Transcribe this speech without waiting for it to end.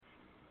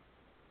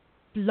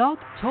Blog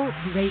Talk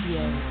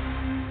Radio.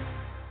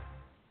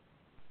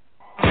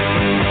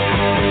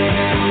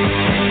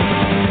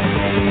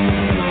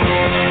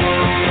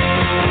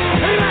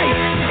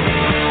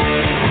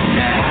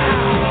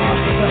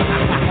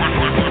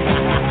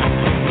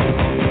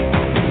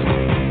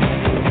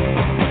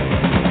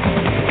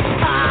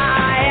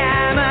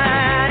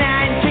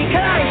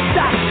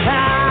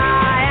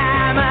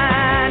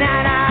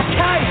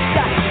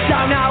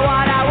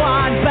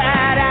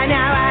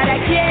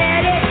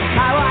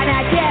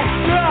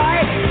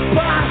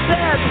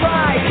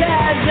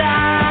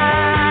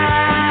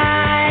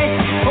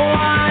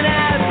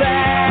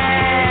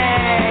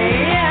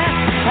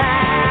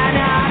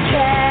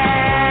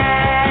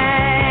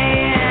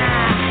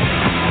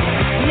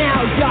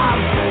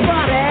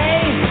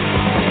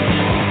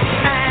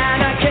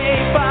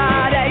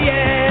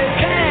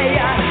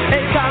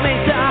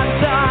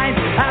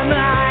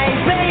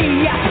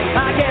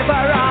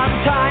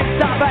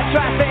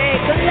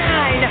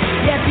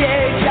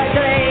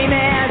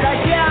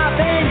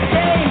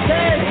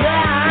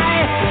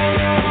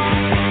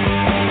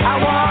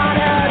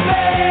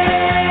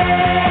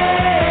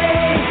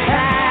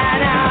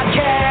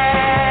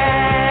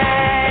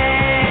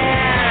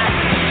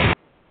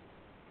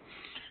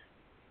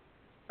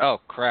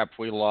 Crap,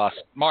 we lost.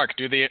 Mark,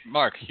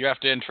 Mark, you have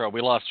to intro.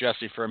 We lost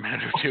Jesse for a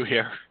minute or two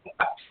here.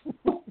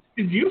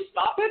 Did you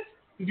stop it?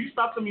 Did you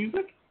stop the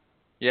music?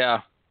 Yeah.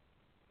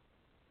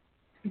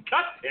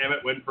 God damn it,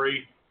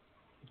 Winfree.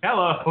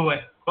 Hello,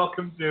 and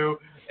welcome to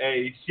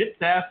a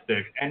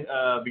shit-tastic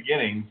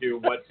beginning to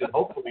what should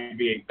hopefully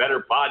be a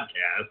better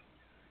podcast.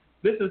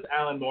 This is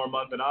Alan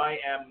Normand, and I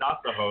am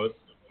not the host.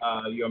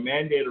 Your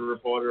mandated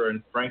reporter,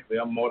 and frankly,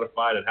 I'm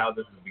mortified at how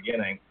this is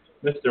beginning,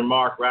 Mr.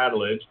 Mark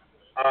Radulich.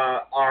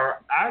 Our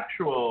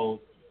actual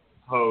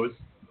host,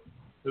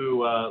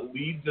 who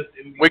leads us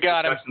in these We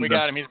got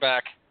him. He's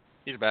back.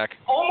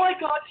 Oh my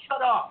God!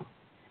 Shut up!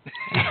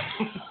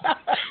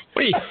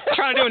 What are you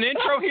trying to do, an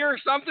intro here or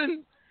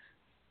something?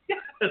 Yes,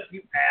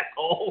 you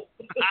asshole!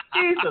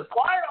 Jesus,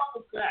 why are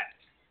all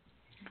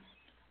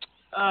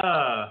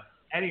upset?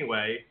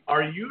 Anyway,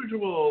 our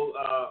usual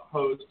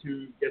host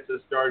who gets us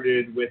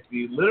started with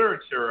the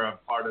literature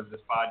part of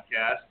this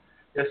podcast,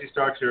 Jesse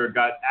Starcher,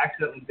 got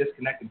accidentally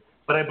disconnected.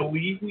 But I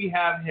believe we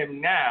have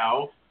him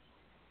now.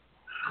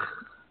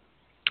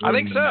 I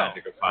think so.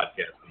 Magic of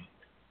podcasting.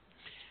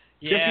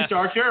 Yes. Jesse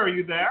Starcher, are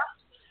you there?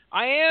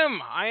 I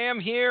am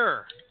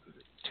here.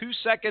 2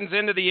 seconds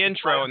into the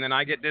intro, and then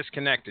I get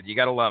disconnected. You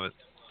got to love it.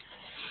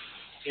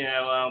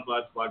 Yeah, well,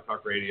 that's Blog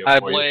Talk Radio. I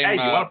for blame. You. Hey,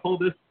 you want to pull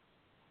this?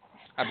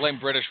 I blame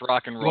British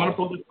rock and roll. You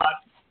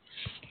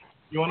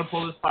want to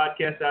pull this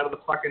podcast out of the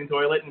fucking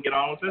toilet and get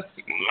on with this?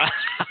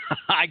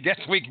 I guess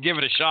we could give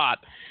it a shot.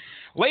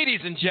 Ladies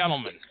and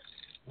gentlemen,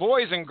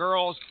 boys and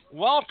girls,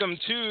 welcome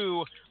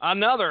to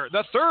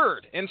the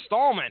third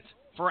installment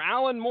for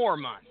Alan Moore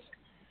Month.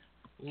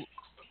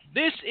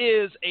 This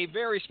is a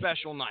very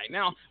special night.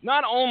 Now,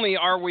 not only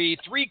are we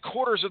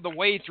 3/4 of the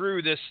way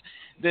through this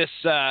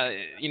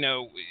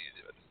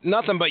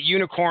nothing but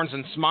unicorns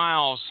and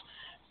smiles,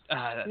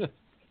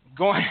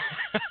 going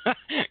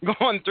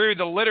through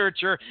the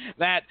literature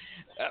that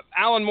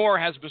Alan Moore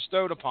has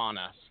bestowed upon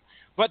us,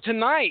 but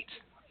tonight,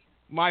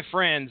 my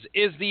friends,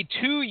 is the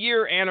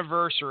 2-year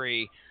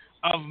anniversary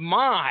of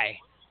my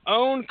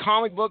own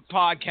comic book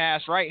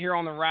podcast right here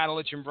on the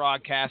Radulich and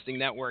Broadcasting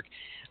Network.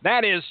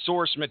 That is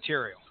Source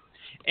Material.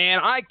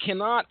 And I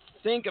cannot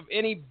think of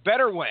any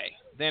better way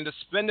than to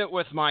spend it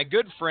with my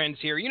good friends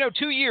here.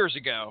 2 years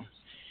ago,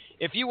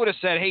 if you would have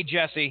said, hey,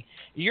 Jesse,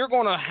 you're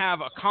going to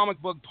have a comic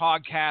book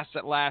podcast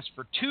that lasts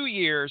for 2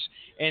 years,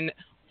 and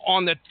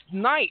on the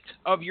night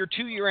of your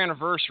 2-year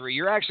anniversary,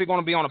 you're actually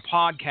going to be on a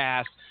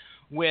podcast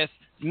with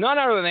none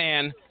other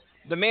than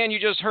the man you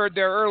just heard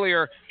there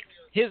earlier.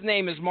 His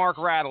name is Mark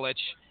Radulich,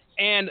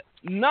 and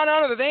none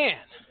other than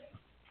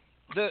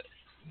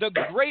the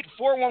great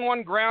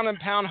 411 ground and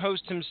pound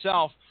host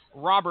himself,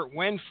 Robert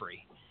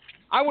Winfree.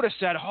 I would have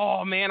said,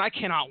 oh, man, I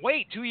cannot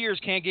wait. 2 years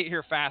can't get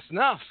here fast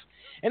enough.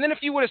 And then if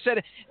you would have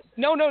said,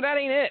 no, that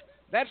ain't it.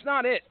 That's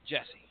not it,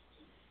 Jesse.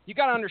 You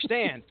got to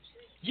understand.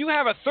 You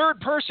have a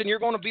third person you're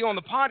going to be on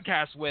the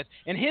podcast with,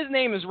 and his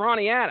name is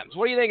Ronnie Adams.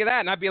 What do you think of that?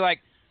 And I'd be like,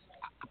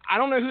 I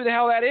don't know who the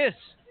hell that is.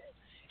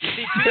 You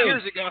see, 2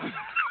 years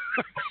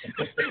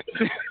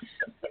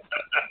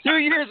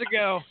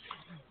ago,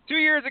 2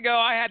 years ago,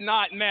 I had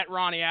not met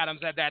Ronnie Adams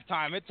at that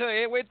time. It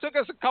took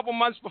us a couple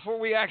months before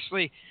we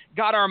actually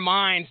got our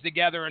minds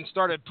together and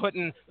started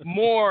putting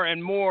more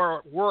and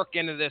more work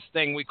into this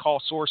thing we call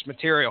Source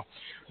Material.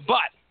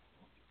 But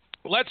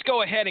let's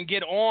go ahead and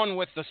get on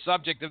with the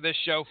subject of this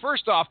show.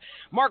 First off,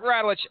 Mark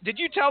Radulich, did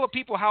you tell the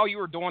people how you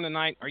were doing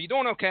tonight? Are you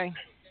doing okay?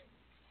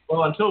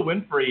 Well, until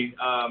Winfree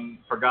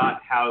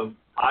forgot how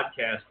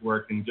podcasts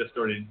work and just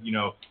started,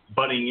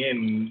 butting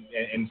in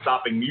and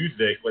stopping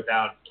music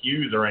without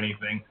cues or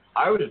anything,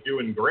 I was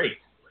doing great.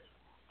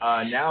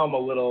 Now I'm a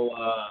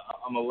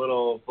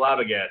little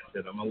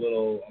flabbergasted. I'm a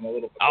little.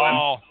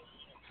 Oh.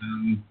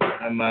 I'm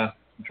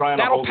trying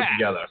to hold it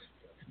together.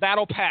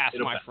 That'll pass,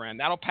 my friend.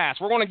 That'll pass.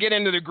 We're going to get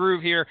into the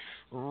groove here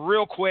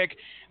real quick.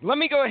 Let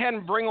me go ahead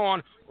and bring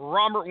on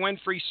Robert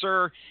Winfree,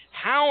 sir.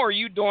 How are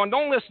you doing?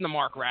 Don't listen to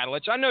Mark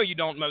Radulich. I know you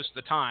don't most of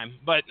the time,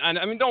 but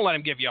I mean, don't let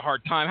him give you a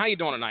hard time. How you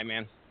doing tonight,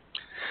 man?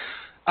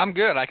 I'm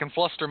good. I can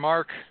fluster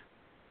Mark.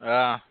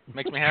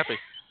 Makes me happy.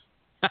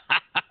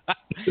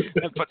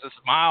 That puts a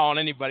smile on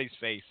anybody's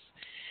face.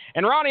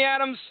 And Ronnie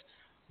Adams,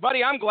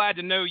 buddy, I'm glad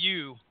to know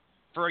you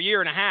for a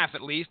year and a half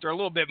at least, or a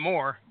little bit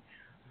more.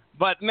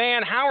 But,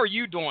 man, how are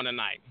you doing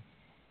tonight?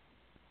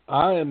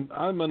 I'm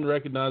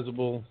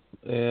unrecognizable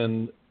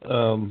and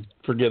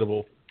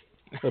forgettable,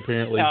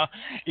 apparently.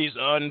 He's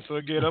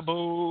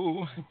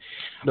unforgettable.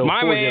 No,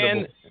 my forgettable.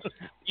 Man,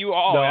 you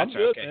all. No, that's I'm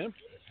good, okay. man.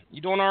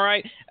 You doing all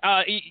right?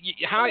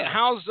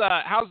 How's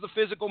the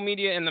physical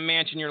media in the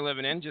mansion you're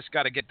living in? Just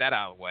got to get that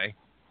out of the way.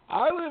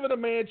 I live in a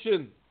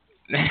mansion.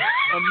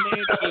 A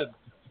mansion.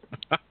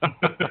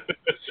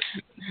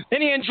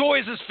 Then he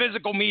enjoys his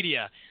physical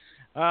media.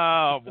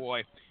 Oh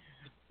boy.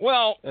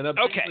 Well, and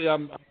okay.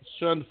 I'm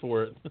shunned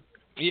for it.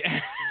 Yeah,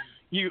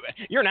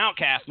 you're an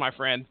outcast, my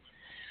friend.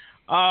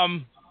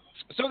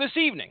 So this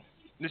evening,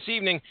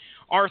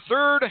 our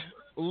third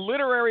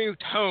literary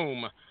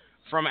tome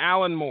from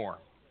Alan Moore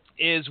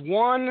is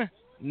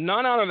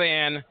none other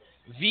than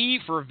V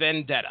for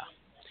Vendetta.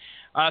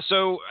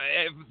 So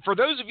for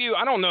those of you,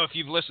 I don't know if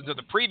you've listened to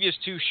the previous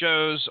two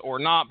shows or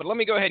not, but let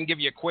me go ahead and give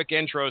you a quick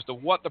intro as to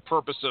what the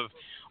purpose of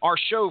our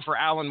show for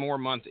Alan Moore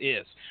Month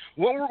is.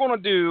 What we're going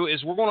to do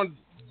is we're going to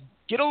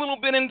get a little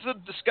bit into the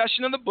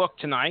discussion of the book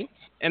tonight,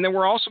 and then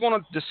we're also going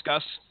to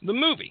discuss the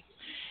movie.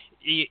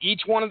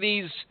 Each one of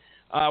these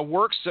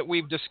works that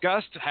we've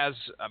discussed has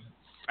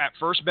at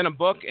first been a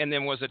book and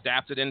then was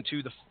adapted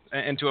into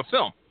a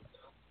film.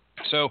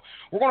 So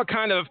we're going to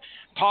kind of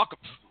talk,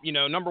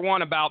 number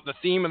one, about the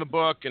theme of the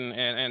book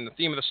and the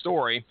theme of the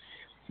story.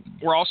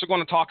 We're also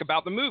going to talk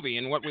about the movie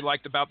and what we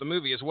liked about the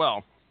movie as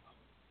well.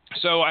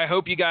 So I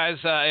hope you guys,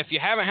 if you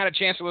haven't had a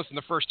chance to listen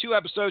to the first two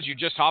episodes, you're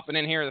just hopping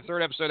in here. The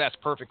third episode, that's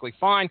perfectly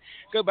fine.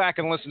 Go back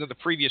and listen to the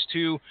previous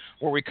two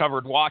where we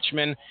covered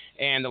Watchmen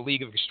and the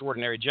League of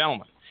Extraordinary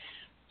Gentlemen.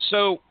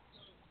 So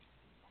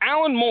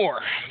Alan Moore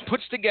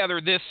puts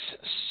together this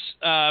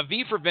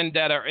V for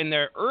Vendetta in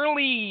the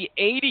early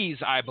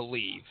 80s, I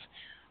believe.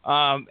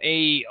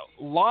 A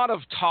lot of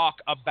talk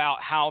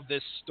about how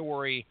this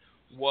story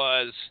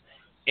was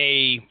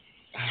a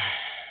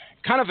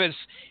kind of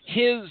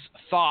his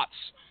thoughts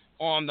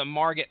on the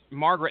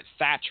Margaret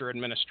Thatcher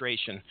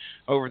administration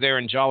over there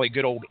in jolly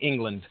good old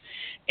England.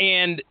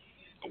 And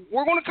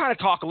we're going to kind of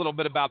talk a little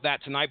bit about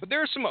that tonight, but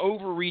there are some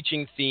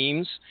overreaching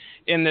themes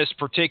in this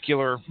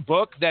particular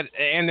book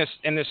and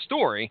this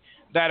story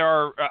that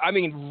are,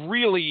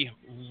 really,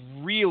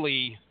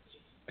 really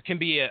can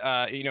be,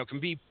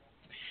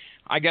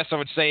 I guess I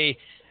would say,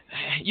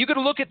 you could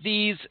look at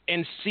these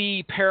and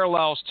see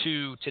parallels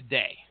to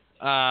today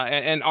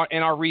and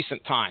in our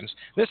recent times.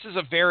 This is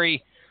a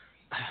very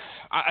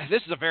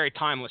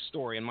timeless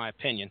story, in my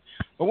opinion.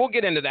 But we'll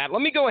get into that.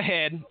 Let me go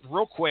ahead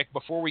real quick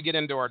before we get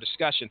into our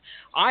discussion.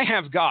 I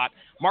have got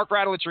Mark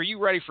Radulich. Are you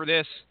ready for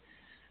this?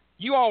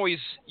 You always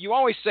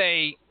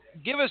say,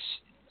 give us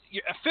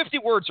 50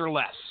 words or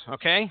less.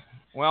 Okay.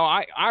 Well,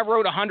 I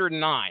wrote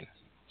 109,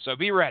 so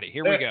be ready.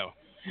 Here we go.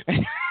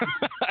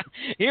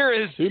 Here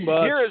is too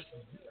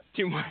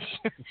much.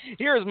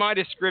 Here is my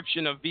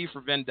description of V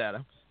for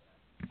Vendetta.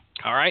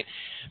 All right.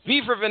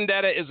 V for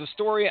Vendetta is a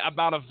story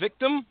about a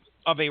victim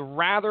of a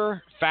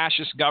rather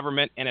fascist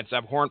government and its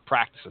abhorrent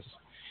practices.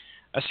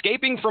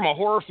 Escaping from a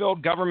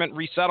horror-filled government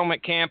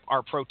resettlement camp,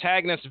 our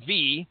protagonist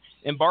V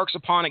embarks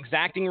upon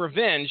exacting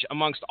revenge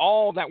amongst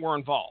all that were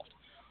involved.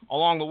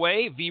 Along the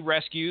way, V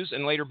rescues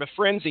and later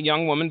befriends a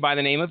young woman by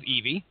the name of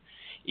Evie.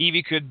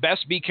 Evie could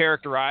best be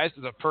characterized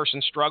as a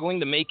person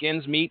struggling to make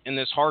ends meet in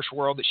this harsh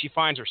world that she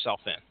finds herself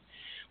in.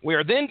 We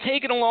are then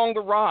taken along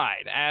the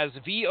ride as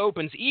V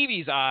opens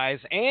Evie's eyes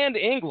and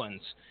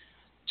England's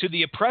to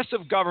the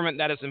oppressive government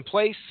that is in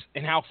place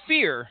and how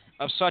fear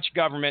of such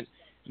government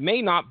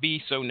may not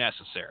be so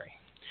necessary.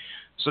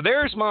 So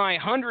there's my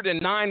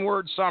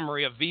 109-word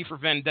summary of V for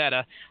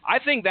Vendetta. I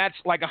think that's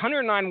like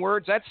 109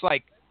 words. That's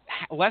like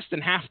less than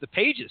half the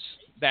pages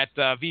that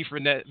V for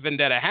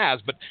Vendetta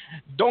has. But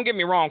don't get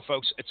me wrong,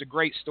 folks. It's a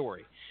great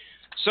story.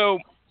 So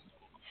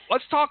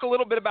let's talk a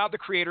little bit about the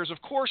creators.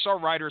 Of course, our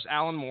writer is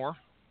Alan Moore,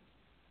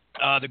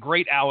 the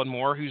great Alan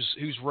Moore,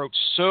 who's wrote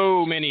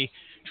so many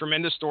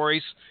tremendous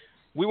stories.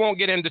 We won't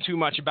get into too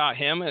much about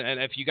him,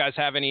 and if you guys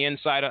have any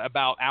insight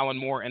about Alan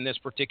Moore in this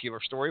particular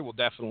story, we'll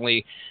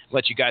definitely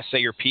let you guys say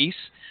your piece.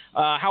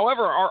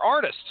 However, our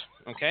artist,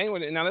 okay,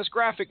 now this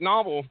graphic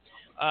novel,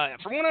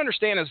 from what I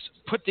understand, is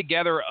put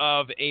together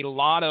of a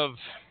lot of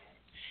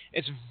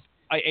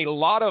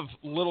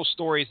little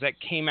stories that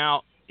came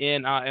out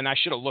in, and I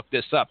should have looked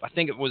this up. I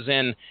think it was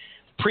in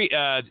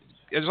it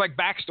was like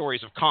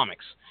backstories of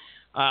comics.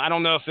 I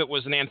don't know if it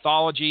was an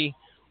anthology.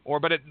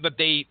 But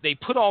they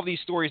put all these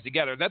stories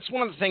together. That's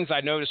one of the things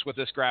I noticed with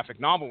this graphic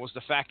novel was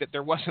the fact that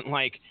there wasn't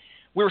like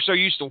we were so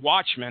used to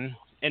Watchmen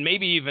and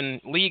maybe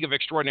even League of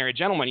Extraordinary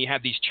Gentlemen. You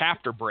had these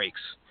chapter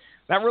breaks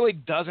That really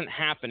doesn't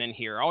happen in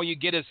here. All you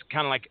get is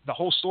kind of like the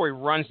whole story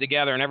runs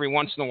together, and every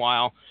once in a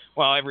while,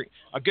 a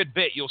good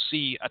bit, you'll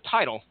see a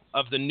title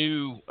of the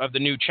new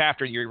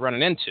chapter you're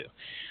running into.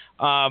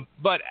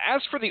 But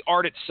as for the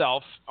art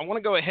itself, I want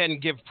to go ahead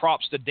and give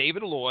props to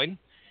David Lloyd,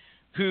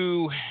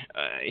 who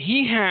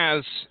he's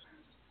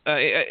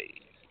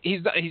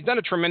done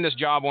a tremendous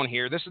job on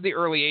here. This is the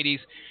early 80s.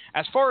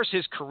 As far as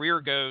his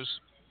career goes,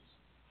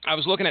 I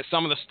was looking at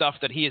some of the stuff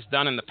that he has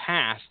done in the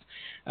past.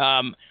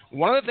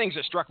 One of the things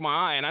that struck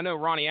my eye, and I know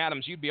Ronnie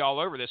Adams, you'd be all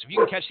over this. If you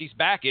can catch these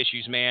back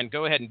issues, man,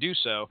 go ahead and do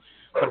so.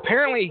 But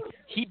apparently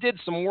he did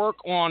some work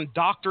on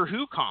Doctor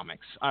Who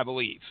comics, I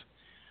believe.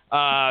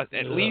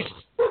 At least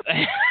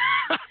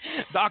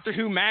Doctor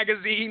Who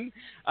magazine,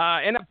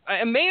 and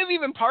may have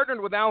even partnered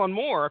with Alan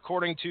Moore,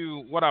 according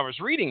to what I was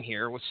reading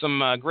here, with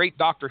some great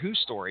Doctor Who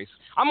stories.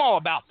 I'm all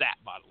about that,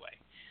 by the way.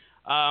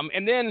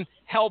 And then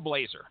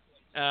Hellblazer.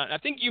 I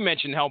think you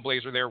mentioned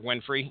Hellblazer there,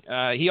 Winfree.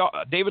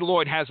 David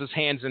Lloyd has his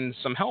hands in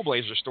some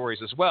Hellblazer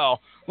stories as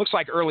well. Looks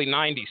like early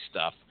 90s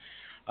stuff.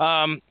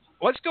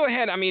 Let's go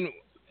ahead. I mean,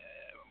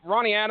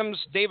 Ronnie Adams,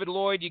 David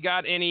Lloyd, you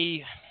got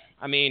any...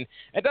 I mean,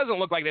 it doesn't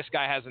look like this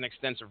guy has an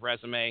extensive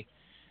resume.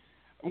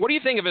 What do you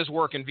think of his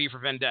work in V for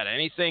Vendetta?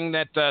 Anything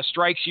that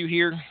strikes you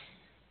here?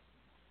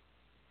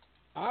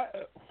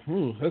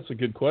 That's a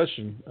good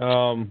question.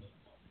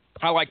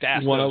 I like to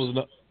ask those. I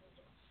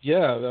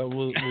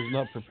was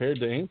not prepared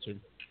to answer.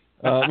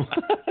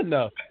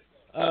 No.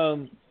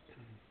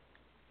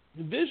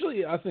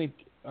 Visually, I think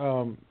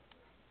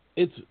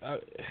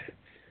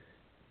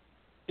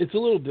it's a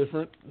little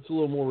different. It's a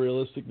little more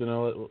realistic than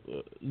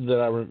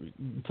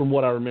from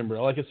what I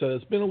remember. Like I said,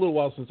 it's been a little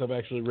while since I've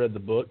actually read the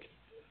book.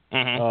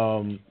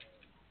 Mm-hmm.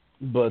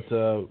 But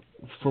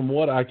from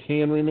what I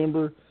can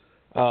remember,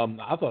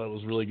 I thought it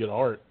was really good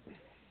art.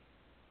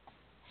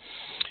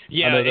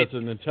 Yeah, I know that's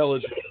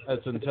intelligent.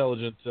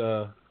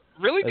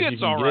 Really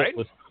good's all right.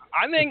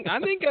 I think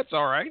that's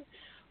all right.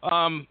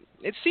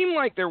 It seemed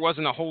like there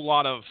wasn't a whole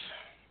lot of,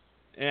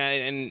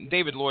 and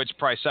David Lloyd's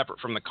probably separate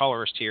from the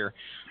colorist here,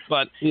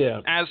 but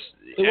yeah, it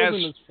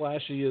wasn't as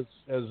flashy as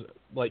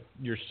like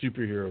your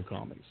superhero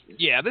comics.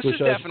 Yeah, this is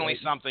definitely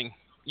something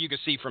you could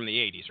see from the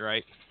 80s,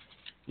 right?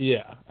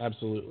 Yeah,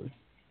 absolutely.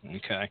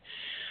 Okay.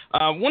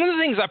 One of the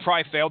things I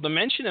probably failed to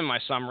mention in my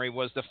summary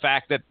was the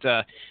fact that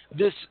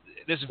this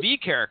V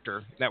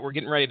character that we're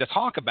getting ready to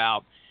talk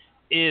about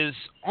is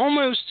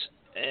almost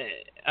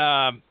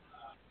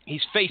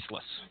he's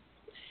faceless.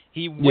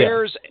 He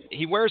wears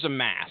a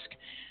mask.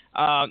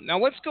 Now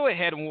let's go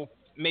ahead and we'll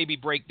maybe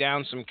break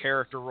down some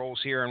character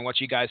roles here and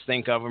what you guys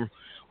think of them.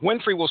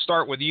 Winfree, we'll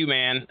start with you,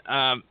 man.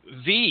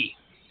 V,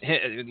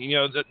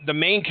 the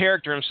main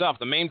character himself,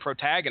 the main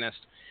protagonist.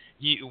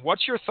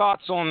 What's your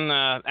thoughts on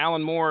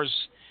Alan Moore's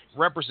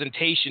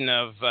representation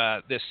of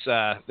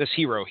this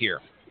hero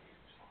here?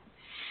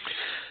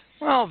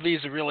 Well,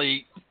 V's a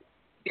really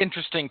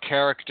interesting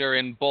character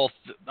in both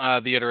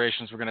the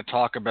iterations we're going to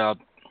talk about.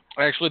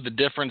 Actually, the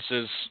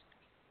differences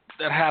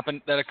that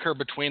occur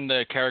between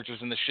the characters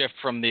in the shift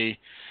from the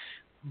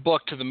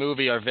book to the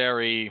movie are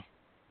very...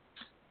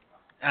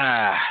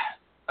 a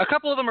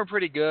couple of them are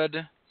pretty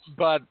good,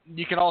 but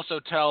you can also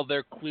tell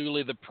they're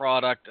clearly the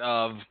product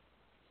of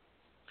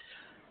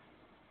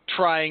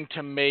trying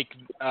to make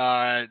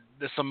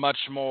this a much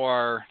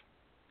more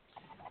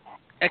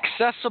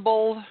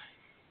accessible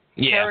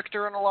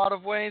character in a lot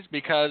of ways,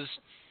 because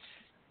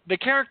the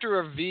character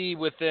of V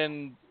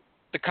within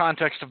the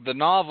context of the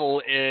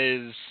novel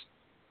is,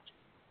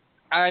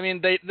 I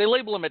mean, they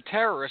label him a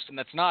terrorist, and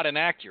that's not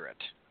inaccurate.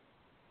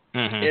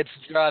 Mm-hmm. It's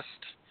just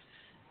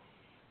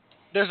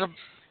there's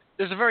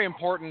a very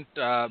important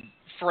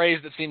phrase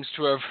that seems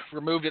to have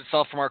removed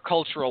itself from our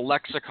cultural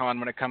lexicon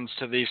when it comes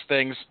to these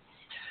things.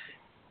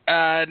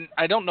 And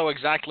I don't know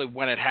exactly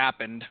when it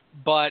happened,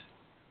 but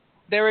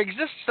there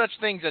exist such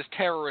things as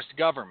terrorist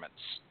governments.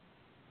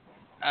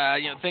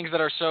 Things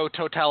that are so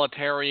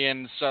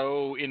totalitarian,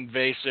 so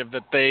invasive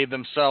that they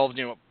themselves,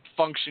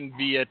 function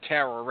via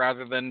terror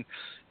rather than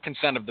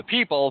consent of the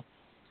people.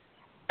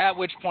 At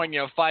which point,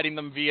 fighting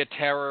them via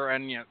terror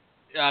and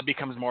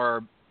becomes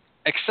more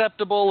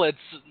acceptable. It's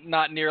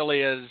not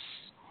nearly as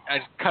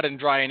cut and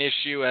dry an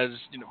issue as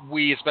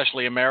we,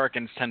 especially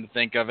Americans, tend to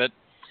think of it.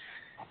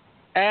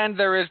 And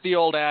there is the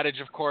old adage,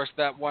 of course,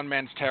 that one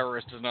man's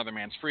terrorist is another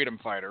man's freedom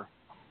fighter.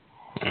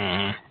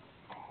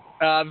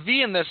 Mm-hmm.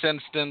 V in this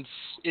instance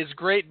is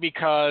great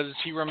because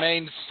he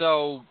remains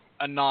so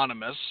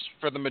anonymous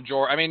for the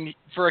majority. I mean,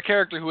 for a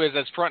character who is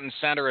as front and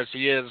center as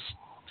he is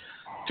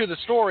to the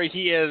story,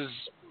 he is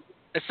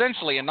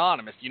essentially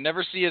anonymous. You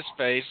never see his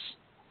face.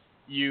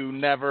 You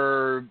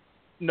never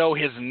know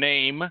his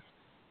name.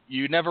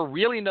 You never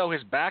really know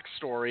his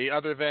backstory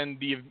other than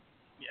the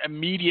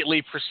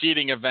immediately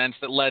preceding events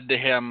that led to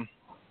him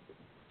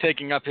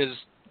taking up his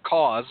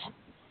cause.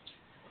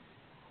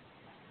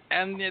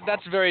 And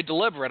that's very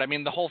deliberate. I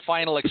mean, the whole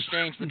final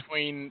exchange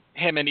between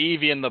him and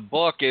Evie in the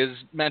book is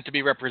meant to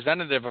be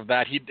representative of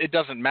that. It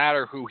doesn't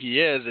matter who he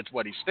is, it's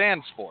what he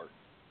stands for.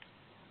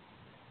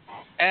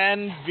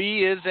 And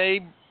V is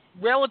a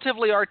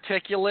relatively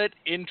articulate,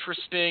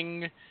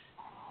 interesting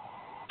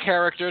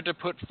character to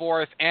put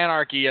forth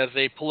anarchy as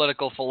a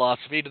political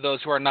philosophy to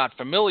those who are not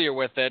familiar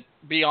with it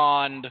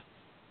beyond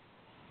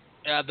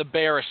the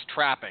barest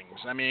trappings.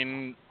 I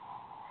mean,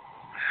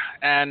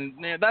 and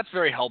that's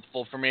very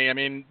helpful for me. I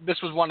mean,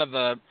 this was one of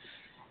the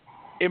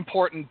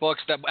important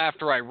books that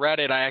after I read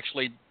it, I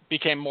actually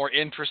became more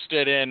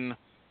interested in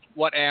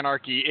what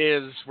anarchy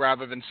is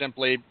rather than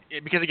simply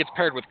because it gets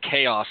paired with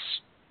chaos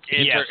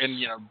in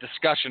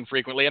discussion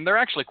frequently, and they're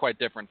actually quite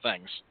different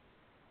things.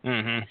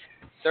 Mm-hmm.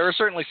 There are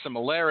certainly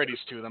similarities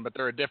to them, but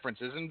there are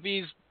differences. And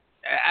V's,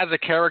 as a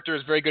character,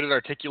 is very good at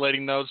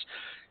articulating those.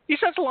 He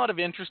says a lot of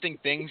interesting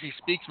things. He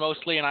speaks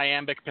mostly in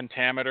iambic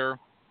pentameter.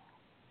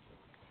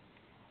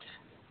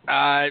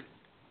 A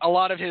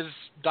lot of his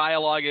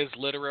dialogue is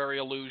literary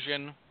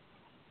allusion,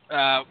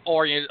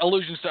 or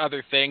allusions to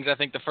other things. I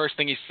think the first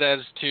thing he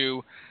says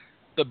to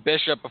the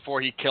bishop before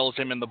he kills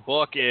him in the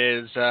book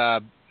is,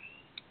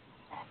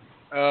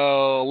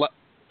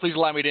 please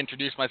allow me to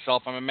introduce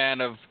myself. I'm a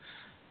man of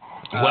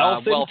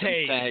wealth and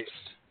taste,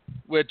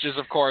 which is,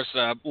 of course,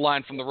 a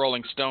line from the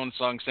Rolling Stones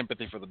song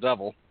 "Sympathy for the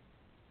Devil."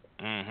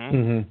 Mm-hmm.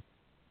 Mm-hmm.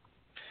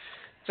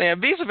 So yeah,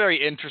 V's a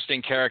very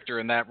interesting character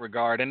in that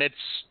regard, and it's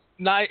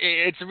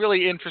a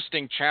really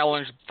interesting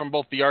challenge from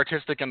both the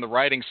artistic and the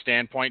writing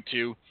standpoint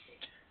to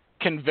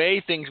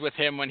convey things with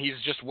him when he's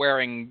just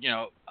wearing,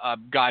 a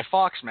Guy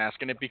Fawkes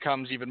mask, and it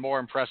becomes even more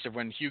impressive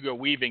when Hugo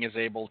Weaving is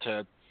able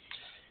to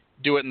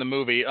do it in the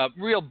movie.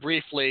 Real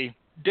briefly,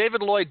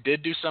 David Lloyd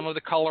did do some of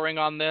the coloring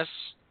on this.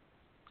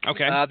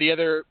 Okay. The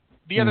other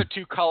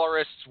two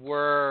colorists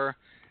were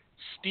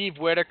Steve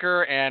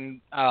Whitaker and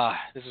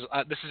this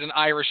is an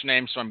Irish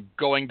name, so I'm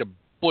going to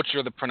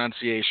butcher the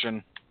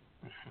pronunciation.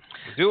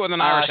 Do it with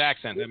an Irish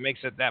accent. It makes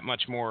it that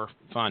much more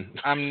fun.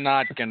 I'm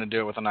not going to do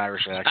it with an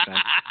Irish accent.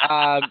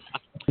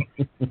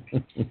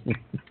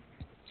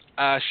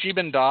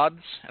 Sheben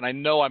Dodds, and I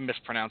know I'm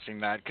mispronouncing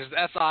that, because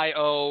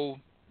Siobh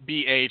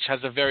has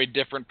a very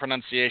different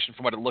pronunciation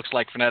from what it looks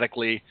like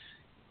phonetically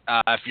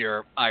if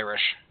you're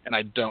Irish, and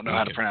I don't know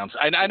how to pronounce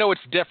it. I know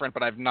it's different,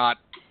 but I've not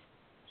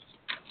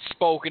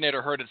spoken it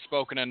or heard it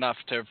spoken enough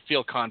to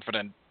feel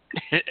confident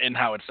in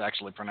how it's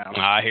actually pronounced.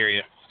 I hear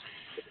you.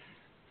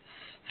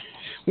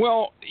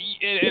 Well,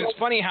 it's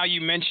funny how you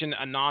mentioned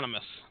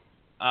Anonymous.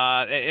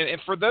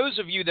 And for those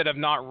of you that have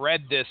not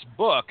read this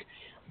book,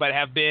 but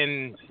have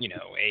been,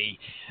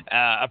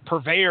 a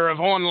purveyor of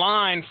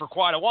online for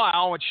quite a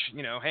while, which,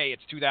 hey,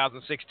 it's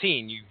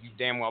 2016. You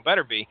damn well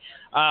better be.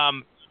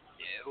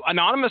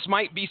 Anonymous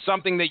might be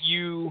something that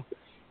you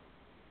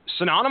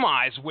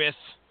synonymize with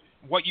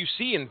what you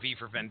see in V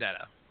for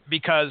Vendetta,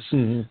 because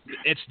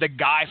it's the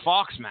Guy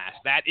Fawkes mask.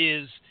 That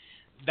is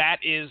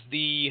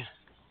the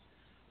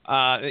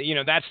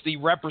that's the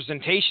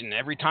representation.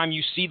 Every time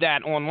you see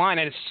that online,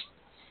 and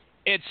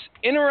it's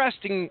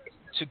interesting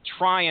to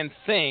try and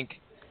think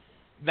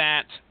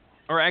that,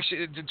 or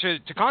actually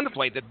to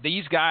contemplate that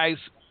these guys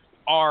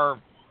are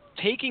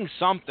taking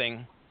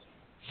something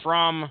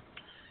from.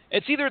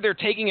 It's either they're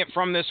taking it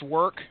from this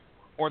work,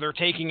 or they're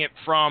taking it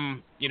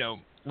from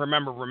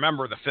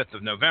remember the 5th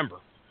of November.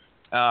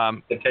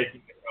 They're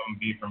taking it from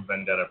V from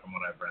Vendetta, from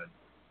what I've read.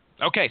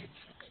 Okay.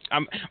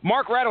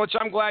 Mark Radulich,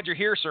 I'm glad you're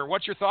here, sir.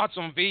 What's your thoughts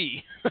on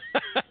V?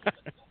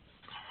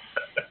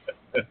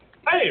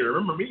 Hey,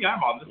 remember me?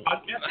 I'm on this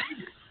podcast.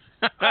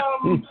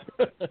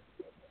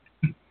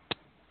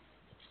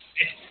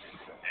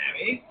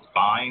 It's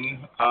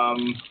fine.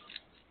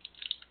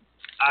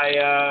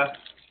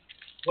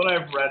 What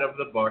I've read of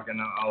the book, and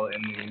I'll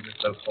in the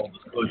interest of full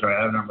disclosure,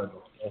 I haven't read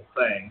the whole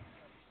thing,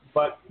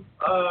 but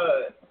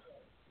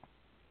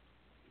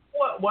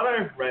what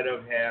I've read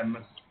of him,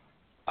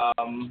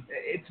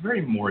 it's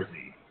very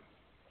Mooresy.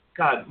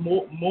 God,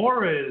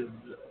 Moore is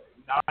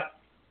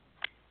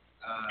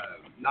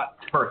not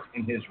terse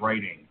in his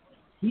writing.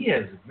 He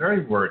is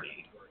very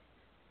wordy.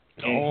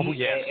 And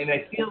yes. And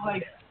I feel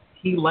like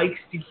he likes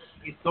to.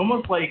 It's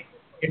almost like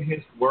in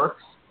his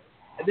works.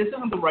 And this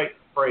isn't the right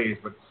phrase,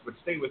 but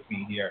stay with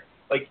me here.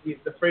 Like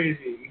the phrase,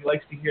 he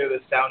likes to hear the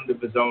sound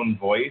of his own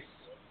voice.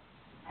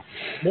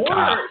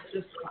 Moore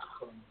just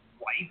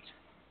write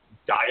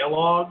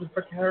dialogue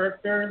for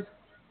characters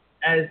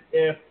as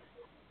if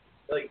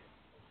like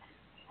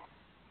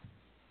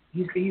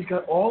he's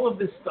got all of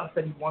this stuff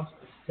that he wants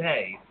to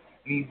say,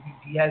 and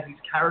he has these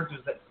characters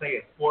that say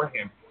it for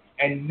him,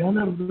 and none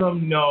of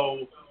them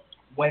know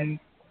when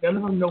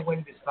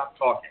to stop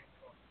talking.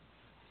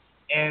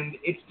 And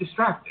it's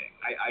distracting.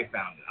 I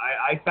found it.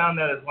 I found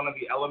that as one of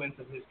the elements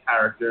of his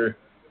character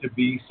to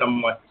be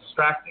somewhat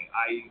distracting.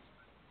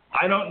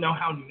 I don't know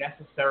how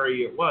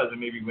necessary it was, and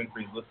maybe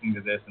Winfree's listening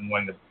to this and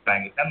wanting to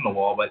bang his head on the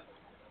wall, but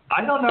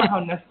I don't know how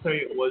necessary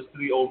it was to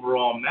the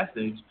overall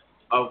message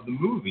of the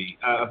movie.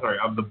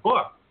 Of the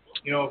book.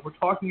 If we're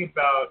talking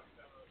about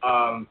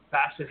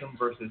fascism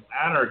versus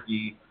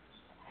anarchy,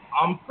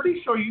 I'm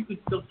pretty sure you could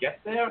still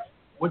get there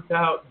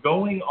without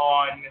going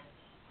on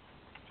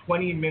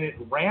 20-minute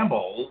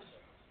rambles,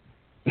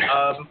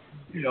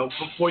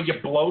 before you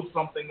blow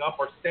something up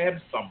or stab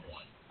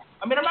someone.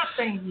 I mean, I'm not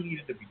saying he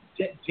needed to be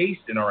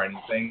Jason or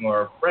anything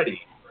or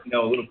Freddy. A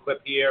little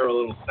clip here, a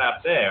little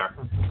snap there.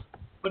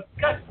 But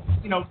get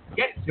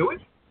to it.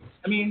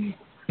 I mean,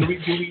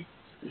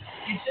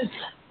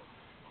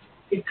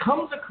 it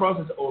comes across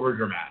as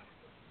overdramatic.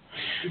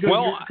 Because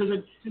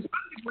to some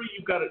degree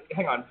you've got to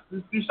hang on.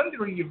 To some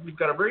degree you've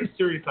got a very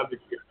serious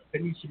subject here,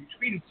 and you should be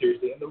treated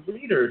seriously. And the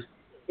readers,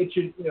 it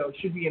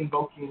should be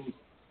invoking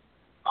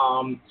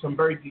some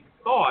very deep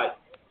thought.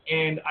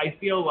 And I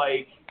feel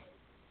like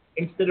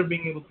instead of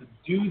being able to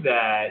do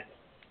that,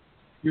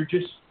 you're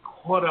just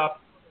caught up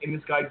in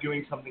this guy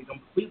doing something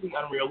completely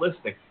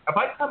unrealistic. If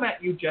I come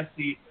at you,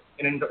 Jesse,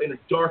 in a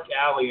dark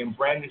alley and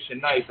brandish a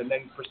knife, and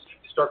then proceed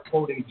to start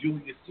quoting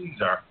Julius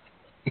Caesar,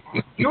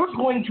 you're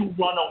going to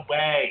run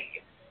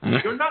away.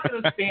 You're not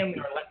going to stand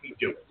there and let me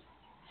do it.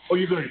 Or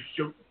you're going to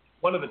shoot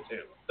one of the two.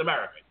 It's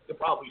American. You'll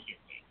probably shoot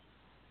me.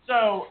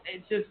 So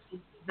it just,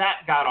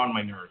 that got on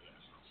my nerves.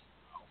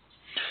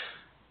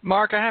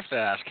 Mark, I have to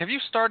ask, have you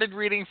started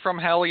reading From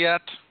Hell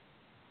yet?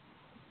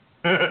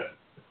 Dude.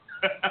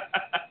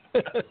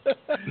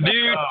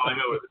 Oh, I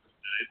know what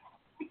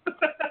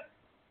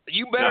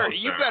You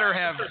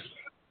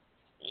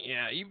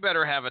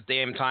better have a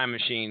damn time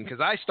machine, because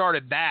I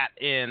started that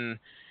in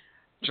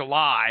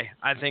July,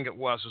 I think it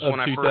was when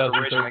I first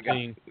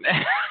originally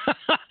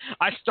got.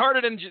 I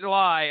started in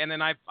July, and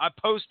then I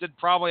posted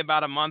probably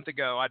about a month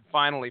ago. I'd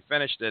finally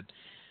finished it.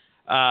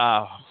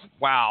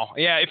 Wow.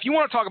 Yeah, if you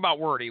want to talk about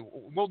Wordy,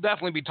 we'll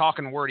definitely be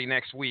talking Wordy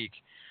next week.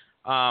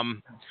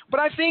 But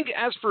I think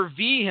as for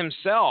V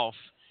himself,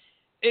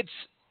 it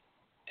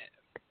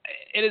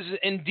is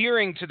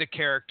endearing to the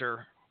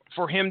character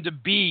for him to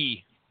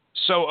be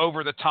so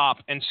over the top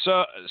and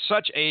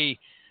such a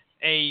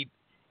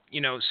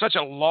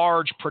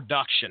large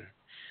production.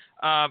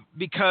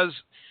 Because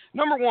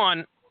number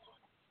one,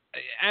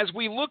 as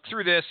we look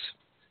through this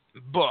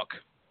book,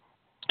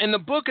 and the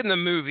book and the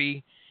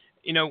movie,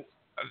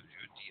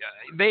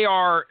 they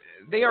are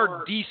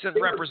decent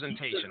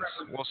representations,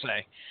 we'll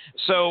say.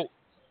 So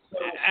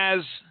as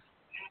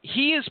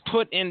he is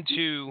put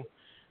into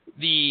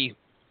the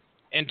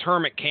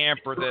internment camp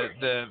or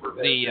the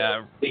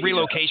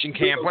relocation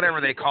camp,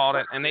 whatever they called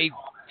it, and they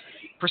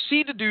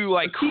proceed to do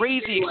like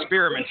crazy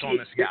experiments on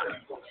this guy.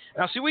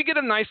 Now, see, we get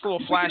a nice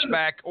little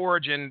flashback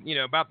origin,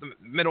 about the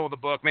middle of the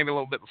book, maybe a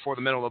little bit before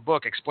the middle of the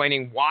book,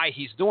 explaining why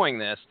he's doing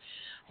this.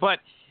 But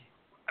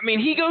I mean,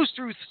 he goes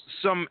through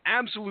some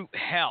absolute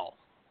hell,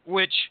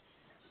 which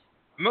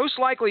most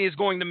likely is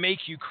going to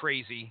make you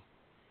crazy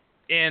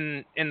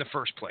in the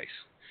first place.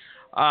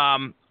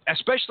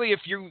 Especially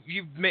if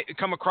you've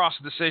come across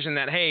the decision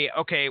that, hey,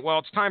 okay, well,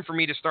 it's time for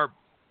me to start,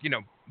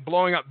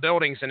 blowing up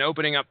buildings and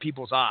opening up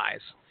people's eyes.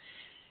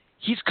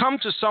 He's come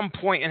to some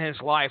point in his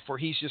life where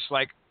he's just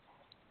like,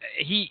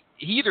 he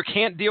either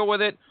can't deal with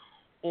it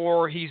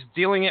or he's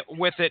dealing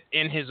with it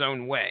in his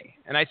own way.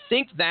 And I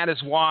think that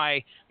is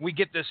why we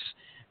get this,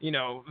 V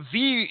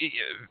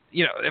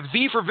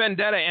for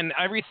Vendetta, and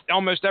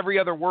almost every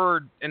other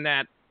word in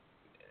that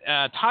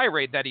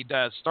tirade that he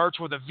does starts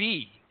with a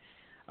V.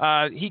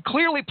 He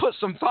clearly put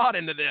some thought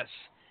into this,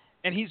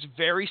 and he's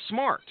very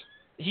smart.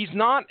 He's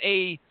not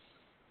your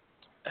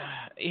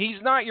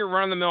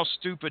run-of-the-mill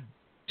stupid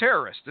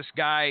terrorist. This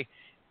guy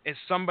is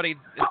somebody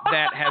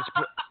that has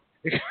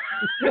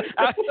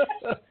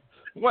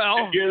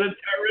well, you're the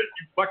terrorist,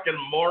 you fucking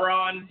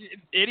moron.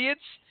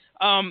 Idiots.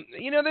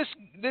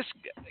 This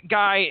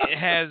guy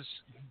has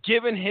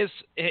given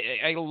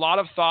a lot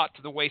of thought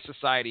to the way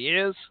society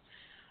is.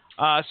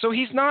 So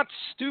he's not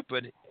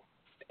stupid.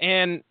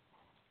 And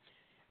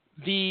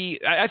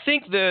I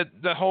think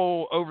the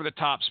whole over the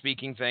top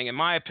speaking thing, in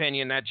my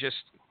opinion, that just,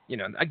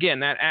 again,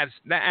 that adds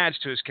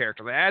to his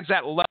character. That adds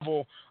that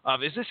level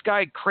of, is this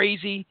guy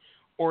crazy,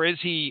 or is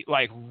he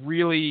like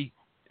really,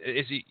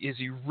 is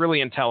he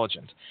really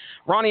intelligent?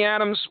 Ronnie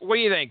Adams, what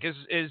do you think?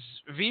 Is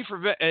V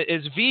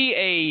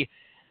a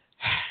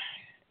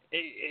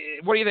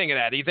what do you think of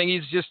that? Do you think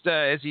he's just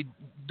is he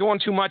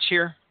doing too much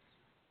here?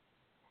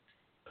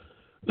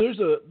 There's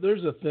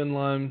a thin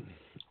line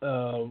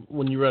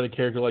when you write a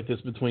character like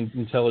this between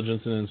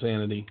intelligence and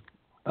insanity.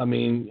 I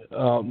mean,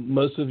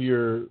 most of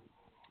your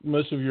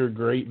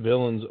great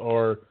villains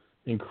are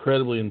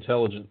incredibly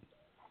intelligent.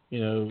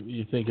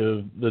 You think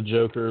of the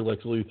Joker,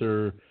 Lex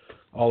Luthor,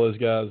 all those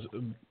guys.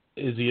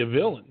 Is he a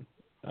villain?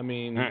 I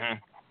mean,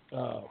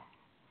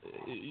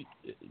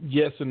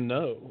 yes and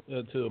no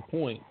to a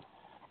point.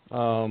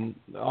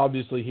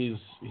 Obviously,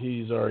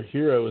 he's our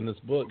hero in this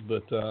book,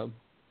 but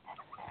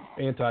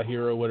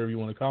anti-hero, whatever you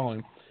want to call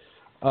him.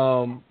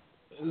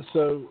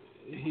 So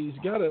he's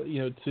got to,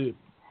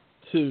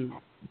 to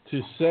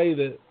say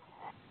that,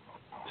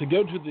 to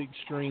go to the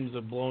extremes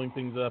of blowing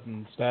things up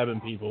and stabbing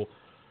people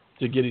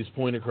to get his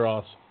point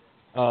across.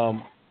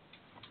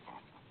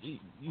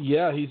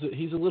 Yeah,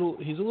 he's a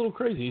little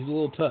crazy. He's a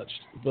little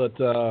touched, but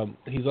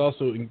he's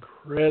also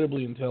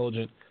incredibly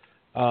intelligent.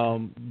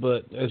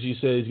 But as you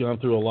say, he's gone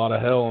through a lot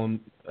of hell,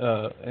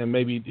 and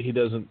maybe he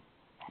doesn't.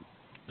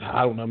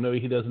 I don't know.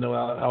 Maybe he doesn't know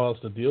how else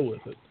to deal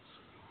with it.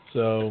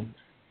 So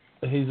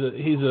he's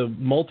a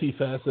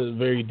multifaceted,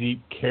 very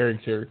deep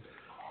character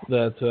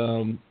that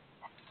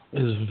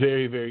is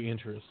very, very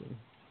interesting.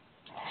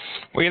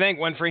 What do you think,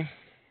 Winfree?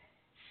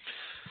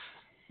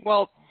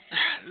 Well,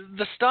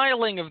 the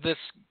styling of this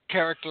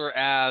character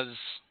as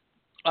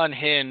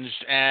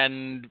unhinged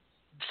and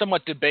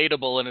somewhat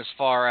debatable in as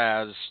far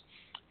as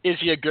is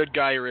he a good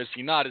guy or is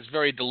he not is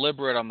very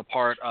deliberate on the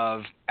part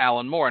of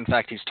Alan Moore. In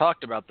fact, he's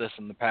talked about this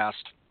in the past.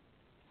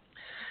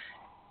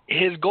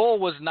 His goal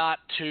was not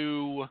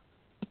to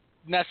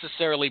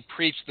necessarily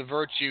preach the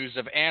virtues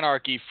of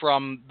anarchy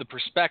from the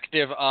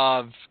perspective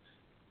of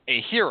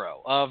a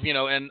hero, of, you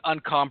know, an not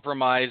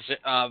uncompromising,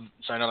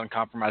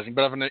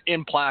 but of an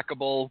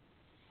implacable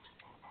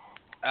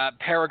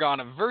paragon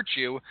of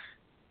virtue.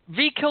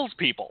 V kills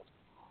people.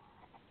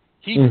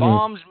 He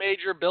bombs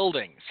major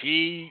buildings.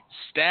 He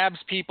stabs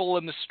people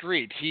in the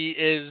street. He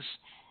is...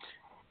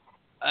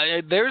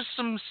 there's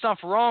some stuff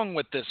wrong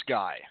with this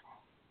guy.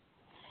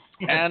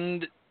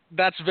 And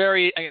that's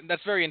very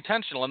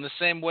intentional, in the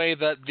same way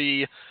that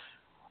the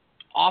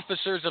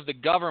officers of the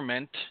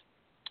government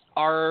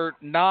are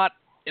not,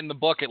 in the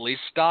book at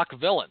least, stock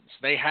villains.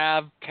 They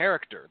have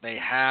character. They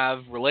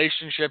have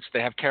relationships.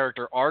 They have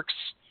character arcs.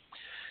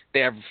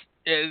 They're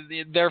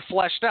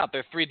fleshed out.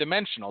 They're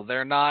three-dimensional.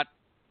 They're not...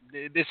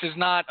 This is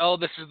not,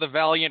 this is the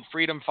valiant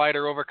freedom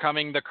fighter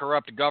overcoming the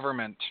corrupt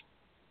government,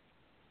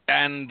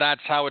 and that's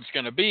how it's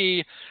going to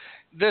be.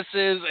 This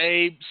is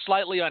a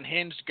slightly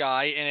unhinged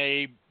guy in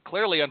a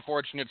clearly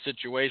unfortunate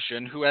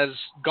situation who has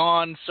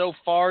gone so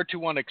far to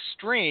one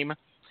extreme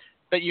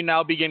that you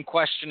now begin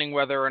questioning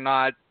whether or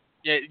not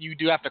you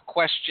do have to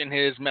question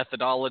his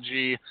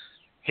methodology,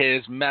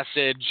 his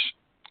message,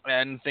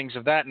 and things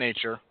of that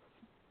nature.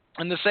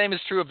 And the same is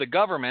true of the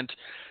government,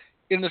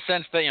 in the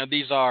sense that, you know,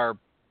 these are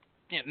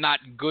not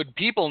good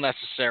people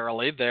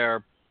necessarily.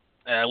 They're,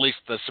 at least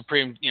the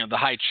Supreme, you know, the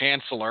High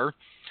Chancellor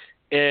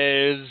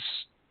is,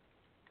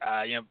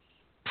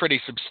 pretty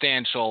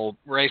substantial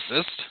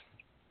racist.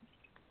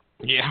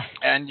 Yeah.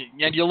 And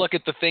you look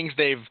at the things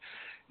they've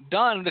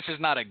done, this is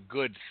not a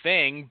good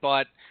thing,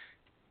 but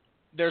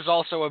there's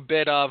also a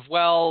bit of,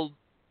 well,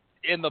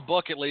 in the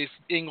book at least,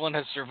 England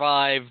has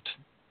survived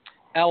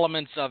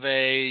elements of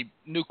a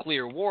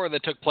nuclear war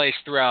that took place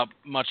throughout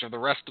much of the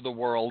rest of the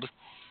world.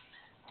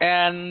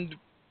 And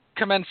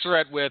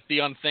commensurate with the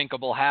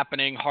unthinkable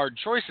happening, hard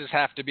choices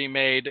have to be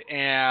made.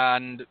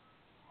 And,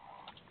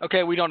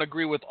 okay, we don't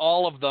agree with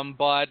all of them,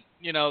 but,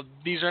 you know,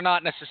 these are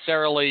not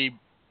necessarily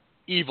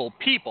evil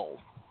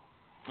people.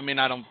 I mean,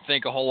 I don't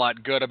think a whole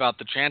lot good about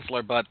the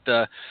Chancellor, but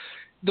the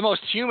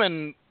most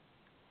human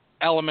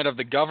element of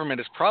the government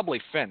is probably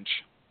Finch,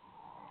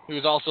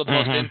 who's also the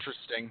most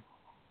interesting.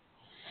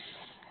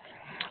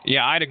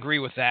 Yeah, I'd agree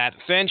with that.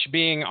 Finch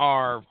being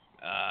our...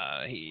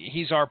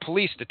 he's our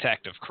police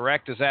detective,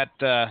 correct? Is that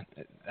the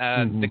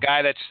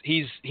guy that's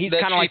he's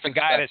kind of like the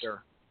guy that's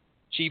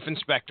chief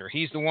inspector.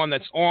 He's the one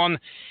that's on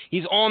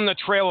the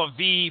trail of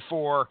V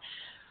for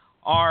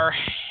our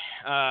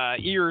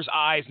ears,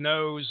 eyes,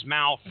 nose,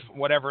 mouth,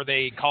 whatever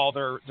they call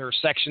their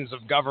sections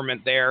of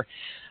government there.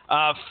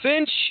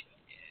 Finch,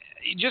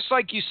 just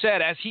like you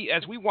said,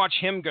 as we watch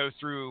him go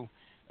through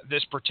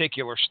this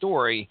particular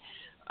story,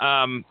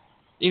 I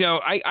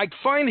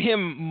find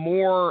him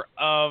more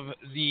of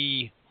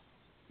the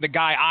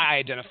guy I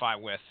identify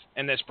with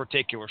in this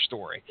particular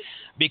story,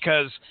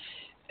 because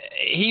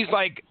he's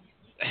like,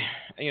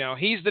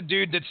 he's the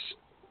dude that's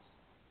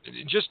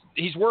just,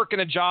 he's working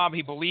a job.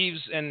 He believes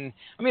in,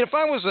 I mean, if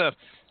I was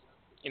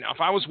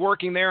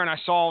working there and I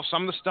saw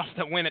some of the stuff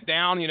that went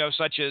down,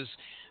 such as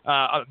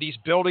these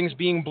buildings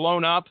being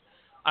blown up,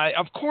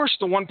 of course,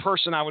 the one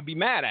person I would be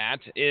mad at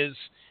is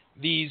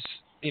these,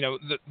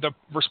 the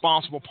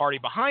responsible party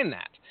behind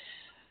that.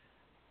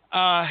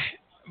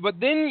 But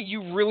then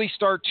you really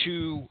start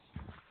to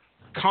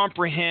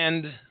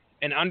comprehend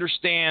and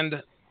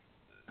understand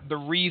the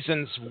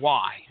reasons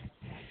why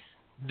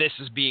this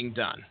is being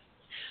done.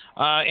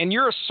 And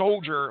you're a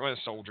soldier.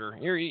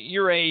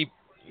 You're a,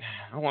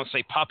 I don't want to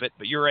say puppet,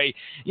 but you're a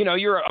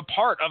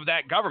part of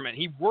that government.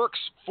 He works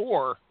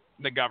for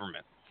the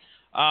government.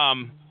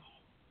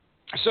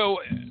 So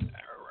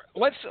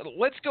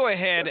let's go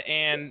ahead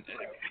and,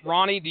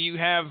 Ronnie, do you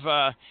have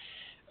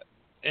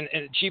and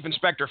Chief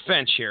Inspector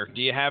Finch here?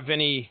 Do you have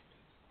any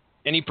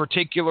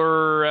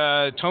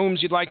particular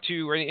tomes you'd like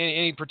to, or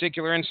any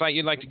particular insight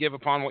you'd like to give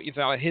upon what you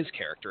thought of his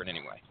character in any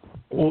way?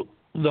 Well,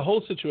 the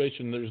whole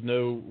situation, there's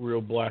no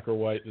real black or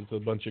white. It's a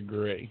bunch of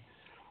gray.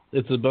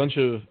 It's a bunch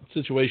of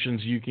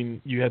situations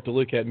you have to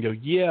look at and go,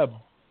 yeah,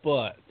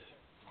 but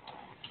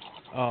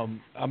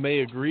I may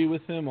agree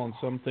with him on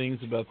some things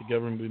about the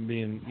government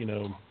being,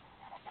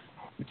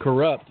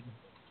 corrupt,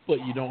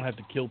 but you don't have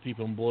to kill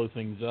people and blow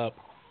things up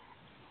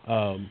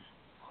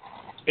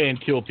and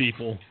kill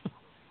people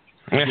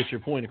to get your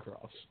point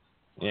across.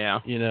 Yeah.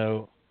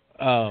 No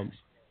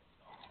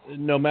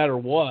matter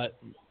what,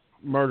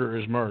 murder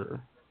is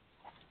murder.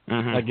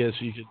 Mm-hmm. I guess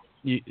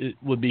it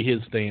would be his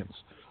stance.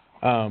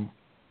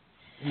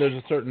 There's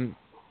a certain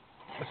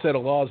set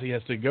of laws he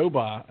has to go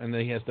by and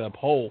that he has to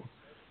uphold.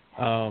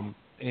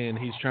 and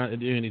he's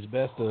doing his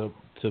best to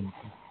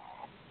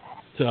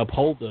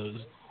uphold those,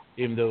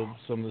 even though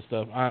some of the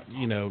stuff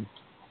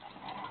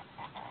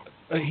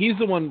he's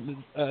the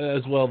one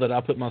as well that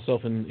I put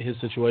myself in his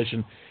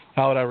situation.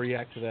 How would I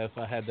react to that if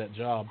I had that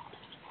job?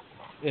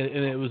 And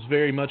it was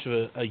very much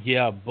of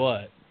a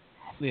but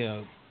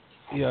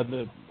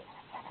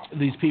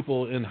these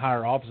people in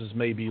higher offices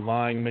may be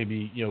lying,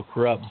 maybe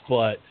corrupt,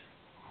 but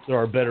there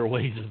are better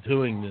ways of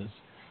doing this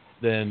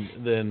than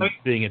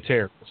being a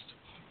terrorist.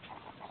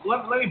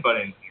 Let me butt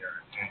in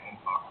here and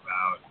talk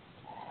about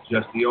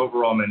just the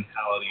overall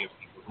mentality of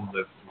people who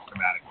live through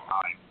traumatic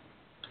times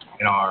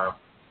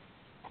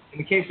in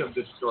the case of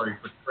this story,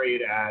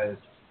 portrayed as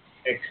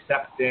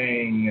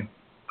accepting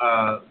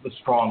the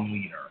strong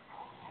leader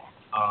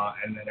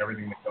and then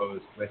everything that goes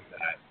with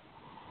that.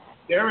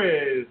 There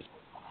is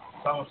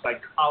some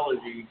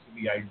psychology to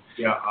the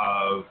idea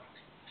of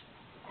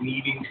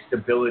needing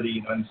stability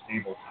in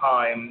unstable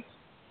times.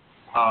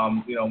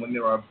 When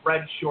there are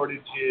bread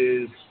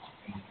shortages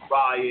and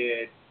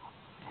riot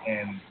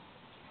and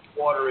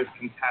water is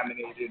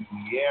contaminated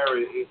and the air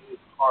is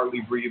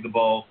hardly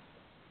breathable,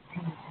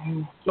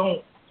 you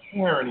don't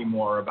care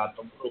anymore about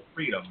the little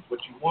freedoms. What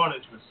you want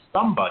is for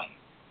somebody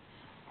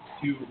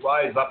to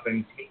rise up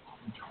and take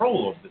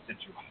control of the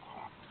situation.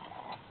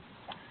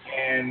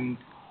 And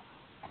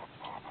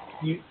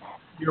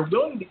you're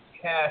willing to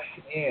cash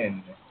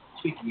in,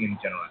 speaking in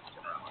generality,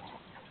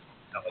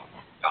 not like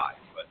guys,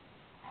 but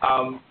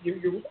you're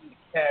willing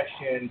to cash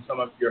in some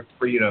of your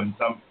freedoms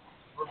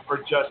for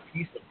just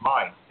peace of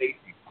mind,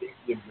 safety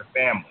of your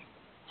family.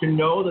 To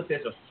know that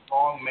there's a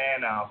strong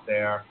man out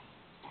there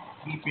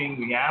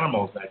keeping the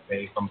animals at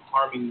bay from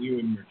harming you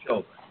and your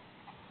children.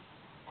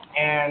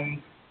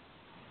 And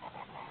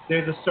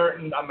there's a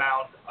certain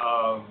amount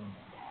of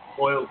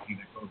loyalty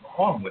that goes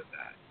along with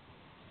that.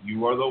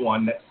 You are the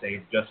one that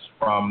saved us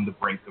from the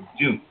brink of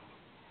doom.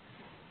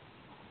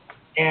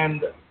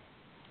 And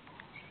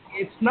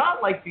it's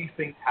not like these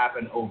things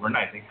happen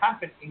overnight. They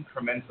happen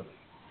incrementally.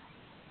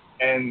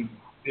 And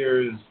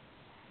there's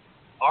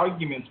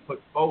arguments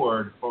put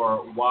forward for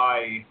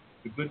why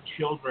the good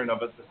children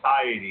of a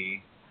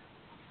society,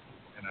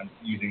 and I'm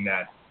using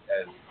that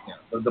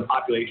as the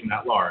population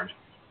at large,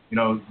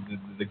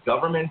 the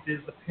government is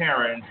the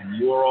parent, and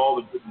you are all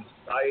the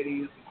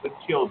society is the good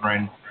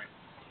children.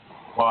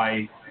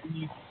 Why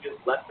you just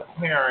let the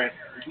parent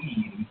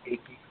lead and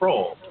take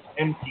control?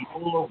 And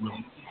people are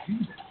willing to do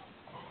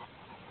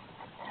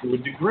that to a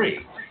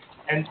degree.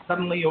 And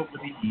suddenly, over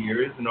the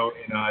years,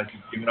 as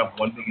you've given up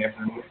one thing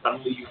after another,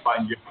 suddenly you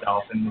find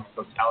yourself in this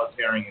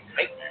totalitarian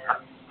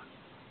nightmare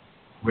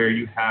where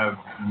you have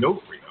no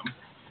freedom,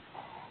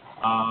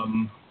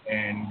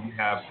 and you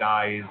have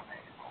guys,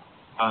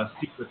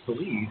 secret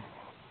police,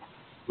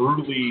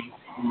 brutally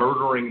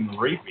murdering and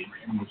raping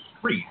in the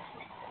streets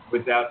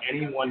without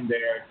anyone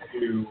there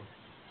to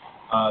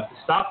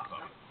stop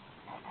them.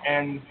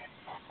 And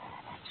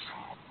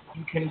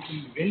you can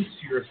convince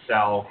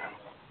yourself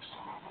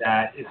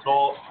that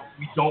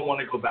we don't want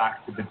to go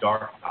back to the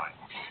dark times.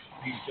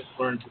 You just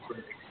learn to sort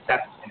of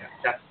accept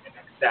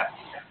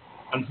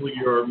until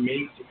you're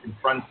made to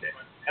confront it.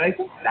 And I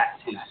think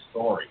that's his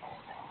story,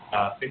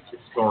 Finch's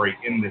story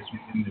in this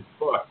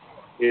book,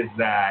 is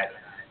that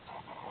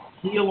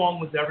he, along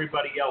with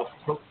everybody else,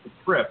 took the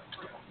trip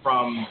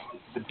from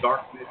the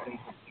darkness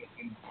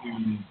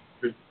into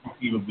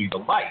conceivably the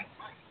light.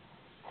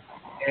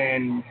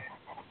 And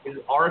his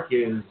arc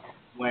is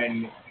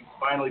when he's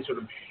finally sort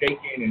of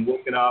shaken and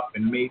woken up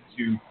and made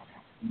to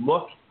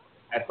look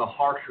at the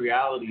harsh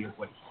reality of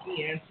what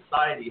he and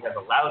society has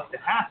allowed to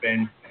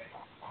happen.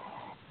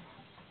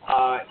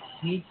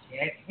 He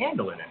can't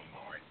handle it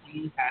anymore.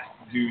 He has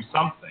to do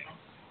something.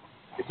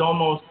 It's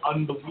almost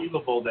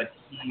unbelievable that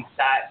he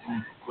sat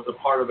and was a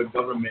part of a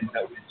government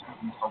that was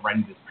doing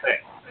horrendous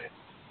things.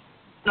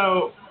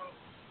 So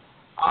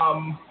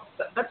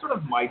that's sort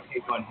of my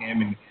take on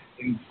him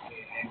and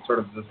sort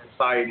of the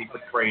society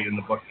portrayed in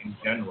the book in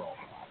general.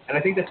 And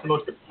I think that's the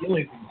most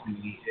appealing thing to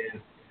me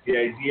is the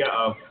idea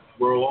of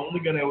we're only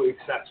going to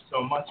accept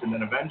so much, and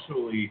then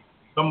eventually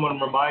someone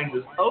reminds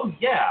us, oh,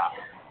 yeah,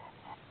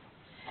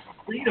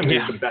 freedom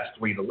is the best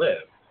way to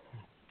live.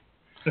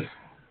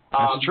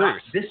 That's true.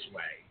 Not this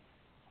way.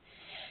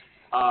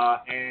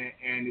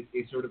 And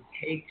it sort of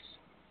takes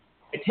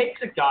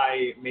a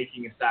guy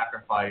making a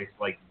sacrifice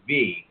like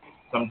V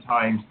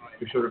sometimes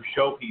to sort of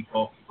show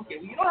people, okay,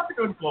 you don't have to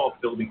go to blow up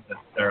buildings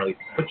necessarily,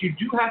 but you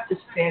do have to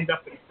stand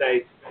up and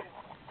say,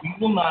 we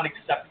will not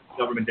accept the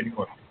government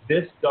anymore.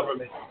 This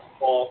government is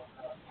false.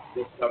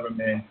 This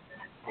government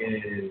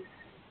is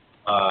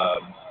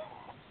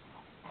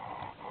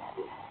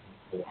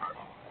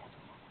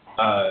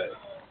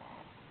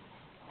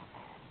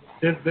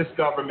this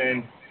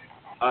government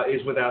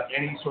is without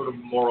any sort of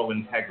moral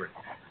integrity,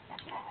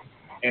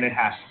 and it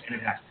has to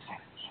change.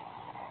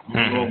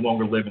 We no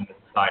longer live in this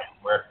society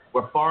where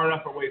we're far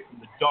enough away from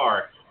the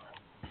dark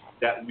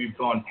that we've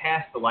gone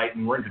past the light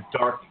and we're into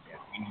dark again.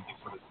 We need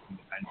to sort of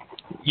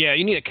independence. Yeah,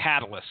 you need a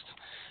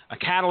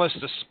catalyst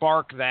to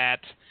spark that,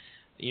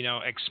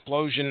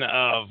 explosion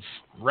of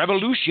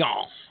revolution,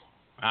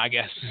 I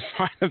guess is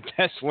probably the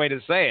best way to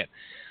say it.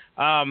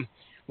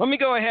 Let me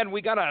go ahead.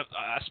 We got a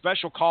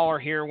special caller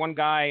here. One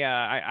guy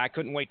I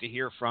couldn't wait to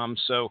hear from.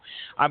 So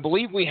I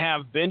believe we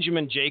have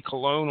Benjamin J.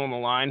 Cologne on the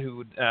line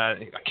who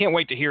I can't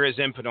wait to hear his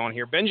input on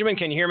here. Benjamin,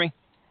 can you hear me?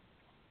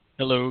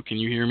 Hello, can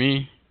you hear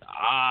me?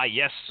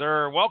 Yes,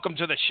 sir. Welcome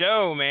to the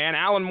show, man.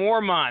 Alan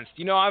Moore month.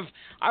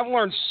 I've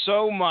learned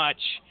so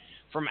much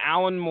from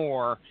Alan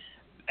Moore,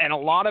 and a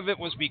lot of it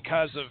was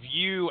because of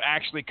you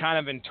actually kind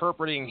of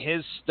interpreting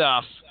his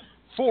stuff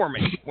for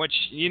me, which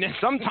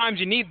sometimes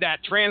you need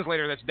that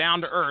translator that's down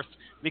to earth,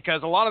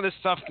 because a lot of this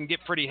stuff can get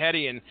pretty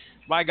heady, and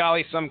by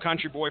golly, some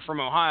country boy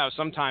from Ohio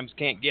sometimes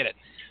can't get it.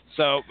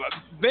 So,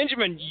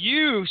 Benjamin,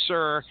 you,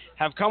 sir,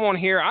 have come on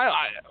here.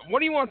 What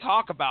do you want to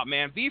talk about,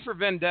 man? V for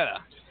Vendetta.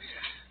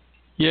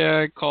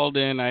 Yeah, I called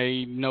in.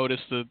 I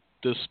noticed that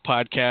this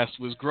podcast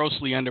was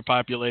grossly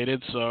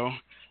underpopulated, so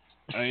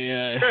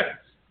I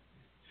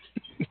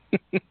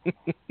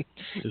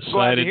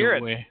decided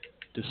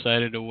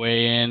to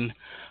weigh in.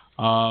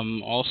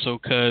 Also,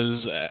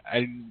 because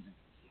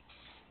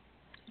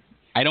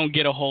I don't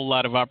get a whole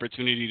lot of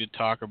opportunity to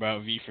talk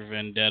about V for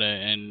Vendetta,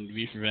 and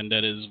V for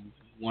Vendetta is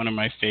one of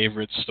my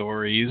favorite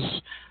stories,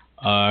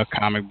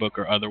 comic book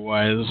or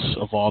otherwise,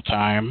 of all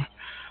time.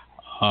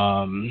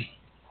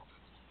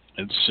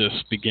 It's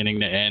just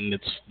beginning to end.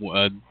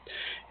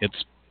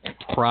 It's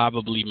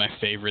probably my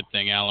favorite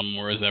thing Alan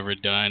Moore has ever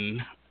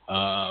done,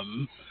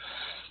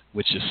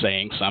 which is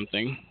saying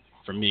something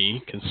for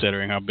me,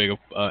 considering how big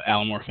a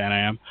Alan Moore fan I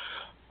am.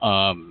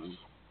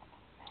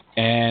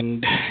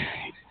 And I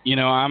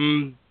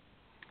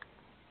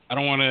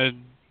don't want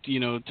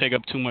to take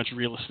up too much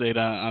real estate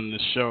on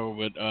this show,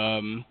 but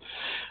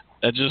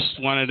I just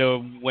wanted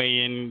to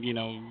weigh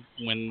in,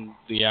 when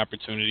the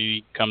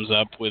opportunity comes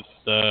up with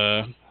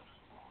a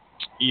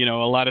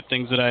lot of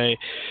things that I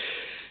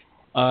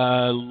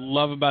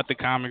love about the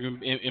comic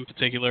in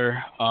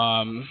particular.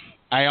 I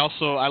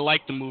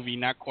like the movie,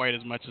 not quite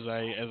as much as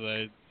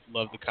I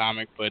love the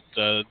comic, but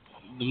the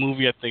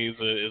movie I think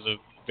is a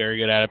very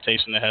good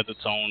adaptation that has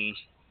its own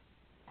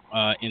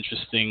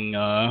interesting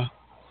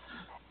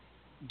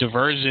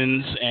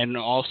diversions, and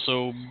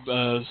also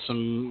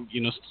some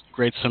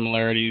great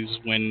similarities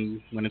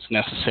when it's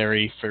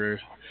necessary for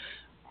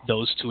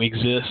those to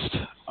exist.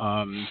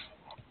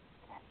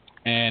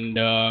 And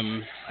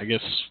I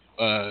guess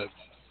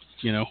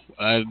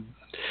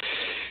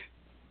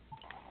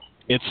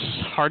it's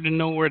hard to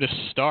know where to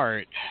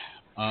start.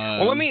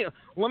 Well, let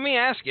me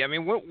ask you. I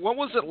mean, what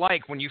was it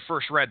like when you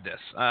first read this?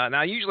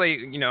 Now,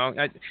 usually,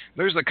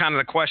 there's the kind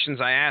of the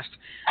questions I asked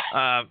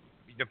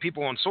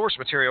people on source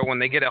material when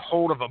they get a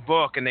hold of a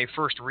book and they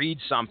first read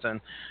something.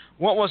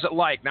 What was it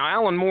like? Now,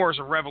 Alan Moore is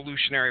a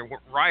revolutionary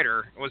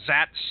writer. Was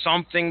that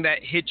something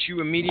that hit you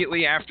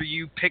immediately after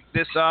you picked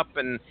this up?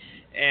 And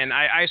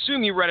I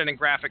assume you read it in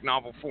graphic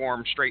novel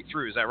form straight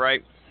through. Is that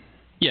right?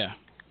 Yeah.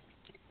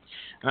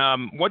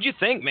 What'd you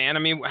think, man? I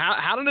mean,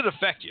 how did it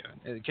affect you?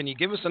 Can you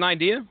give us an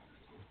idea?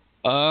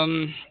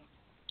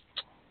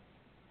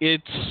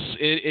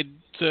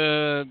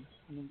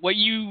 What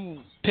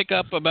you pick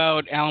up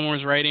about Alan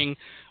Moore's writing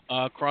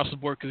across the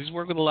board, because he's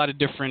worked with a lot of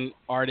different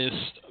artists,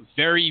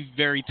 very,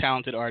 very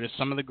talented artists,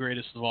 some of the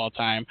greatest of all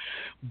time.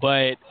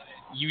 But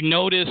you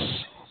notice,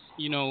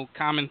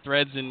 common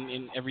threads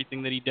in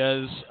everything that he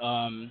does,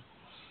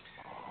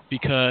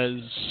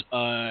 because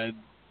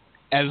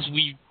as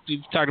we've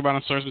talked about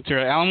on source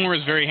material, Alan Moore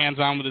is very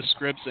hands-on with his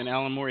scripts, and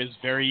Alan Moore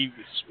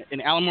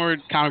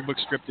comic book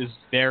script is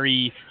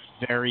very,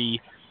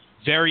 very,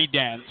 very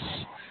dense.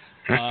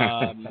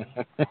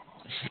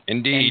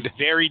 Indeed. And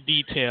very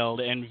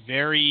detailed, and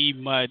very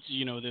much,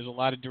 there's a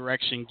lot of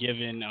direction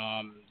given,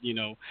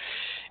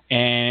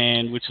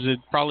 and which is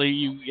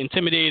probably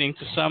intimidating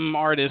to some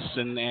artists,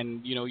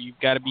 and you've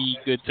got to be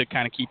good to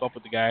kind of keep up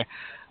with the guy.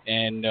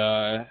 And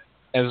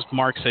as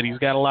Mark said, he's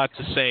got a lot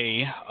to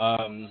say.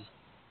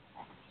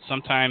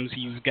 Sometimes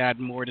he's got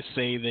more to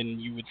say than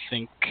you would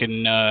think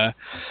can,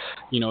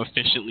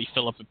 efficiently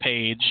fill up a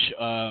page.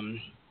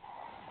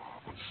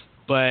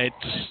 But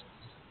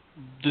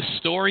the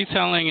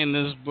storytelling in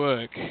this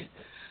book,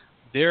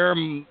 there are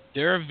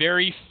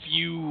very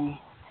few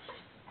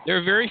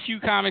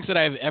comics that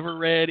I've ever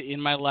read in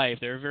my life.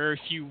 There are very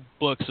few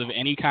books of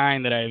any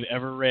kind that I've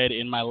ever read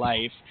in my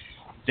life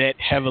that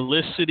have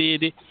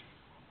elicited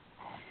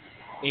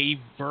a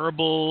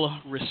verbal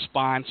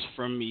response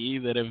from me,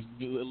 that have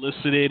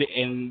elicited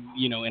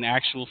an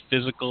actual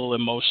physical,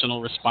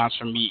 emotional response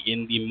from me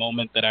in the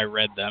moment that I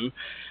read them.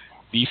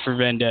 V for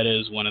Vendetta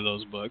is one of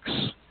those books.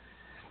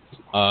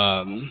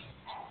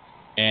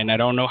 And I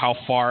don't know how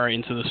far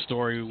into the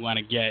story we want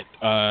to get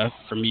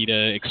for me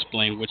to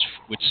explain which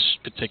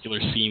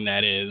particular scene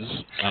that is.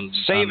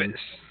 Save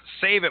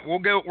it. We're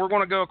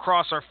going to go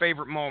across our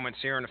favorite moments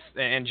here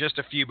in just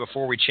a few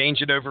before we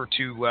change it over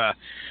to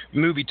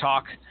movie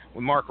talk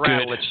with Mark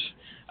Radulich.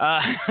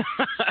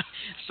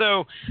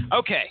 So,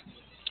 okay.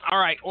 All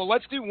right. Well,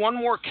 let's do one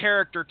more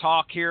character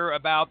talk here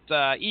about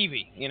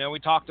Evie. You know, we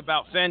talked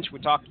about Finch. We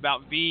talked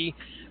about V.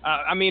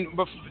 Do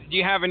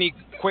you have any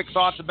quick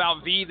thoughts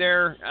about V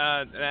there?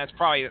 That's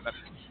probably.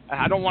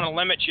 I don't want to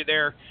limit you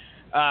there,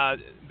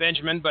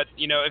 Benjamin. But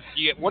you know,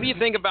 what do you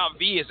think about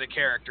V as a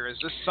character? Is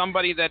this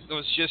somebody that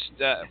was just?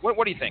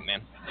 What do you think,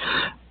 man?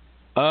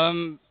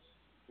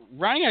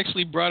 Ronnie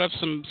actually brought up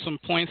some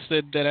points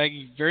that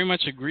I very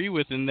much agree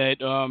with, in that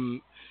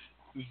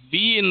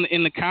V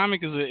in the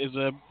comic is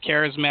a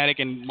charismatic,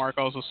 and Mark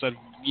also said,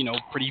 you know,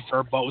 pretty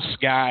verbose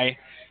guy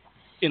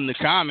in the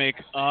comic.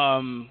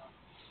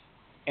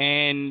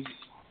 And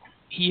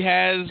he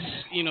has,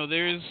 you know,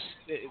 there's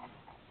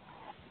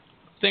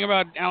thing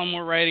about Alan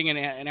Moore writing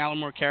and Alan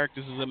Moore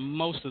characters is that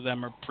most of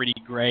them are pretty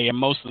gray, and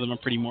most of them are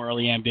pretty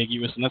morally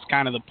ambiguous, and that's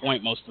kind of the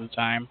point most of the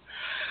time.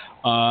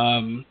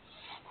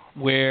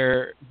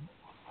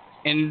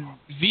 And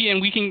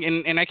we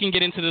can, and I can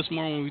get into this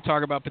more when we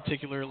talk about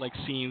particular like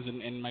scenes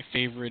and my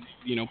favorite,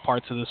 you know,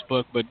 parts of this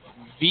book. But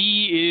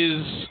V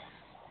is,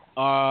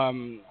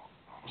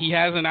 he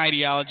has an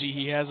ideology,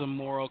 he has a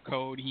moral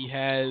code, he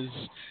has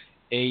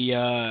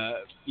a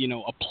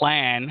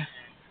plan,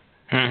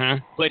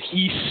 but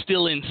he's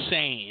still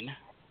insane.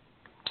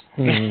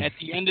 At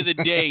the end of the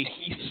day,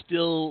 he's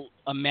still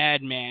a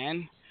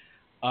madman.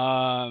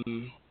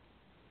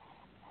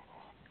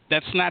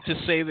 That's not to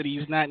say that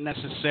he's not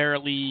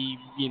necessarily,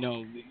 you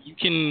know, you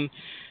can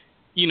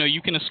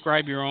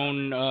ascribe your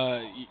own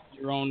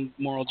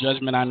moral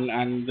judgment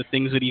on the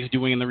things that he's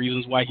doing and the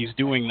reasons why he's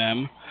doing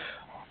them.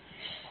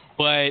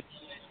 But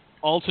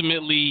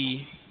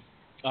ultimately,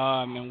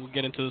 and we'll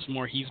get into this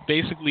more, his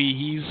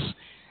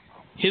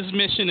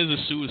mission is a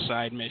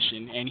suicide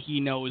mission, and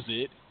he knows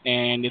it.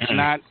 And it's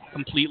not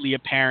completely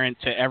apparent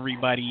to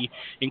everybody,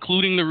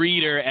 including the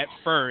reader at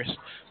first.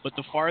 But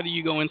the farther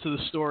you go into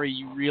the story,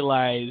 you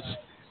realize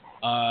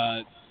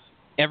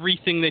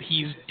everything that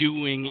he's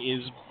doing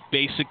is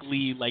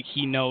basically like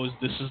he knows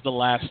this is the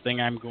last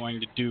thing I'm going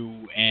to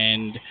do,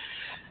 and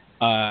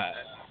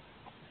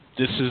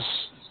this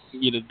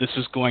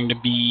is going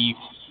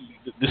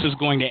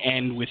to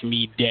end with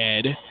me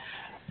dead.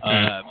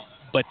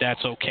 But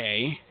that's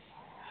okay.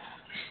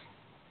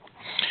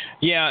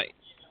 Yeah.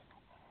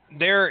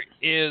 There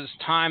were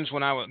times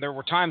when I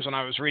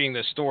was reading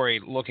this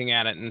story, looking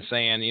at it and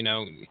saying, you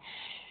know,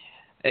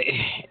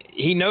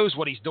 he knows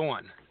what he's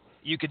doing.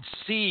 You could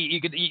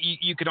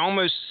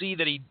almost see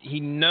that he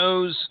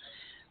knows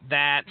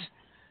that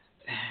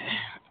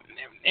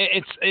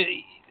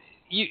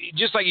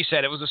just like you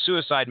said, it was a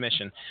suicide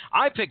mission.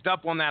 I picked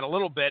up on that a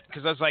little bit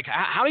because I was like,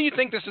 how do you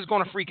think this is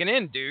going to freaking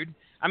end, dude?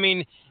 I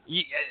mean,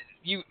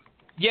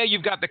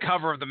 you've got the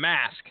cover of the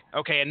mask,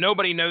 okay, and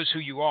nobody knows who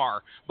you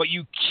are, but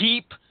you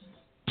keep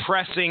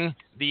pressing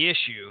the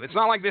issue. It's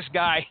not like this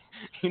guy,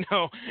 you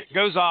know,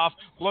 goes off,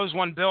 blows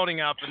one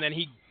building up, and then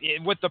he,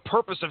 with the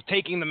purpose of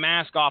taking the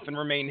mask off and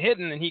remain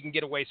hidden, and he can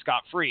get away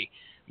scot-free.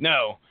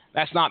 No,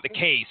 that's not the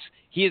case.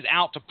 He is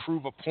out to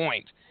prove a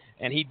point,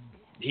 and he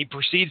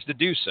proceeds to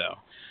do so.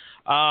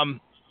 All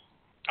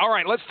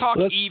right, let's talk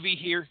Evie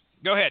here.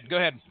 Go ahead,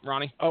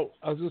 Ronnie. Oh,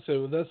 I was going to say,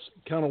 well, that's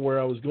kind of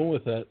where I was going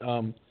with that.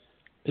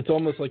 It's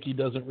almost like he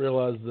doesn't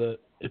realize that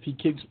if he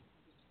keeps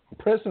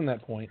pressing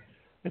that point,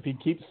 if he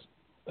keeps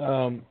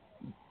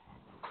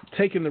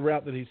taking the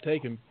route that he's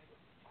taken,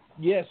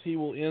 yes, he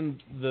will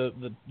end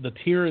the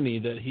tyranny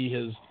that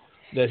he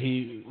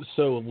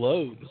so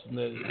loathes,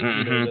 that, you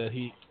know, that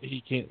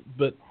he can't.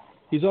 But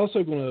he's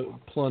also going to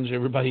plunge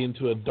everybody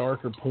into a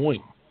darker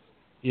point.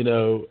 You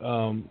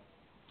know,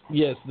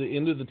 yes, the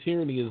end of the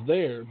tyranny is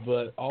there,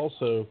 but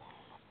also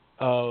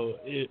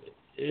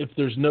if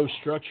there's no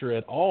structure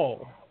at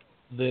all,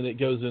 then it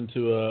goes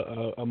into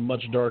a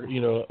much darker,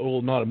 you know,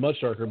 well, not a much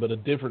darker, but a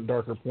different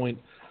darker point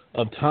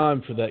of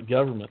time for that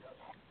government.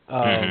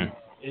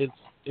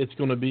 It's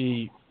going to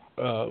be,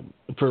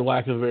 for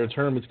lack of a better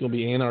term, it's going to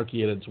be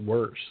anarchy at its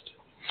worst.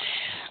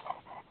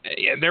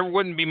 Yeah, there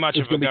wouldn't be much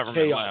of a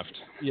government left.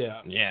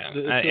 Yeah.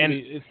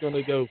 It's going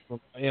to go from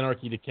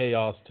anarchy to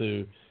chaos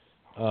to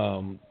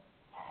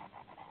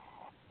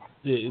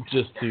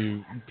just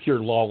to pure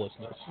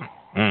lawlessness.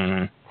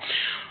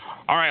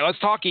 All right, let's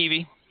talk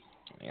Evie.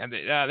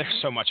 There's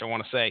so much I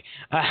want to say.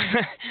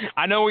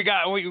 I know we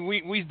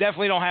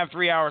definitely don't have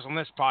 3 hours on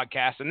this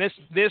podcast, and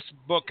this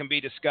book can be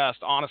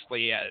discussed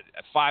honestly at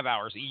 5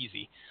 hours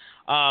easy.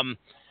 Ronnie,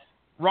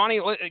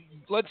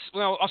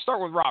 I'll start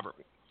with Robert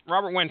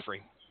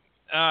Winfree.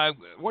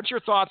 What's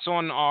your thoughts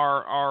on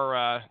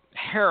our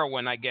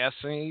heroine? I guess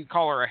you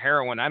call her a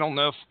heroine. I don't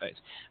know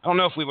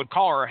if we would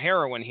call her a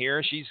heroine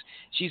here.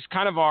 She's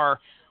kind of our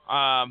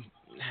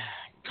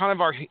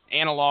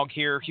analog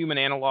here, human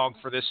analog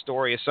for this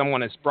story, is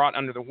someone that's brought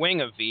under the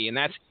wing of V, and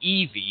that's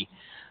Evie.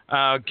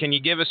 Can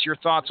you give us your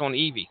thoughts on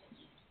Evie?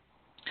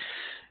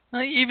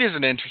 Evie is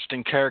an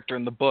interesting character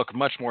in the book,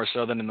 much more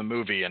so than in the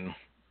movie in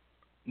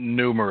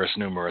numerous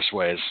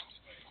ways.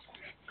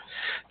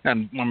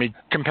 And when we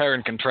compare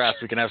and contrast,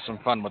 we can have some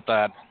fun with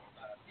that.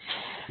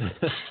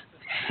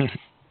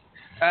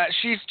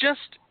 She's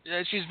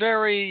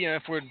very,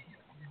 if we're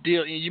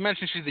You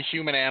mentioned she's the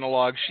human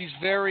analog. She's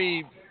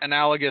very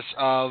analogous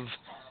of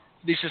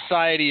the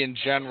society in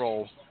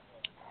general,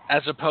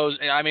 as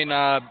opposed. I mean,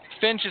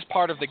 Finch is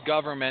part of the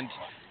government,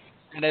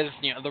 and is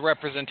the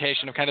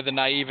representation of kind of the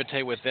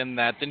naivete within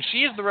that. Then she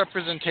is the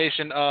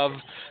representation of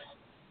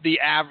the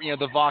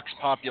the vox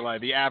populi,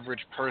 the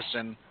average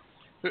person.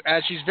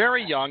 As she's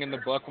very young in the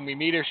book, when we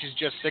meet her, she's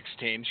just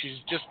 16. She's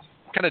just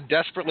kind of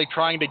desperately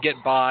trying to get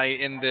by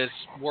in this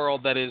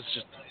world that is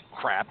just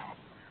crap.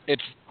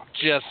 It's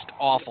just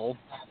awful.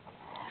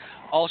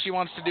 All she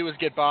wants to do is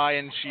get by,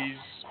 and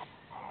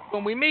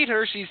when we meet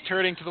her, she's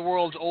turning to the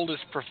world's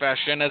oldest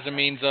profession as a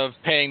means of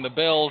paying the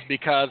bills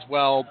because,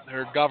 well,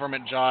 her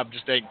government job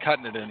just ain't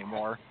cutting it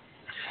anymore.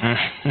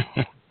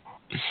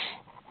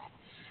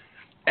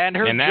 And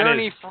her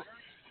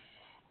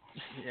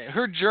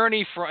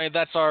journey,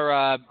 that's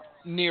our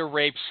near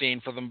rape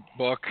scene for the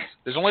book.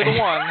 There's only the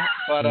one,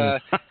 but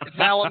it's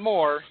Alan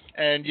Moore,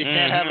 and you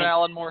can't have an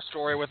Alan Moore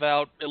story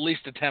without at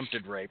least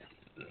attempted rape.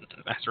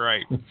 That's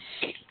right.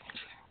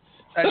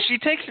 She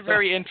takes a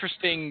very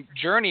interesting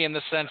journey in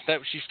the sense that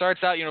she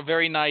starts out,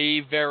 very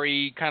naive,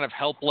 very kind of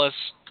helpless,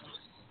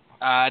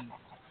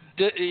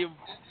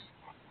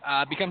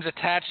 becomes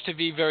attached to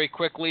V very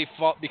quickly,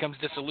 becomes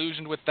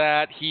disillusioned with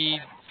that. He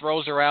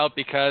throws her out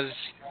because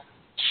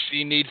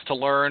she needs to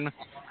learn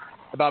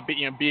about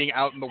being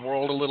out in the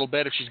world a little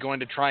bit if she's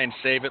going to try and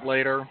save it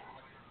later.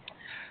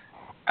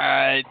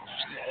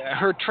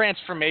 Her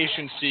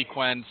transformation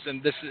sequence,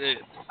 and this is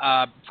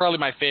probably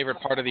my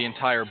favorite part of the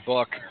entire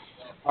book,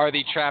 are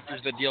the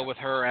chapters that deal with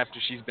her after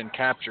she's been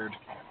captured.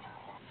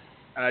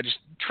 Just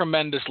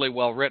tremendously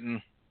well written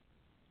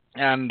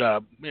and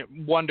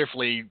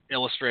wonderfully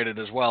illustrated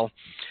as well.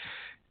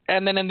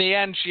 And then in the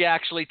end, she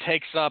actually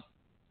takes up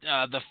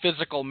the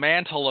physical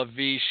mantle of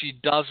V. She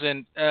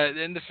doesn't,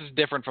 and this is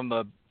different from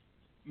the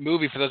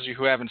movie for those of you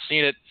who haven't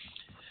seen it,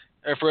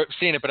 or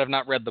seen it but have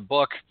not read the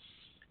book.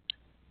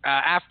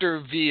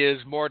 After V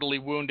is mortally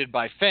wounded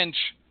by Finch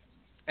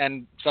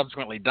and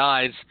subsequently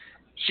dies,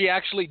 she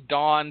actually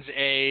dons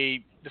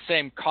the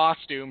same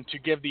costume to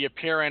give the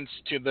appearance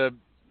to the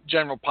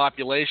general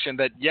population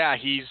that, yeah,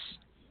 he's...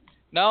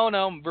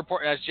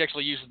 as she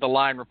actually uses the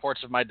line,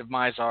 reports of my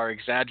demise are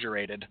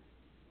exaggerated.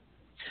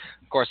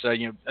 Of course,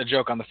 a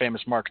joke on the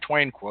famous Mark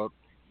Twain quote.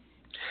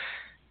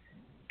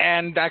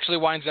 And actually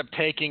winds up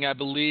taking, I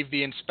believe,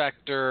 the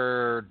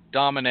Inspector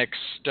Dominic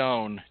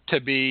Stone to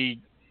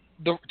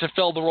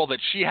fill the role that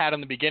she had in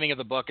the beginning of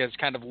the book as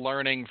kind of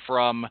learning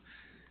from...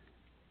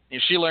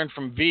 she learned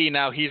from V,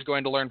 now he's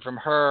going to learn from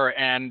her,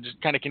 and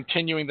kind of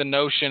continuing the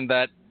notion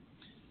that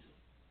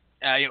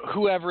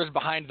whoever is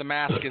behind the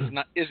mask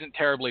isn't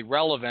terribly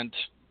relevant.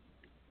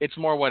 It's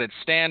more what it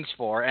stands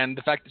for, and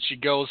the fact that she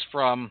goes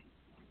from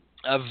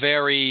a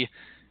very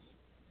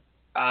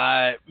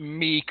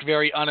meek,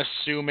 very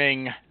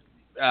unassuming,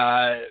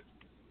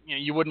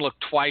 you wouldn't look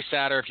twice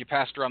at her if you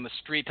passed her on the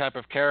street type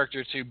of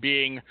character, to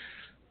being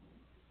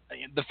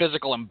the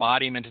physical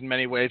embodiment in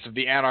many ways of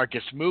the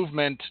anarchist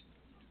movement,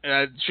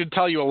 should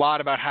tell you a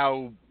lot about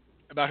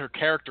her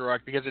character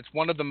arc, because it's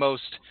one of the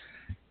most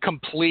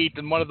complete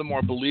and one of the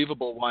more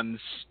believable ones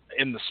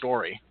in the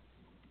story.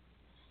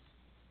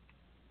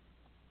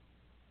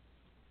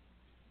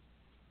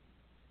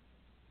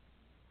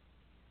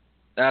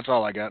 That's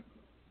all I got.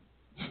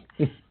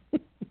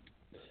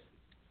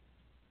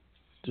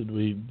 Did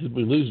we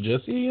lose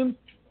Jesse again?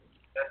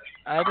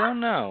 I don't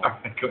know.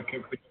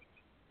 Can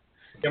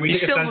we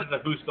take a sense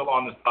of who's still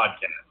on this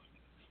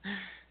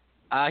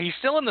podcast? He's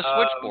still in the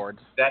switchboard.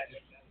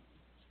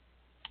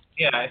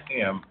 Yeah, I see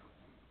him.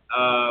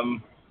 All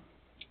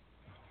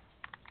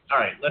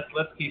right,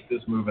 let's keep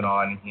this moving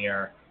on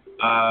here.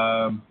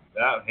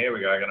 Here we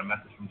go. I got a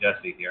message from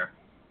Jesse here,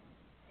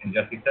 and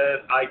Jesse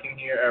says, "I can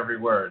hear every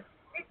word."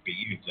 Might be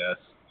you, Jess.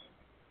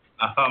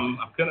 I'm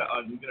gonna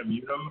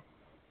mute him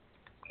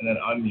and then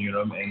unmute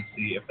him and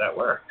see if that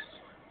works.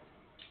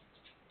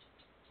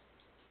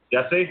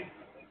 Jesse,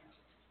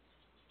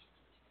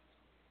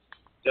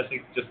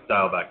 just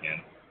dial back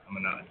in. I'm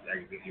gonna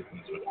exit you from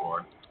the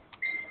switchboard.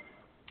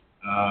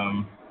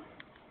 I'll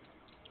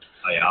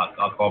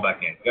call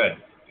back in.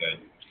 Good.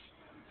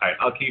 All right,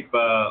 I'll keep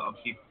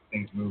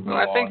things moving. Well,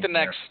 I think the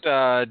next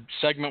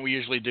segment we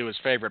usually do is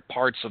favorite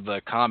parts of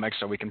the comic,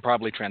 so we can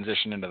probably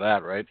transition into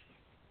that, right?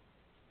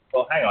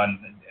 Well, hang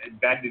on.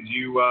 Ben, did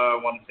you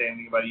want to say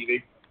anything about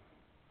Evie?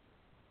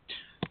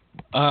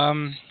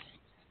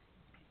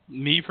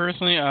 Me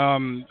personally,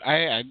 I'm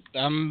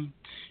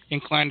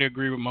inclined to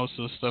agree with most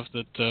of the stuff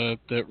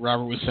that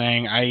Robert was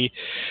saying. I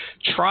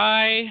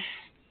tried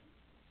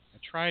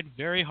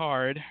very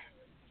hard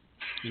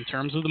in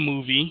terms of the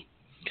movie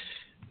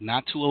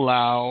not to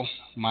allow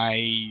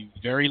my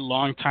very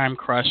long-time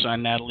crush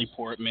on Natalie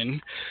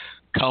Portman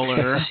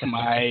color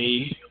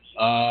my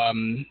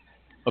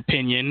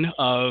opinion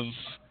of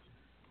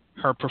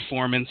her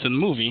performance in the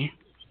movie.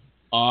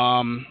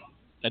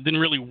 That didn't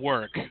really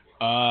work.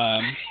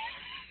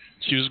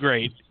 She was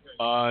great.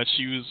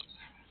 She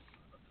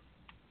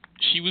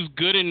was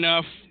good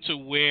enough to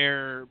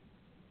where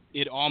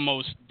it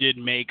almost did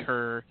make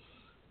her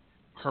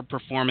her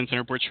performance and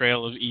her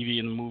portrayal of Evie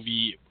in the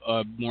movie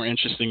more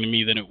interesting to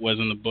me than it was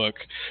in the book,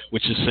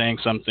 which is saying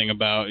something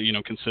about,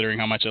 considering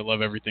how much I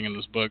love everything in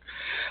this book.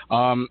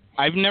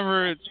 I've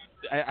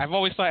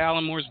always thought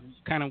Alan Moore's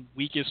kind of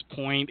weakest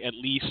point, at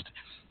least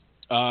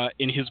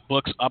in his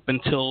books up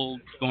until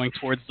going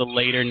towards the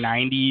later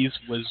 90s,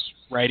 was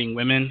writing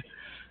women.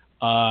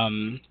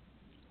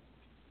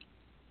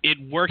 It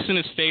works in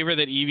his favor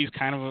that Evie's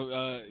kind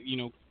of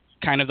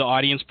kind of the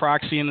audience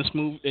proxy in this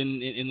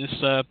in this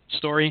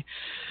story,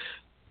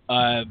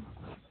 and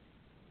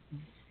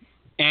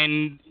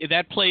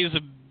that plays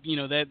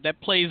that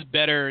plays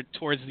better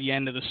towards the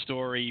end of the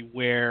story,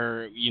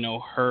 where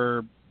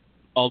her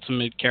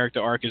ultimate character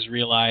arc is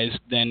realized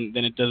than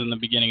it does in the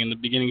beginning. In the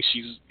beginning,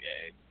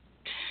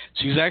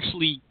 she's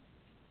actually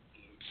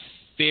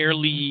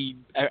fairly.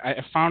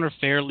 I found her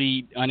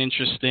fairly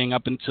uninteresting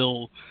up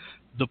until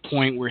the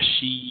point where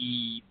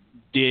she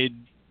did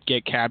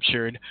get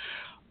captured.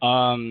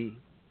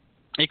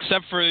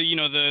 Except for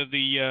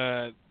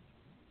the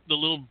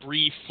little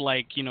brief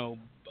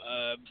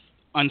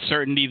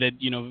uncertainty that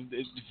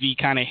V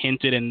kind of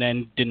hinted and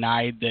then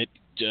denied that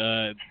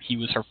he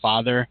was her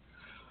father,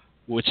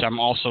 which I'm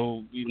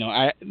also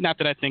not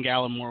that I think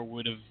Alan Moore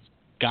would have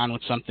gone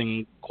with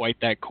something quite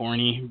that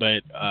corny,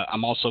 but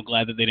I'm also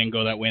glad that they didn't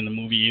go that way in the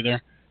movie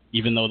either.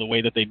 Even though the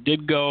way that they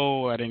did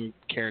go, I didn't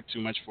care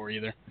too much for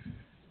either.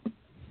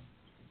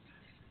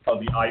 Oh,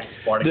 the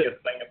Spartacus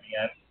thing at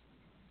the end.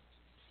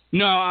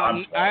 No,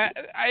 I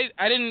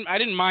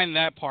didn't mind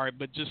that part,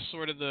 but just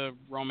sort of the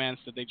romance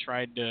that they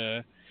tried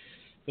to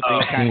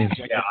kind of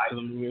inject into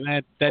the movie.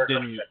 That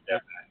didn't.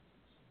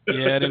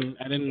 Yeah, I didn't.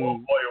 Oh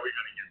boy, are we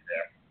gonna get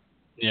there?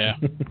 Yeah.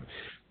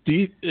 Do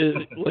you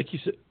like you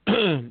said?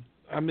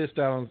 I missed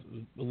out on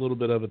a little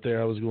bit of it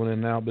there. I was going in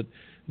now, but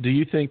do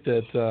you think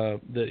that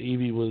that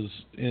Evie was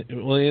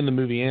in the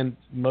movie and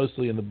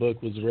mostly in the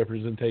book was a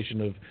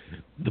representation of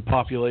the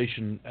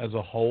population as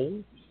a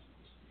whole?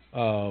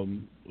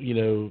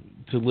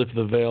 To lift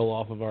the veil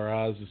off of our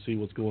eyes to see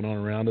what's going on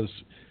around us,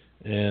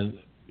 and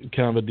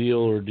kind of a deal,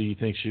 or do you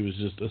think she was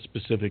just a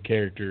specific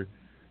character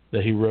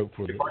that he wrote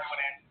for?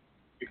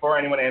 Before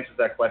anyone answers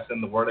that question,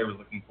 the word I was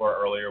looking for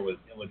earlier was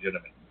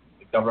illegitimate.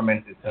 The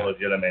government is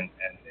illegitimate,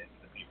 and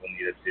the people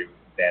needed to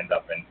stand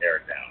up and tear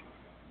it down.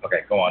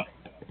 Okay, go on.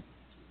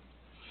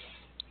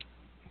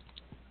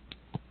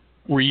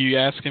 Were you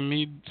asking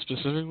me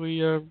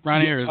specifically,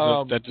 Ronnie, or is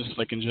that just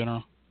like in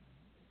general?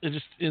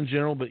 Just in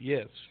general, but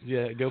yes.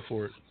 Yeah, go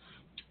for it.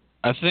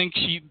 I think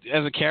she,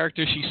 as a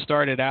character, she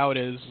started out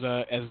as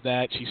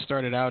that. She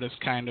started out as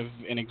kind of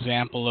an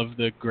example of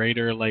the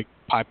greater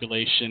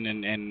population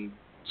and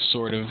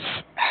sort of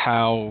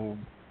how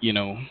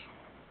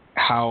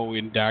how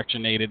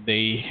indoctrinated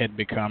they had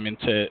become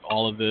into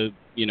all of the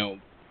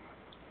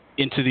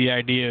into the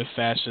idea of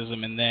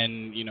fascism, and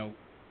then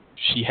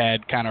she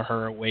had kind of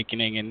her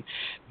awakening, and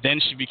then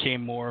she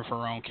became more of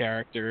her own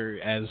character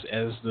as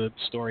the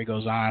story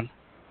goes on.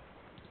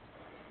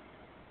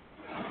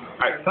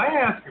 All right, can I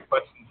ask a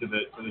question to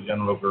the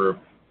general group?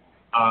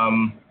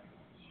 And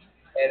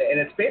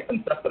it's based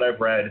on stuff that I've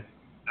read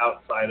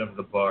outside of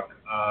the book.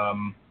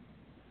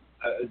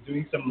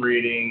 Doing some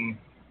reading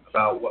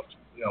about what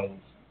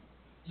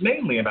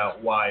mainly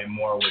about why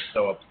Moore was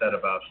so upset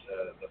about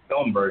the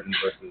film version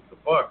versus the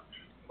book.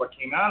 What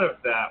came out of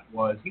that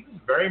was he was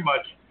very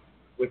much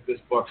with this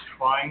book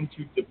trying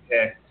to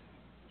depict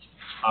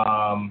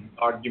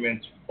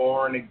arguments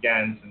for and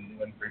against, and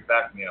Winfree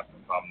back me up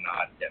if I'm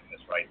not getting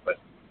this right, but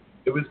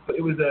it was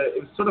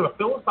sort of a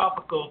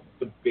philosophical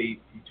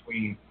debate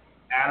between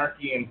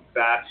anarchy and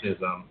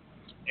fascism,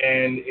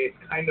 and it's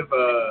kind of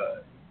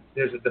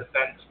there's a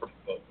defense for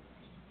both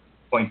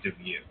points of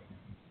view,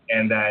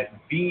 and that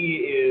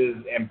B is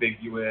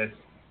ambiguous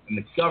and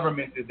the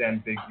government is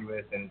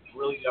ambiguous, and it's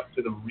really up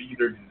to the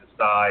reader to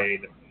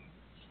decide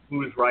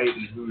who's right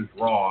and who's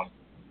wrong,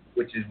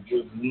 which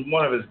was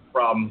one of his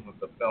problems with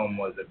the film.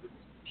 Was it was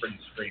pretty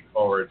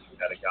straightforward. You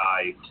had a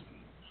guy,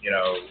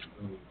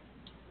 who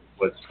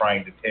was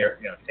trying to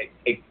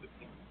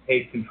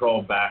take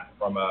control back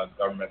from a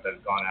government that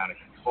had gone out of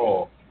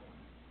control.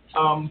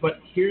 But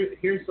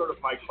here's sort of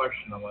my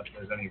question, unless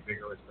there's any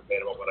vigorous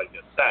debate about what I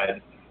just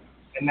said,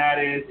 and that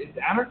is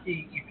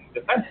anarchy even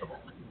defensible?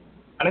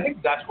 And I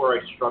think that's where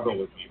I struggle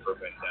with V for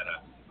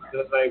Vendetta.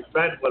 Because I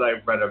read what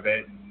I've read of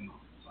it, and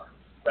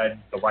read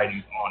the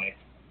writings on it,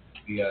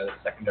 the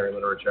secondary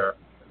literature,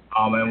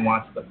 and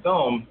watched the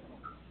film.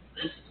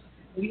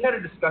 We had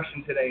a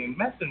discussion today in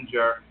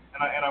Messenger,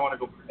 and I want to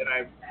go, and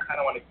I kind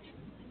of want to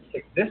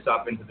kick this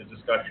up into the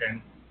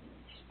discussion.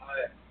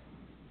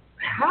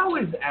 How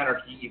is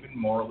anarchy even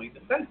morally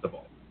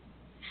defensible?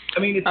 I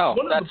mean, it's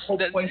one of the whole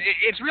points.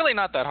 It's really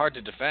not that hard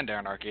to defend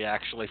anarchy,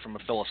 actually, from a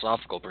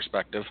philosophical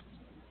perspective.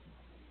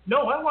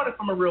 No, I want it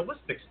from a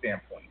realistic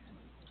standpoint.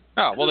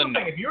 Oh, well then.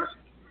 If you're,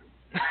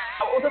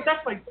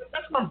 that's where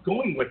I'm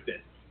going with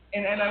this,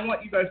 and I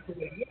want you guys to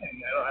weigh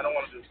in. I don't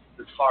want to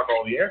just hog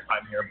all the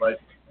airtime here, but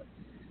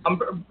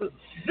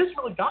this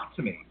really got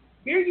to me.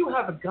 Here you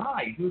have a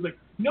guy who's like,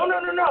 no.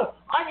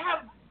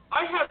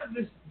 I have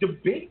this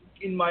debate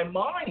in my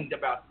mind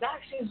about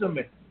fascism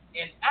and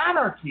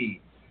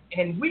anarchy,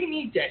 and we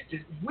need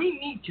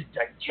to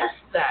digest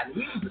that.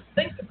 We need to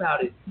think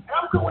about it. And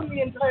I'm going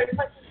the entire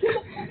time.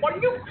 Are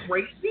you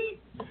crazy?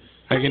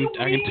 I can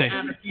take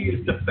anarchy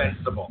is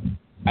defensible.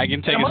 I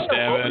can take a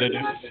stab at it.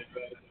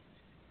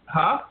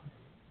 Huh?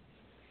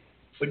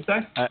 What'd you say?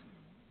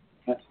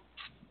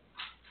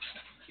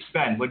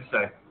 Ben, what'd you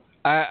say?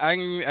 I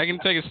can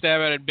take a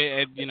stab at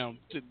it.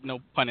 No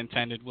pun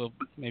intended. Well,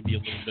 maybe a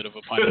little bit of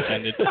a pun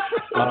intended.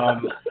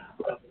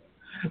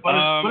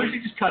 Why don't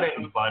you just cut it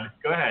in, bud?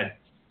 Go ahead.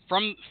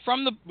 I'm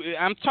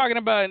talking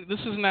about, this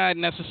is not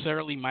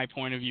necessarily my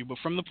point of view, but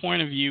from the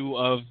point of view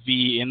of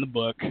V in the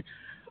book,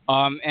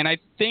 and I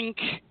think,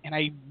 and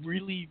I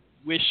really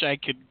wish I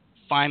could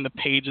find the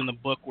page in the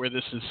book where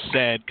this is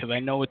said, because I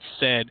know it's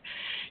said,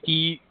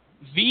 V's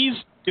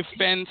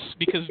defense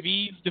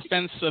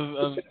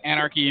of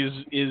anarchy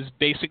is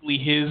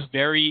basically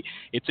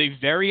it's a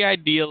very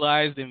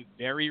idealized and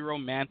very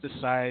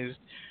romanticized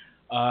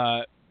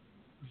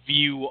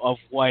view of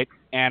what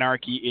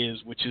anarchy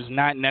is, which does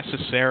not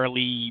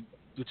necessarily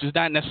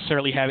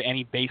have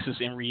any basis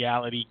in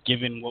reality,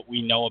 given what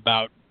we know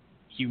about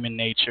human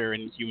nature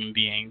and human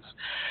beings.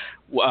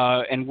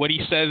 And what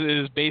he says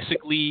is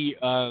basically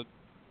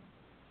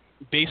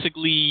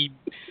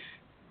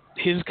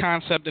his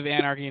concept of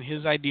anarchy and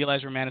his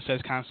idealized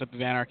romanticized concept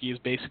of anarchy is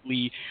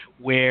basically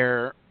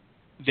where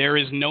there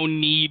is no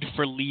need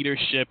for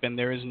leadership and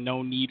there is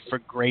no need for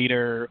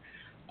greater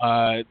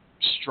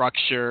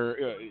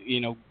structure,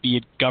 be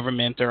it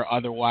government or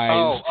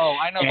otherwise. Oh,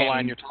 I know the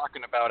line you're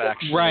talking about,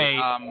 actually.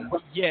 Right.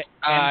 Yeah.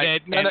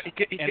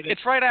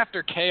 It's right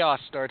after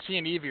chaos starts. He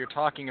and Evie are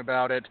talking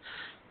about it.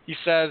 He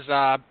says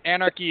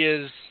anarchy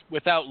is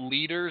without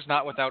leaders,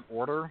 not without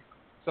order.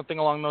 Something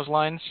along those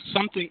lines.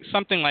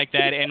 Something like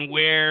that, and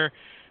where,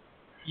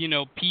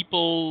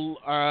 people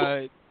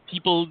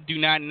do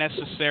not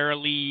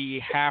necessarily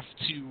have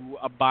to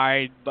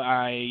abide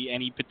by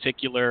any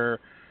particular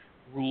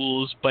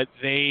rules, but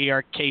they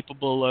are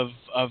capable of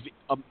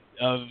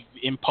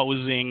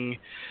imposing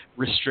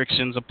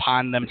restrictions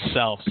upon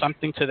themselves.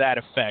 Something to that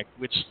effect,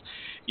 which,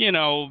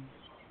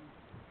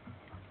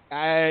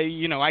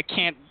 I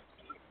can't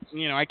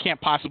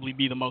possibly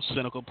be the most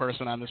cynical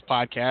person on this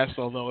podcast,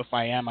 although if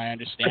I am, I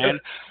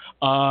understand.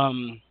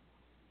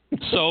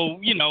 So,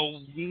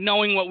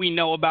 knowing what we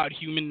know about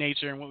human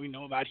nature and what we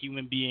know about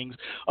human beings,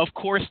 of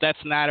course,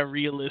 that's not a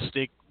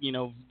realistic,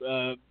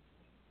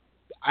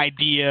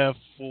 idea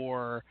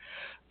for,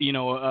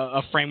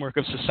 a framework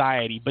of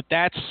society. But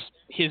that's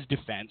his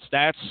defense.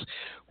 That's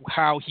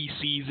how he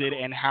sees it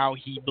and how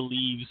he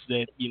believes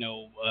that,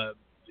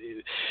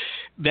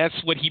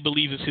 that's what he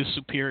believes is the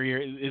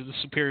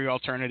superior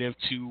alternative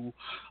to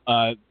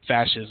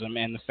fascism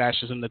and the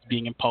fascism that's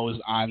being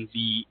imposed on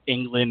the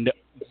England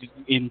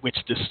in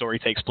which this story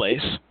takes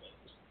place.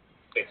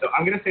 Okay, so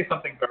I'm going to say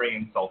something very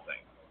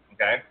insulting,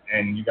 okay?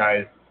 And you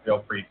guys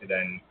feel free to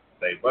then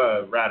say,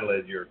 well,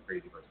 Radulich, you're a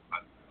crazy person.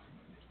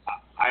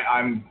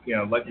 I'm,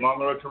 like Long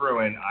Road to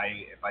Ruin,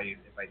 if I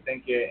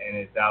think it and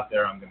it's out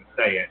there, I'm going to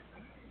say it.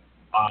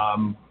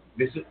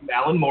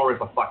 Alan Moore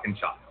is a fucking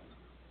child.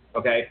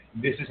 Okay,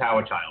 this is how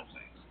a child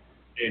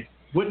thinks.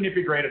 Wouldn't it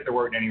be great if there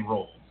weren't any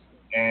rules?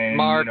 And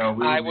Mark,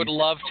 I would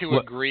love to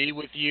agree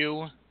with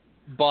you,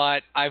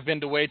 but I've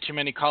been to way too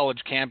many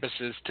college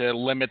campuses to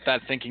limit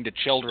that thinking to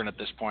children at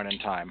this point in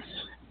time.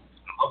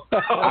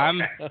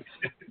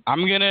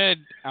 I'm gonna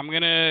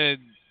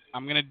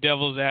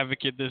devil's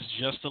advocate this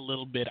just a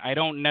little bit. I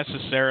don't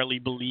necessarily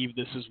believe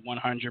this is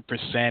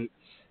 100%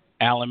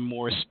 Alan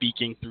Moore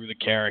speaking through the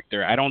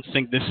character. I don't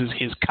think this is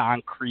his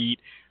concrete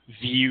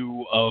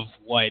view of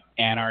what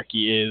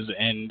anarchy is,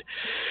 and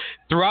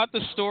throughout the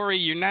story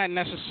you're not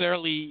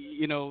necessarily,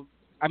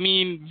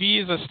 V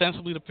is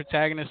ostensibly the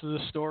protagonist of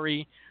the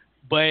story,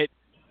 but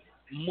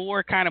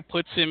Moore kind of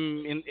puts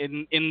him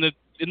in the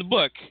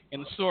book,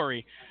 in the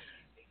story.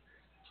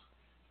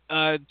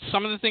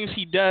 Some of the things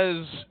he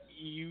does,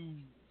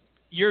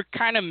 you're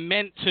kind of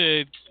meant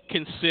to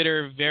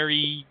consider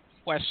very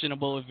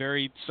questionable or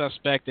very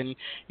suspect, and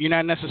you're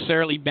not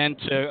necessarily meant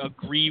to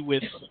agree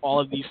with all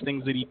of these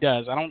things that he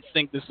does. I don't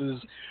think this is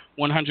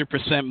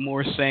 100%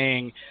 Moore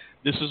saying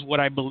this is what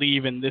I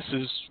believe and this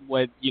is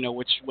what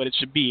what it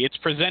should be. It's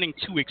presenting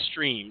two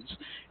extremes.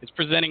 It's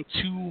presenting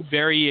two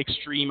very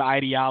extreme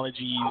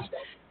ideologies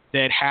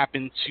that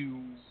happen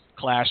to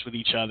clash with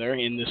each other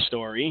in this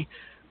story.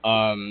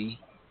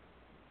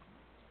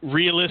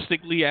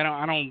 Realistically,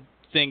 I don't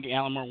think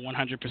Alan Moore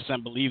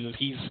 100% believes it.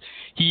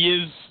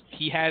 He's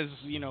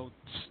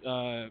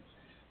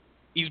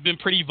been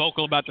pretty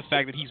vocal about the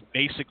fact that he's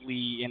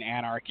basically an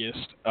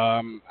anarchist.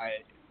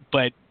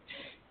 But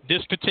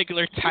this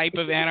particular type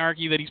of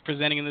anarchy that he's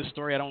presenting in this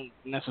story, I don't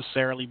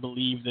necessarily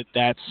believe that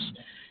that's,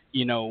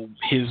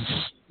 his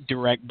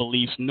direct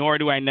beliefs, nor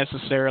do I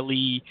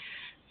necessarily,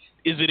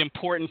 is it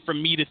important for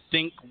me to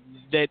think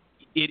that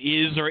it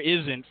is or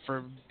isn't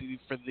for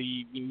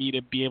me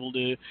to be able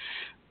to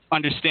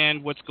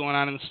understand what's going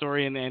on in the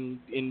story and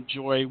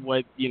enjoy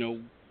what,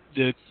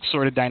 the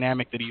sort of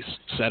dynamic that he's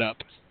set up.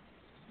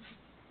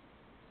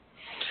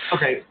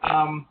 Okay.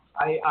 I'm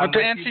to with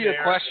answer you your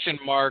there. question,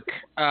 Mark,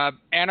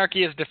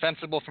 anarchy is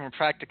defensible from a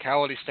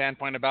practicality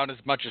standpoint about as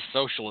much as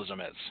socialism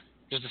is.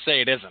 Just to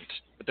say it isn't,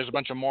 but there's a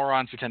bunch of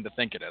morons who tend to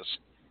think it is.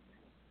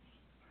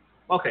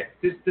 Okay.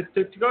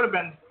 To go to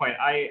Ben's point,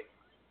 I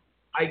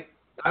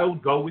will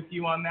go with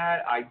you on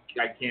that. I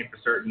can't for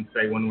certain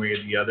say one way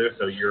or the other,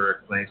 so your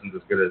explanation is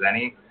as good as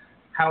any.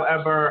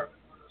 However,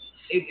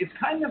 it's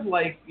kind of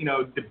like,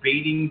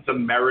 debating the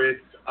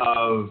merits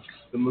of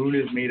the moon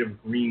is made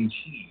of green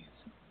cheese.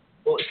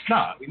 Well, it's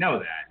not. We know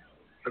that.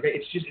 Okay,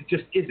 it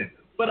just isn't.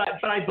 But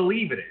I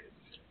believe it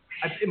is.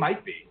 It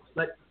might be.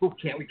 Well,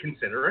 can't we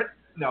consider it?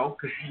 No,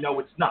 because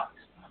it's not.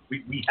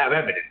 We have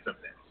evidence of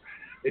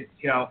this.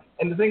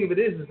 And the thing of it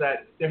is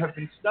that there have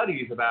been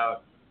studies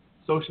about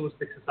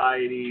socialistic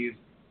societies,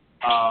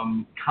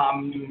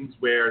 communes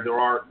where there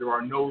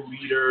are no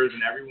leaders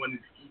and everyone is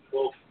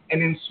equal.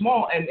 And in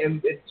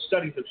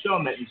studies have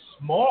shown that in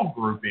small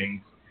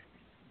groupings,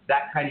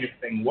 that kind of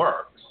thing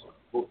works.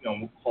 We'll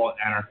call it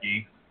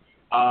anarchy.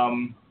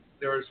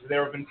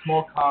 There have been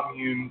small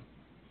communes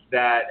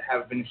that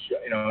have been,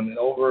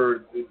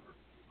 over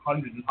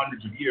hundreds and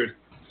hundreds of years,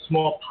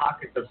 small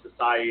pockets of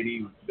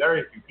society with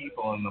very few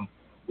people in them,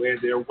 where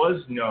there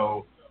was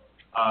no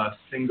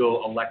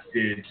single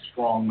elected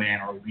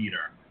strongman or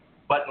leader.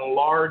 But in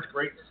large,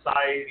 great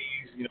societies,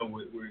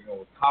 with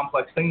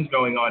complex things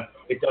going on,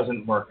 it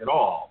doesn't work at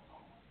all.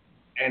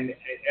 And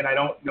I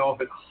don't know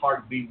if it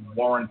hardly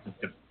warrants a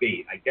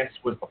debate. I guess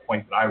was the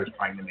point that I was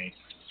trying to make,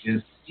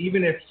 is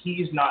even if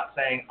he's not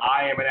saying,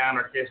 I am an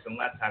anarchist and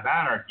let's have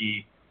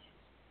anarchy,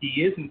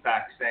 he is in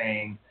fact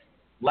saying,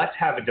 let's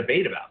have a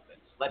debate about this.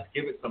 Let's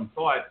give it some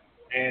thought.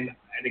 And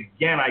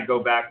again, I go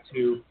back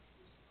to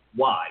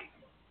why.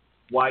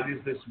 Why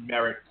does this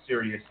merit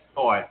serious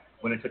thought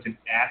when it's such an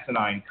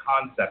asinine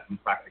concept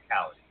and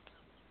practicality?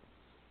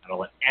 And I'll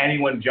let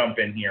anyone jump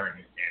in here and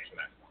answer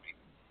that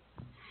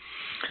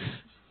point.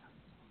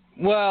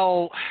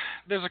 Well,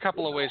 there's a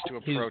couple of ways to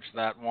approach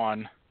that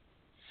one.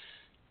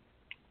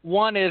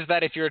 One is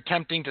that if you're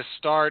attempting to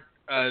start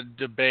a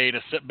debate,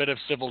 a bit of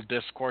civil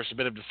discourse, a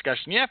bit of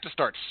discussion, you have to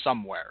start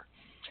somewhere.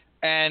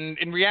 And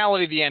in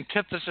reality, the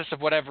antithesis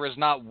of whatever is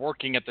not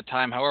working at the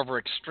time, however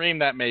extreme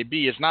that may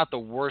be, is not the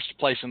worst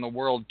place in the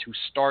world to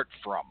start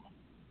from.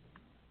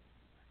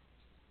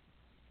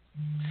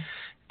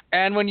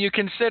 And when you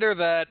consider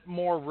that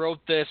Moore wrote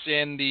this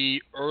in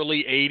the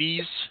early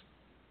 80s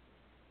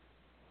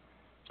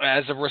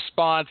as a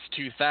response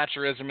to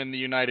Thatcherism in the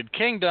United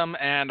Kingdom,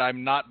 and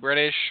I'm not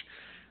British,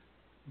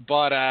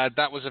 but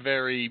that was a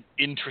very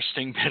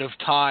interesting bit of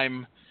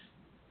time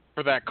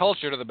for that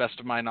culture, to the best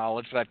of my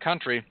knowledge, for that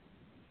country.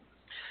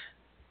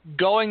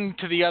 Going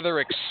to the other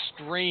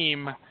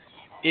extreme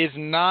is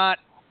not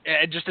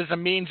just as a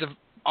means of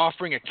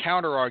offering a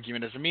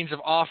counter-argument, as a means of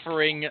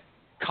offering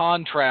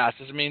contrast,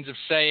 as a means of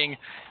saying,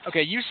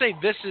 okay, you say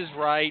this is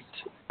right,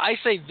 I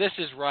say this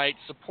is right,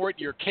 support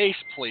your case,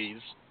 please,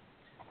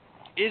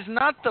 is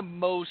not the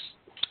most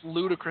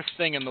ludicrous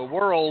thing in the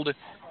world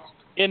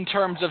in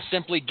terms of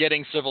simply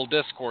getting civil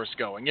discourse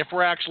going. If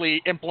we're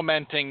actually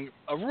implementing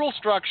a rule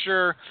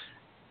structure,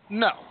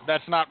 no,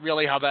 that's not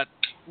really how that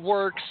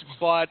works.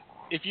 But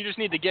if you just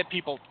need to get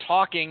people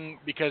talking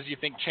because you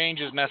think change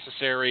is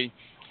necessary,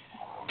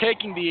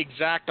 taking the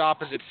exact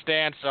opposite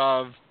stance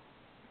of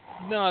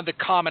the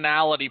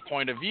commonality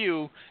point of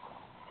view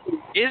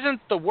isn't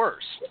the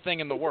worst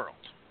thing in the world.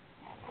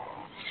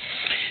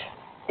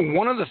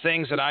 One of the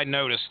things that I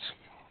noticed,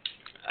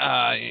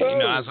 as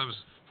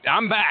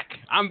I'm back,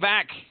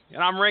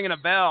 and I'm ringing a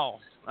bell.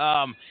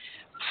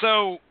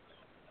 So,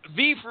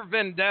 V for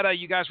Vendetta,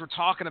 you guys were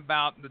talking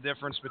about the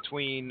difference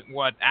between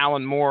what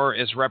Alan Moore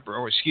is what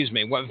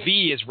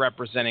V is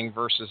representing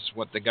versus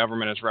what the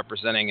government is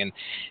representing, and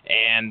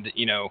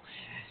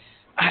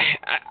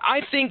I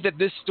think that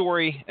this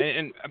story,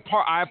 and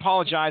I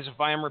apologize if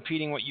I am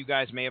repeating what you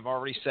guys may have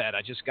already said.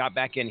 I just got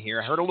back in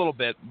here. I heard a little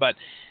bit, but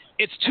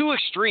it's two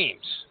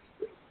extremes,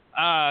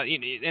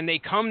 and they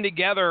come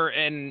together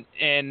in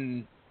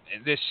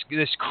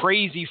this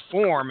crazy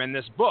form in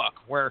this book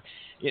where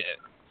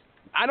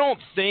I don't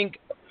think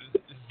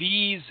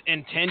V's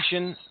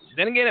intention,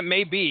 then again it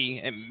may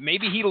be, and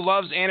maybe he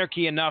loves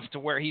anarchy enough to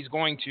where he's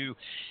going to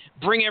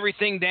bring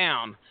everything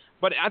down,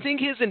 but I think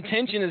his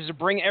intention is to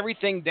bring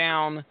everything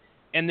down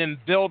and then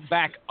build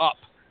back up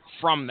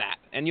from that.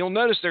 And you'll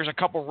notice there's a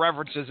couple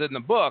references in the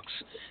book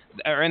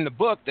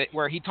that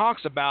where he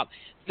talks about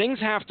things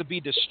have to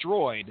be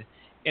destroyed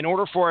in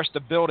order for us to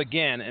build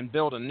again and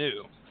build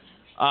anew.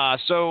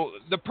 So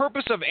the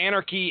purpose of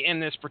anarchy in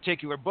this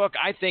particular book,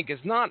 I think, is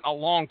not a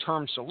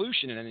long-term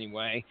solution in any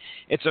way.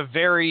 It's a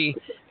very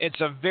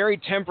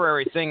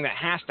temporary thing that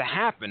has to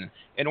happen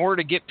in order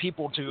to get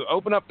people to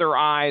open up their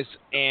eyes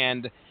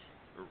and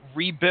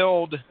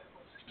rebuild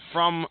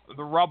from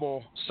the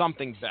rubble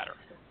something better.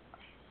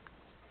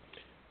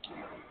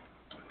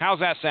 How's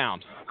that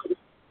sound?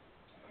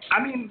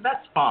 I mean,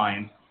 that's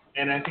fine.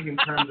 And I think in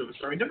terms of a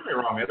story, don't get me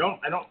wrong. I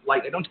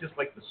don't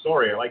dislike the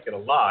story. I like it a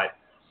lot.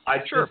 I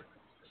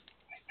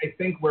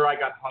think where I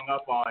got hung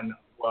up on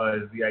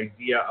was the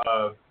idea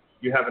of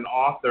you have an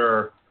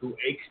author who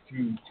aches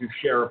to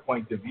share a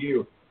point of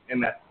view,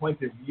 and that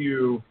point of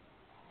view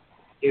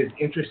is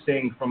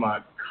interesting from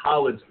a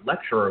college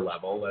lecturer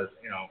level. As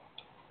you know,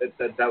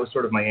 that was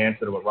sort of my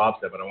answer to what Rob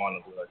said, but I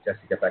wanted Jesse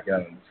to get back in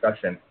on the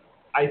discussion.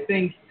 I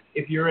think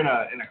if you're in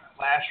a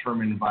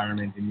classroom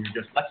environment and you're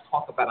just, let's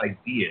talk about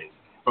ideas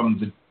from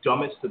the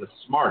dumbest to the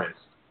smartest,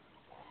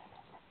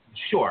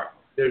 sure,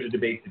 there's a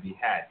debate to be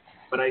had.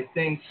 But I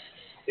think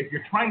if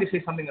you're trying to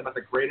say something about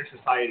the greater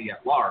society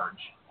at large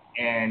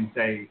and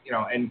say, you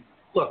know, and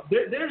look,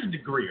 there's a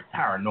degree of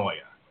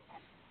paranoia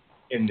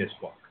in this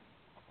book.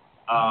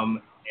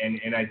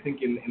 And I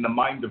think in the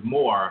mind of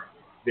Moore,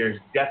 there's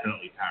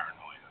definitely paranoia.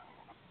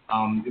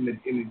 In the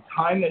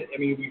time that, I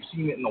mean, we've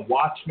seen it in The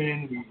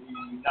Watchmen, we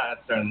not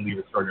necessarily in Leave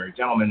Extraordinary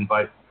Gentlemen,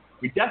 but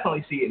we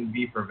definitely see it in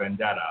V for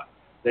Vendetta,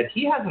 that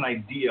he has an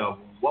idea of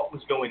what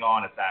was going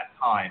on at that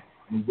time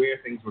and where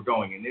things were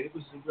going. And it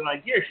was an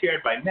idea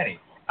shared by many.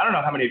 I don't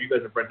know how many of you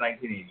guys have read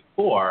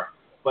 1984,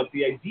 but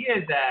the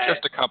idea that...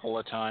 Just a couple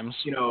of times.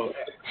 You know,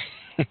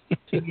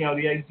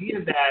 the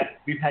idea that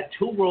we've had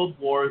 2 world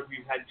wars,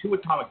 we've had 2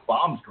 atomic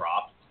bombs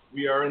dropped,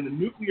 we are in the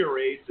nuclear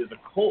age, we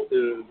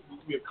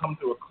have come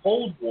through a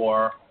Cold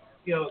War.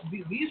 You know,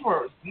 these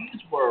were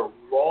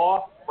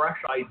raw, fresh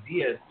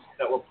ideas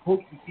that were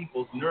poking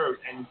people's nerves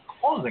and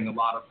causing a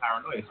lot of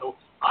paranoia. So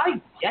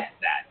I get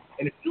that.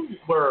 And if you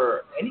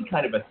were any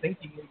kind of a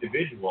thinking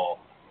individual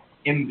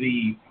in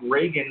the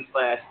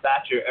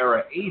Reagan/Thatcher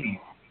era 80s,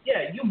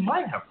 yeah, you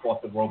might have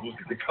thought the world was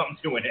going to come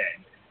to an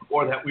end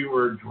or that we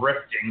were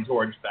drifting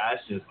towards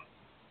fascism.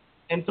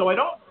 And so I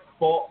don't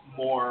fault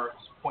Moore's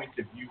point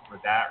of view for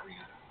that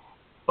reason.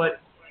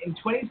 But in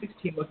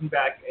 2016, looking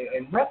back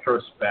in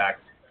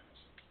retrospect,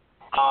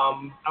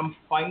 I'm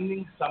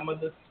finding some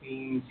of the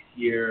themes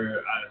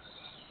here a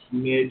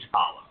smidge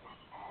hollow.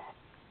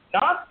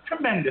 Not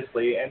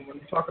tremendously, and when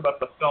we talk about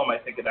the film, I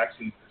think it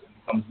actually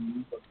becomes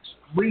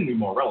extremely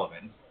more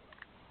relevant.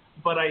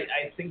 But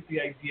I think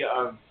the idea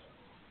of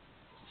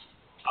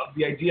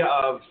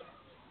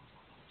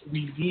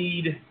we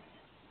need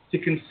to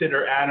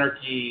consider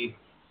anarchy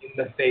in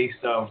the face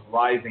of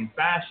rising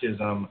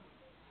fascism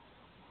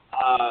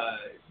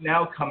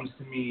now comes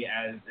to me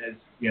as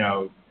you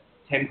know,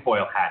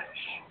 tinfoil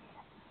hattish.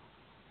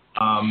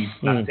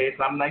 Not to say it's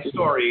not a nice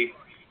story,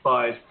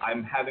 but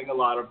I'm having a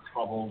lot of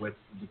trouble with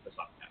the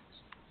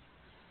subtext.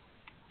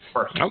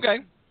 Personally. Okay.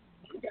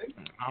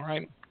 All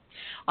right.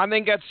 I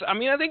think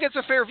it's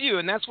a fair view,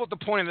 and that's what the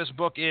point of this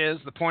book is.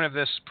 The point of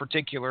this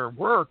particular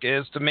work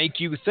is to make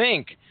you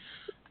think,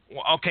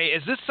 okay,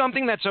 is this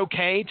something that's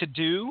okay to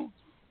do,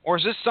 or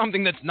is this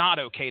something that's not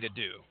okay to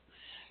do?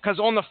 Because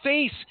on the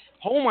face,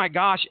 oh my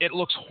gosh, it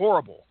looks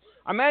horrible.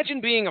 Imagine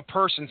being a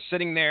person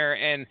sitting there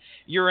and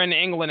you're in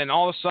England and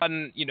all of a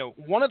sudden, you know,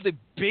 one of the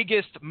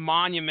biggest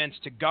monuments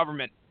to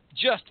government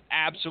just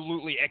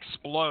absolutely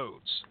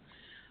explodes.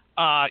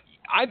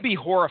 I'd be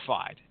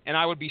horrified and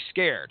I would be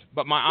scared,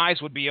 but my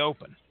eyes would be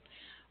open.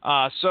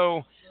 And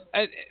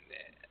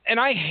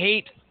I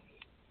hate,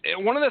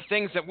 one of the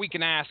things that we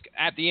can ask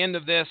at the end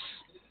of this,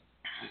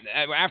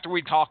 after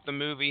we talk the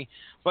movie,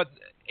 but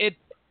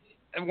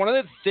one of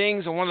the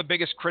things and one of the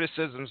biggest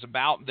criticisms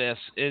about this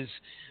is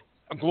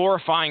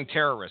glorifying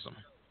terrorism.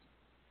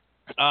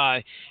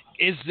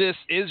 Is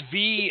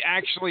V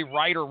actually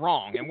right or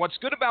wrong? And what's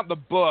good about the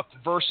book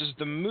versus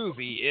the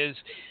movie is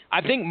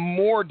I think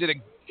Moore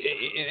did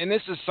and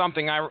this is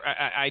something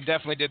I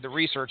definitely did the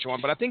research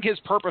on, but I think his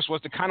purpose was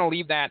to kind of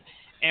leave that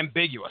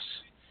ambiguous.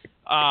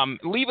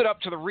 Leave it up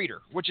to the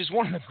reader, which is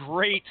one of the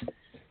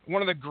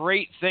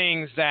great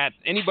things that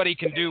anybody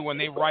can do when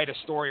they write a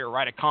story or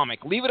write a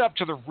comic. Leave it up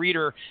to the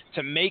reader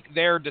to make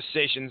their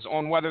decisions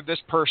on whether this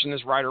person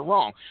is right or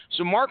wrong.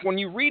 So, Mark, when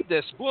you read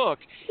this book,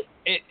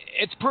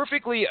 it's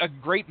perfectly a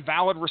great,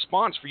 valid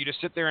response for you to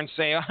sit there and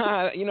say,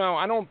 you know,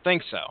 I don't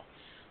think so.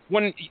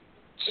 When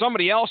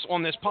somebody else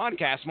on this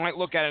podcast might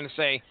look at it and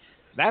say,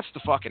 that's the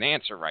fucking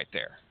answer right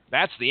there.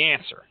 That's the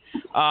answer.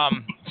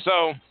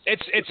 So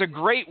it's a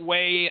great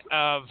way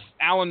of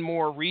Alan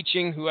Moore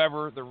reaching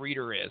whoever the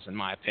reader is, in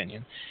my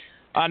opinion.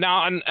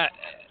 Now,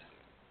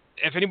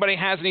 if anybody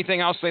has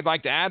anything else they'd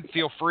like to add,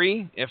 feel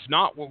free. If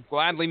not, we'll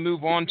gladly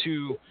move on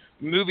to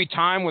movie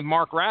time with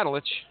Mark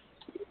Radulich.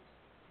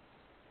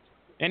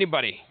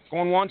 Anybody?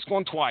 Going once,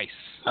 going twice.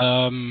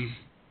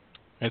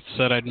 I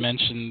said I'd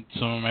mention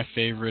some of my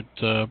favorite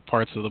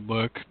parts of the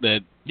book.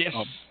 Yes.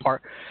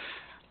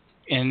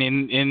 And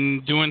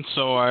in doing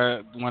so,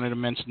 I wanted to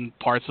mention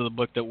parts of the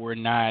book that were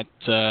not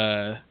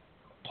in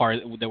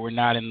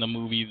the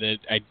movie that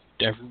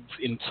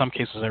in some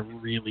cases I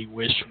really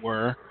wish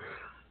were.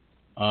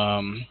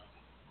 I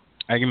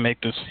can make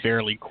this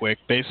fairly quick.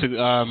 Basically,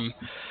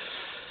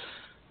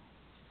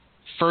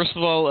 first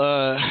of all,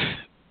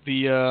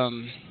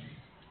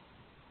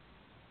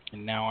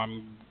 and now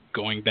I'm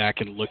going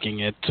back and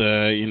looking at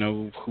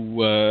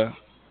who I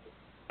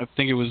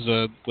think it was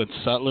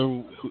Sutler,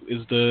 who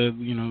is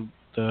the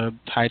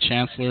High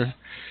Chancellor.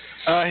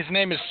 His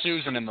name is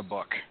Susan in the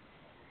book.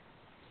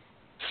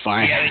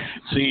 Fine.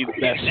 See,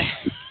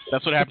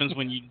 That's what happens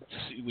when you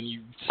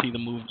see the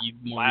movie.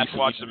 Last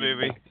watch the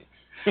movie.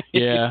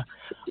 Yeah.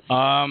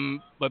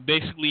 But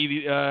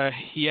basically,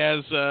 he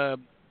has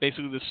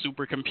basically the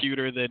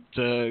supercomputer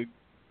that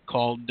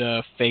called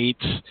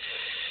Fate.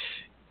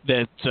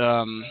 That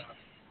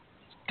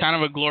kind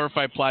of a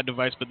glorified plot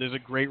device, but there's a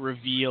great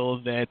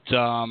reveal that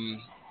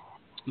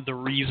the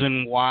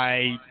reason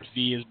why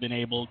V has been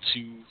able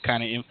to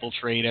kind of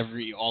infiltrate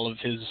all of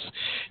his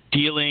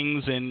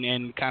dealings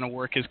and kind of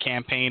work his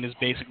campaign is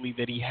basically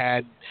that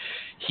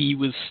he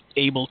was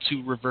able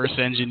to reverse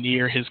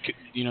engineer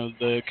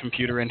the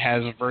computer and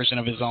has a version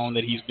of his own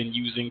that he's been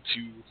using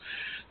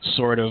to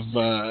sort of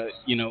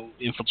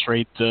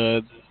infiltrate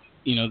this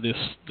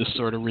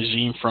sort of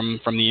regime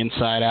from the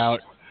inside out.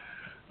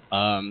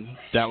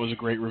 That was a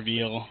great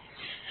reveal.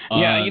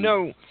 Yeah,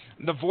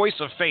 the voice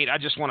of Fate, I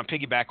just want to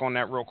piggyback on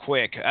that real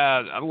quick.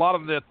 A lot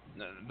of the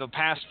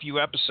past few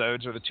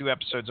episodes, or the 2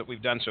 episodes that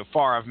we've done so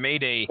far, I've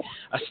made a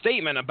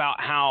statement about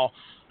how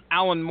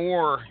Alan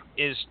Moore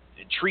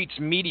treats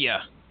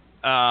media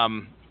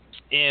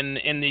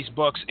in these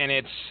books and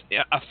its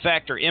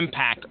effect or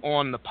impact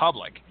on the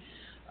public.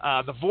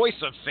 The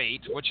voice of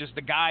Fate, which is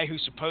the guy who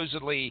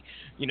supposedly,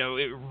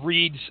 it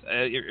reads...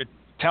 it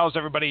tells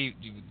everybody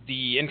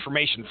the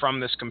information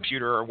from this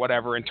computer or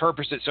whatever,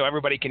 interprets it so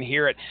everybody can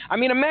hear it. I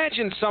mean,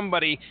 imagine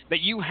somebody that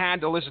you had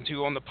to listen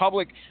to on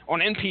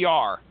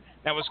NPR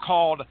that was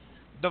called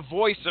The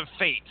Voice of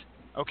Fate,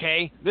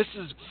 okay? This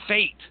is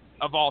Fate,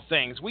 of all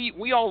things.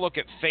 We all look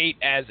at Fate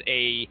as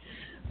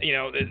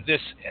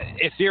this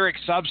etheric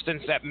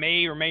substance that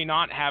may or may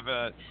not have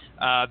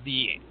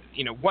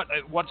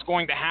what's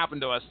going to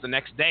happen to us the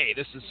next day.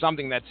 This is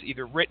something that's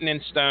either written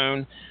in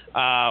stone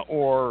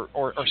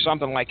or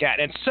something like that.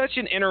 And it's such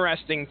an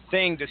interesting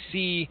thing to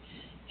see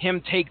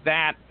him take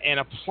that and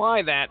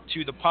apply that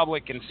to the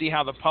public and see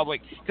how the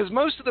public, because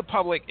most of the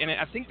public, and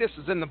I think this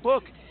is in the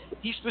book,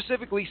 he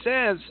specifically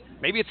says,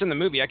 maybe it's in the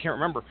movie, I can't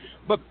remember,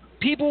 but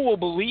people will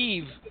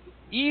believe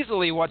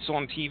easily what's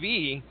on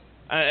TV.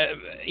 I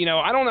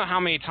don't know how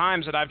many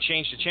times that I've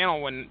changed the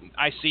channel when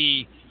I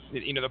see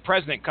the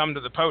president come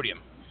to the podium.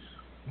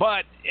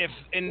 But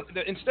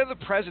instead of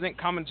the president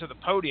coming to the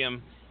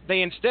podium,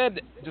 they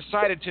instead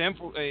decided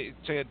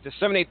to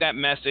disseminate that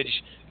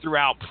message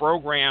throughout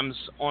programs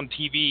on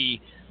TV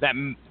that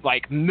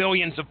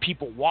millions of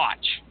people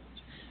watch.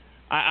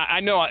 I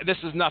know this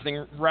is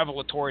nothing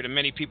revelatory to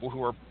many people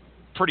who are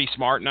pretty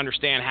smart and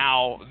understand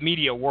how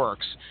media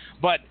works,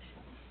 but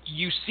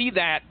you see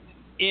that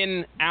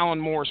in Alan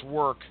Moore's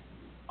work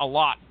a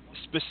lot,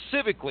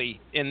 specifically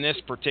in this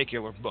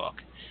particular book.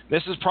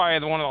 This is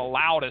probably one of the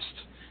loudest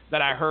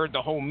that I heard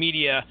the whole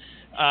media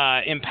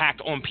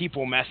impact on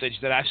people message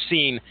that I've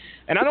seen.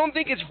 And I don't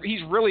think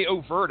he's really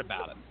overt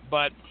about it.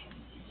 But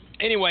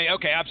anyway,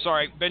 okay, I'm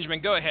sorry.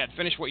 Benjamin, go ahead.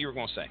 Finish what you were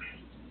going to say.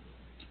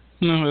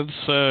 No,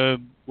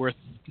 it's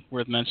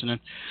worth mentioning.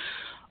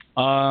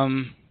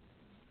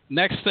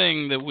 Next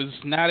thing that was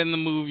not in the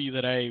movie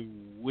that I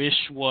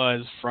wish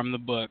was from the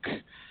book,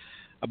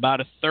 about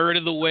a third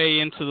of the way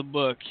into the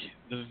book,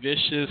 The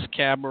Vicious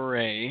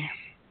Cabaret.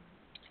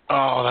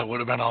 Oh, that would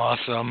have been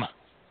awesome.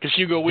 Because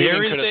Hugo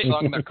Weaving could have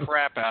sung the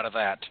crap out of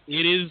that.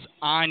 It is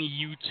on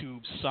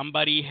YouTube.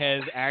 Somebody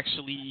has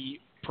actually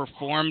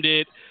performed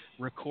it,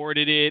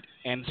 recorded it,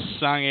 and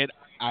sung it.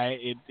 I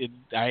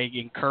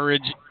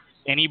encourage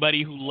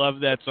anybody who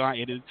loves that song.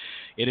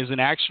 It is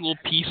an actual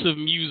piece of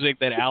music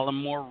that Alan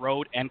Moore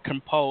wrote and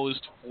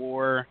composed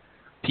for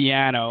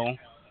piano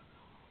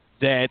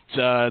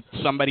that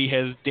somebody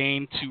has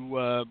deigned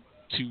to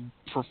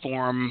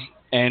perform.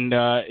 And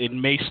it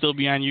may still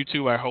be on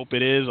YouTube. I hope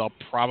it is. I'll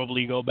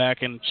probably go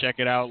back and check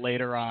it out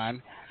later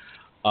on.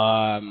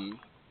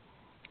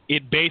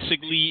 It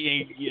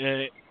basically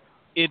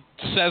it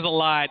says a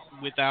lot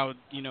without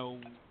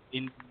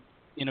in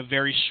a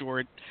very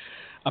short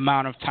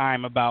amount of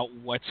time about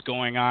what's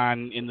going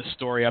on in the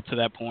story up to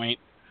that point.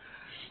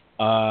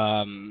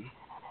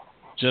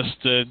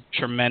 Just a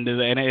tremendous,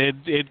 and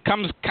it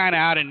comes kind of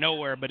out of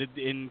nowhere, but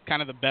in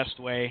kind of the best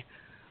way.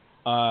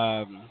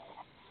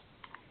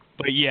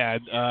 But yeah,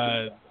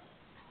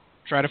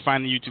 try to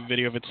find the YouTube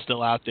video if it's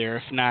still out there.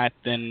 If not,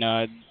 then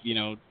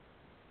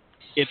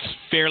it's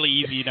fairly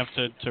easy enough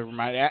to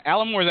remind.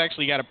 Alan Moore's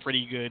actually got a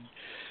pretty good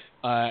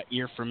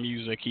ear for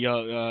music. He,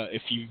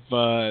 if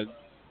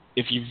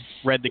you've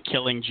read The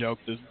Killing Joke,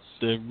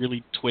 the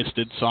really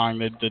twisted song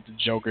that the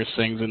Joker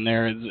sings in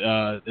there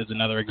is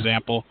another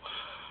example.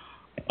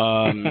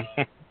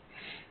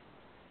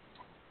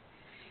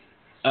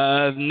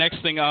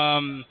 Next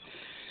thing,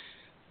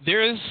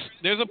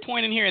 there's a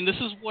point in here, and this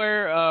is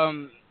where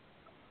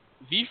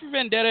V for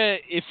Vendetta,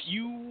 if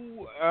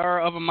you are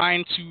of a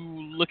mind to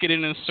look at it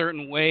in a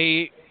certain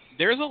way,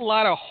 there's a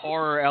lot of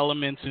horror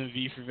elements in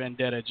V for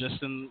Vendetta,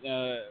 just in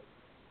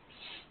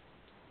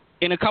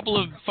a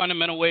couple of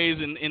fundamental ways,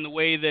 in the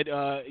way that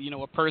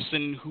a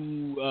person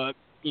who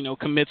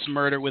commits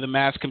murder with a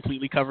mask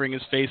completely covering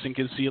his face and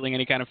concealing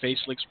any kind of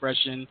facial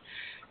expression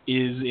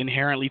is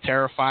inherently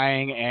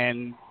terrifying,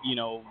 and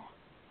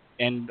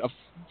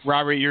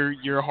Robert,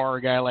 you're a horror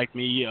guy like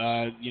me.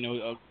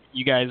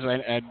 you guys,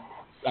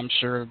 I'm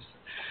sure,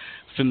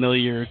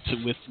 familiar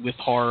with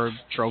horror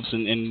tropes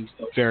in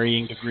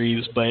varying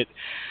degrees, but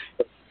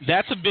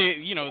that's a bit,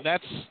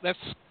 that's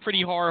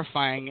pretty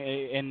horrifying,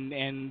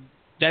 and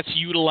that's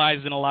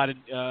utilized in a lot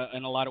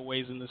of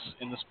ways in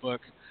this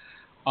book,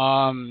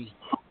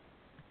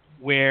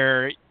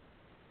 where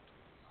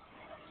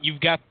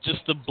you've got just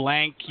the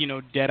blank,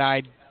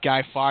 dead-eyed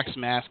Guy Fawkes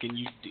mask, and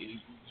you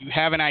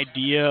have an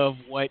idea of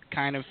what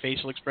kind of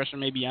facial expression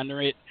may be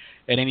under it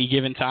at any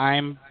given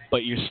time,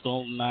 but you're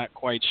still not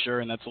quite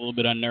sure, and that's a little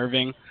bit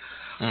unnerving.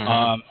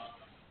 Mm-hmm.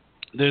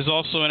 There's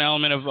also an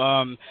element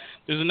of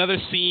there's another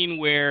scene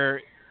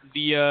where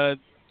the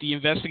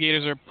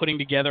investigators are putting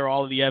together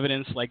all of the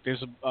evidence. Like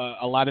there's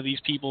a lot of these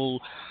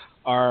people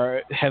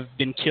have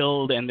been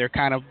killed, and they're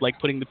kind of like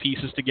putting the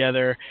pieces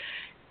together,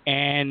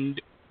 and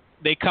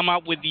they come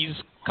up with these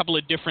couple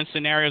of different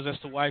scenarios as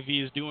to why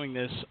V is doing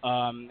this,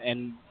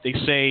 and they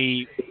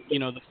say,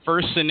 the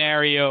first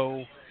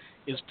scenario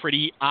is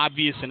pretty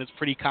obvious and it's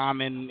pretty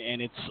common,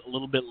 and it's a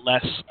little bit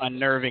less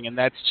unnerving, and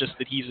that's just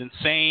that he's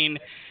insane.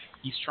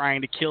 He's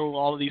trying to kill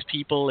all of these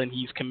people, and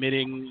he's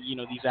committing,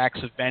 these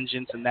acts of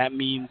vengeance, and that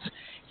means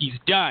he's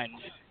done,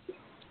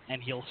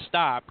 and he'll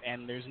stop,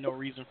 and there's no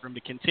reason for him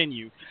to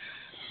continue.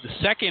 The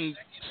second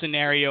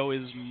scenario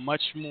is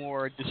much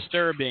more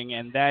disturbing,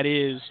 and that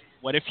is,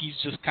 what if he's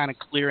just kind of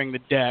clearing the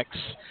decks?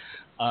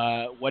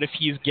 What if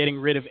he's getting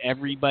rid of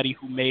everybody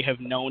who may have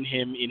known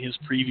him in his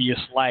previous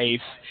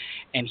life,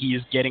 and he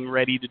is getting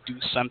ready to do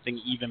something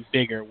even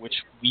bigger, which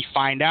we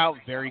find out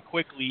very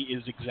quickly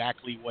is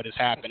exactly what is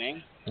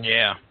happening.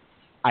 Yeah.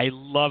 I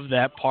love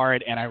that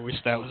part, and I wish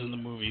that was in the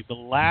movie. The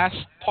last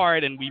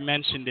part, and we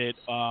mentioned it,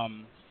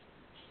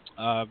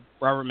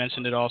 Robert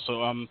mentioned it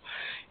also,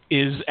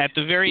 is at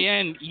the very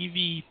end,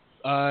 Evie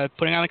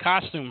putting on the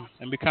costume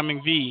and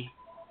becoming V.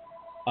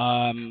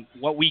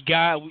 What we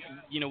got,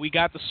 we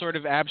got the sort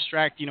of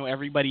abstract,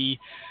 everybody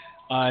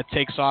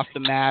takes off the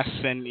masks,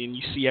 and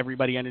you see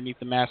everybody underneath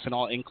the mask, and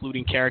all,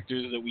 including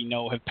characters that we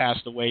know have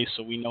passed away,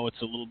 so we know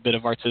it's a little bit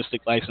of artistic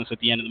license at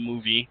the end of the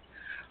movie.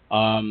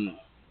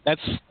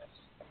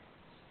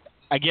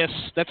 I guess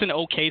that's an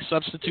okay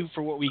substitute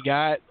for what we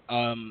got.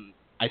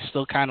 I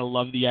still kind of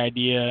love the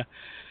idea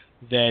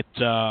that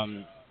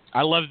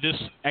I love this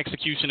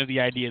execution of the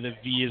idea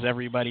that V is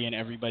everybody and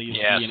everybody is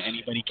V and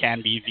anybody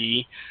can be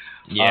V.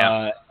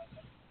 Yeah.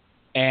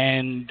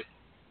 And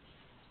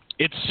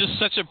it's just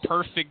such a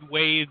perfect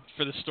way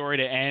for the story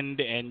to end,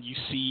 and you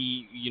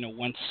see,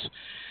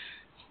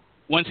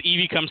 once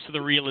Evie comes to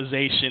the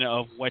realization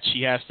of what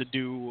she has to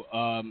do,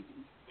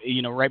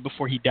 right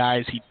before he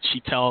dies,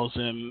 she tells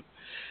him,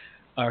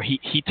 or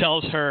he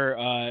tells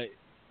her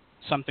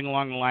something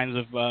along the lines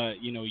of,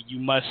 you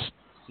must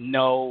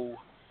know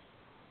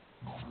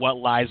what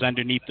lies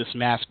underneath this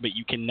mask, but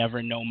you can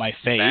never know my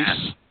face.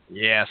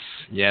 Yes.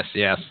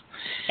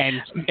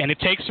 And it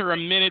takes her a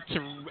minute to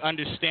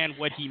understand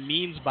what he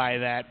means by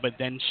that, but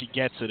then she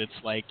gets it. It's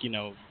like,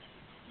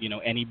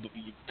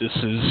 this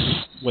is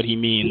what he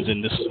means,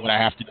 and this is what I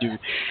have to do.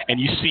 And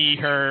you see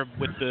her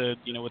with the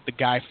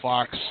Guy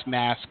Fawkes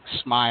mask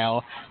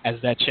smile as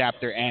that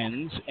chapter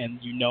ends, and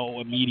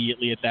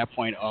immediately at that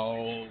point,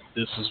 oh,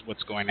 this is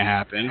what's going to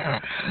happen.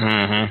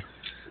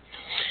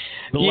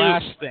 Mm-hmm.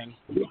 Last thing.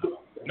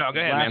 No, go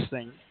ahead, man. Last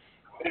thing.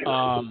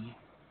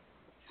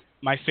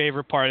 My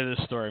favorite part of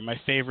the story, my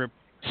favorite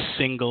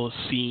single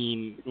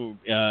scene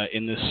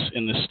in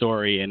this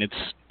story, and it's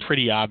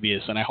pretty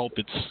obvious, and I hope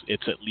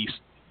it's at least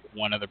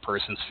one other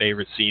person's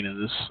favorite scene in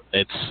this.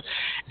 It's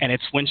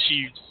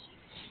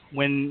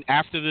when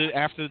after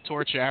the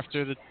torture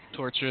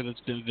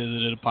that's been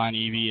visited upon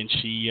Evie, and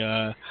she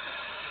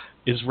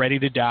is ready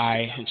to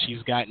die, and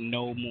she's got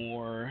no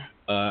more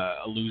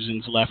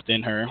illusions left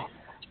in her,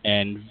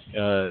 and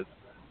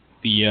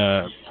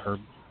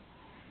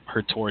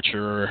her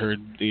torturer, her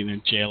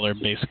jailer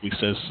basically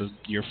says,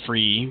 "You're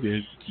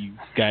free. You've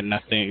got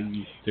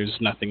nothing. There's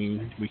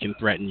nothing we can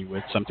threaten you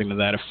with," something to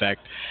that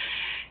effect.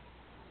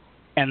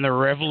 And the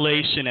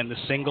revelation and the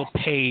single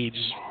page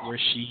where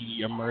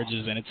she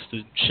emerges, and it's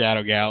the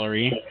Shadow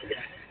Gallery.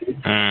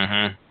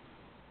 Mm-hmm.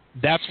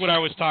 That's what I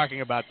was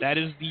talking about. That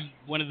is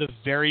one of the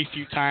very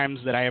few times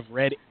that I have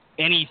read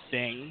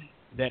anything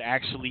that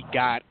actually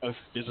got a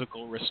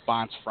physical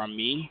response from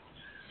me.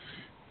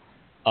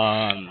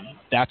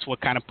 That's what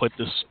kind of put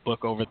this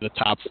book over the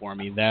top for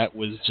me. That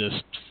was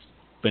just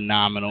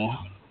phenomenal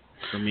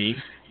for me.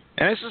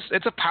 And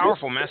it's a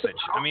powerful message.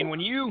 I mean, when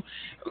you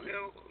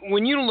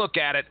look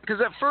at it, because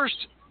at first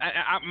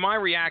my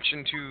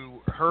reaction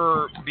to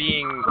her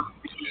being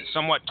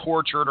somewhat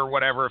tortured or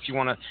whatever, if you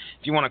want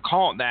to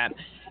call it that,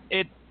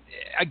 it's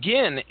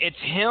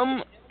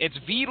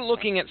V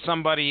looking at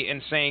somebody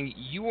and saying,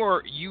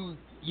 you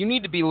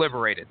need to be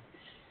liberated,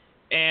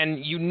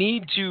 and you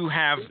need to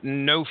have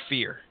no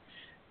fear.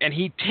 And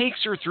he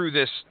takes her through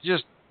this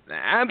just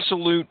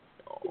absolute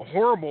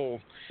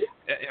horrible.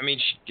 I mean,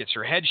 she gets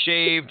her head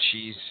shaved.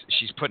 She's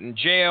put in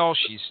jail.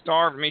 She's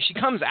starved. I mean, she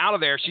comes out of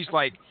there. She's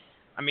like,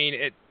 I mean,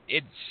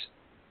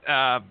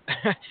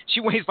 she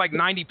weighs like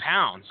 90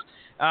 pounds.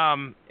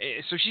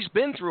 So she's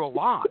been through a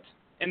lot.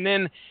 And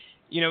then,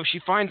 she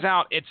finds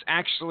out it's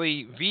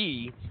actually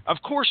V.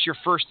 Of course, your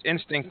first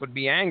instinct would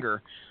be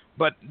anger,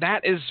 but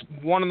that is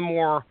one of the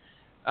more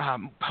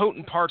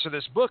potent parts of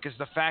this book is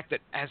the fact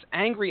that as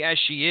angry as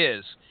she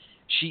is,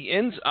 she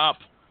ends up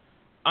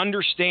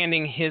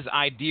understanding his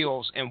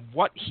ideals and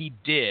what he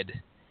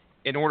did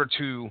in order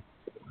to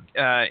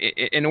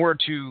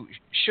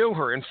show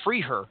her and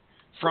free her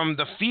from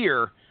the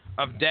fear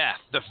of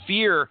death, the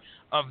fear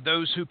of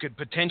those who could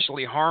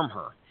potentially harm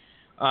her.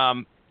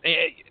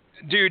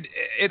 Dude,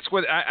 it's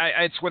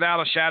without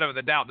a shadow of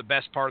a doubt the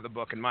best part of the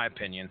book, in my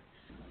opinion.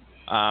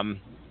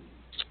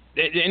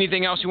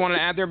 Anything else you want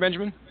to add there,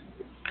 Benjamin?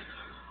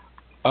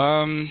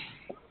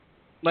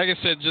 Like I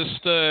said,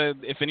 just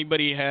if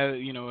anybody has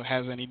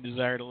any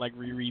desire to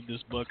reread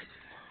this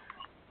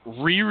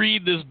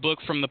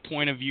book from the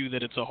point of view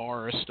that it's a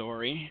horror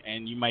story,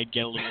 and you might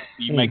get a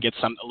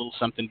little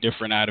something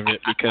different out of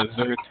it, because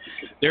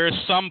there are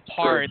some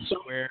parts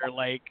where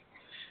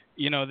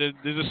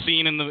there's a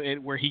scene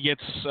where he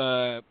gets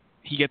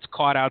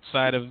caught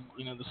outside of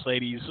this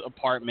lady's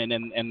apartment,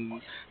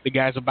 and the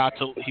guy's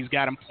he's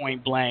got him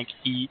point blank.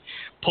 He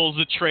pulls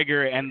the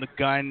trigger and the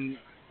gun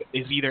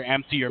is either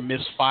empty or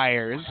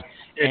misfires.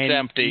 It's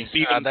empty.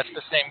 That's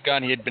the same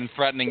gun he had been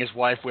threatening his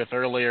wife with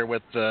earlier,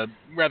 with the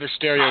rather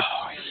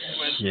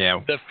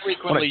the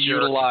frequently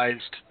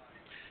utilized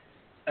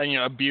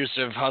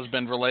abusive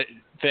husband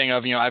thing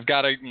of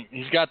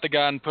he's got the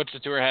gun, puts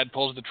it to her head,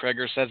 pulls the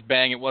trigger, says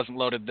bang, it wasn't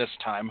loaded this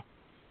time,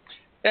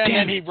 and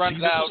then he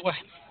runs out.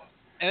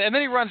 And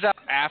then he runs out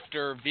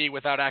after V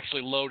without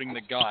actually loading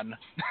the gun.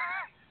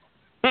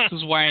 This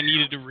is why I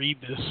needed to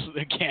read this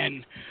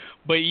again.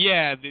 But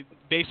yeah,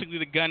 basically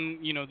the gun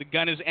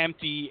is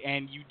empty,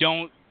 and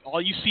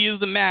all you see is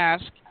the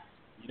mask.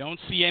 You don't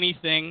see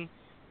anything.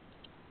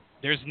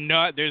 There's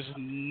not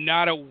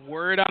a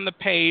word on the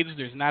page.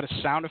 There's not a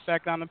sound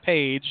effect on the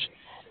page.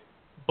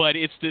 But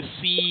it's the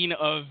scene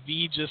of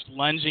V just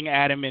lunging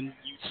at him and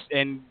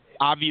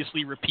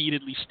obviously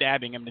repeatedly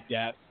stabbing him to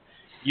death.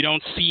 You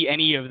don't see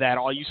any of that.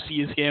 All you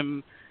see is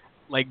him,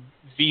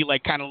 V,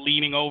 kind of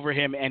leaning over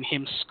him and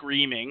him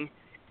screaming,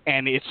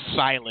 and it's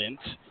silent,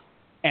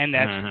 and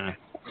that's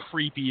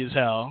creepy as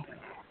hell.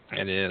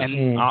 It is.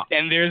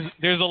 And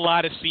there's a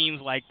lot of scenes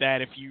like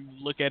that if you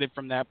look at it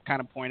from that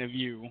kind of point of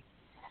view.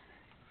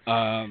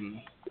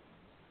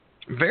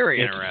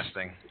 Very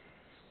interesting.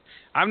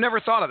 I've never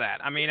thought of that.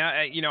 I mean,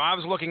 I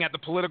was looking at the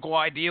political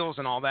ideals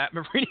and all that,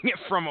 but reading it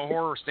from a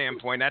horror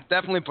standpoint, that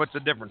definitely puts a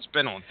different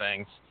spin on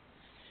things.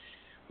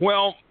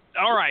 Well,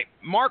 all right,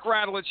 Mark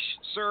Radulich,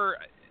 sir,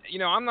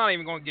 I'm not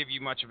even going to give you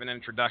much of an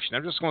introduction.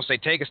 I'm just going to say,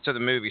 take us to the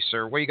movie,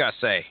 sir. What do you got to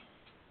say?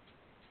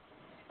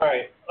 All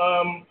right,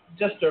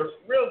 just a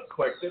real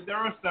quick, there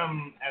are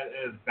some,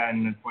 as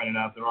Ben has pointed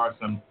out, there are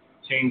some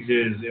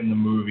changes in the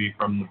movie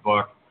from the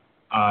book,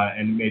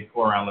 and made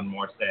poor Alan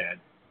Moore sad.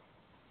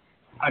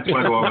 I just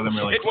want to go over them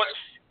really quick.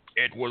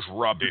 It was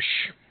rubbish.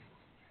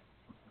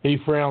 He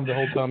frowned the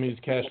whole time he was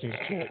cashing his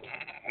check.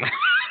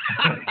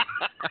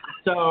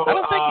 So I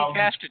don't think he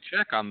cashed a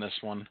check on this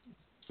one.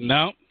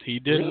 No, he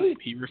didn't. Really?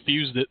 He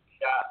refused it.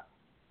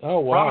 Yeah. Oh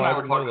wow! Rob and I I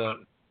were didn't talking know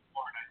about it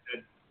before, and I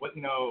said,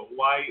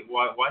 why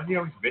is he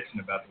always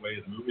bitching about the way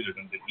his movies are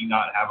done? Did he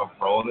not have a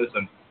role in this?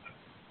 And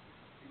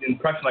the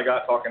impression I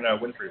got talking to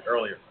Winfree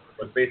earlier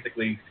was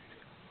basically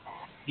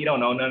he don't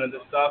know none of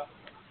this stuff,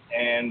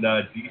 and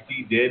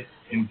DC did,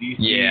 and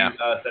DC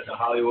said to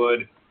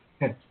Hollywood,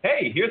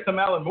 "Hey, here's some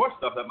Alan Moore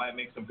stuff that might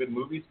make some good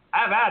movies.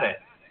 Have at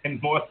it."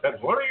 And Moore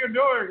said, "What are you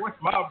doing with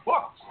my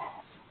books?"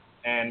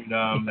 And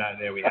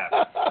there we have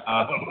it.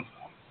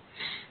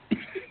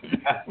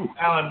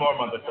 Alan Moore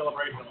Month, a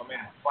celebration of a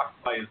man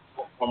fucked by his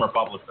former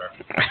publisher.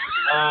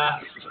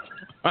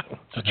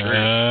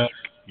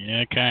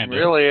 Yeah, kind of. It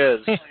really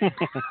is.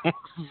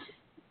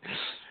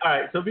 All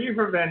right, so V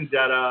for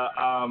Vendetta.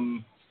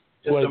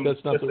 Wait,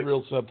 that's not the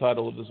real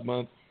subtitle of this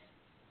month.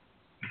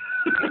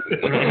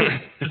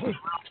 It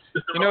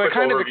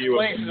kind of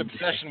explains his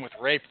obsession with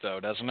rape,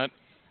 though, doesn't it?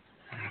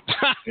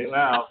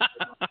 Well,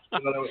 it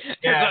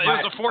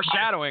was a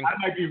foreshadowing. I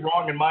might be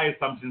wrong in my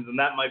assumptions, and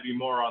that might be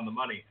more on the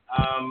money.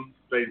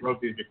 So he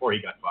wrote these before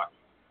he got fucked.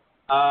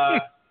 All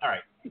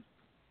right.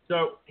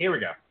 So here we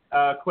go.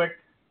 Quick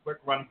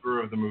run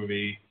through of the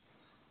movie.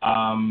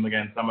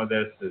 Again, some of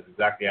this is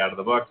exactly out of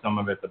the book. Some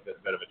of it's a bit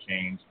of a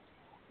change.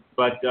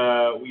 But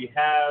we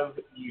have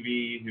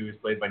Evie, who is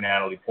played by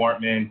Natalie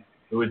Portman,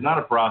 who is not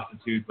a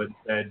prostitute, but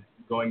instead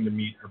going to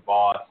meet her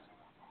boss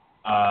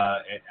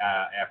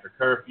after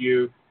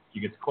curfew. She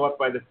gets caught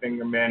by the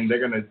fingermen. They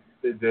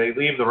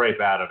leave the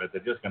rape out of it.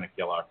 They're just gonna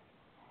kill her.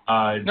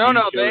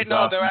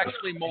 They're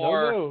actually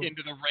more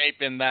into the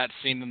rape in that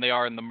scene than they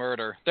are in the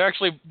murder. They're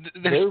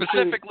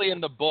specifically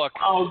in the book.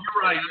 Oh, you're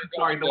right.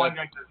 Sorry, the one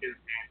guy took his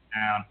pants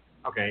down.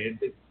 Okay.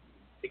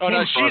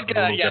 She's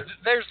got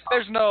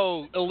There's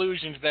no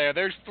illusions there.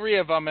 There's three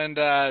of them, and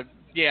that's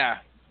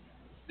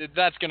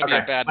gonna be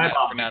a bad match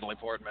for Natalie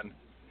Portman.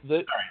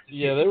 They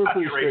were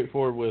pretty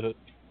straightforward with it.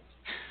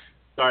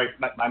 Sorry,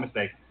 my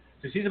mistake.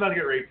 So she's about to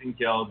get raped and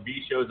killed.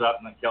 V shows up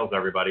and kills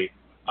everybody.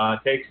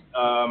 Takes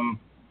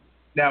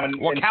now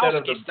instead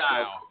of the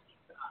style.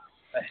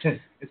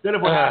 instead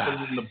of what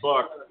happens in the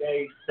book,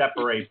 they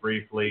separate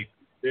briefly.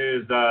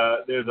 There's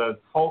a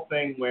whole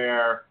thing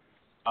where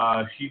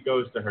she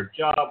goes to her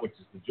job, which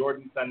is the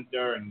Jordan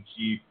Center, and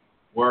she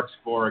works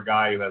for a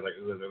guy who has like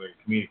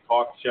a comedic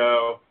talk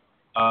show.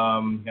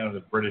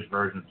 The British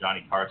version of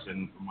Johnny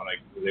Carson, from what I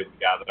was able to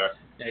gather.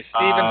 Yeah,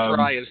 Stephen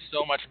Fry is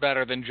so much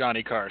better than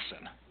Johnny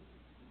Carson.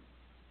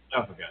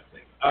 Oh, for God's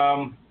sake.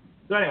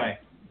 So anyway,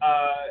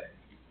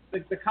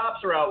 the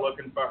cops are out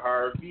looking for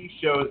her. V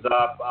shows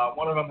up.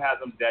 One of them has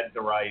him dead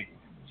to rights.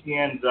 She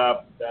ends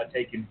up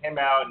taking him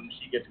out, and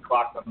she gets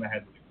clocked on the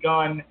head with a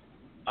gun.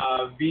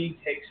 V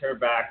takes her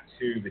back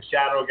to the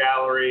Shadow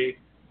Gallery.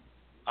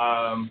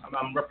 I'm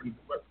ripping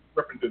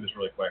through this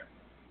really quick.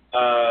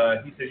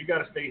 He says, you got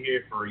to stay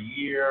here for a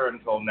year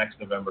until next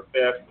November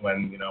 5th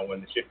when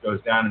the shit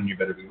goes down and you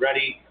better be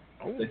ready.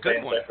 Oh, They good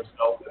say one.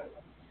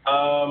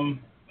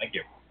 Thank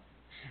you.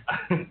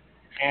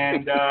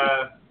 And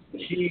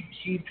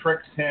she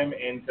tricks him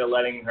into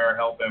letting her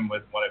help him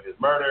with one of his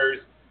murders,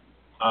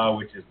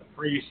 which is the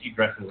priest. She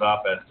dresses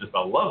up as just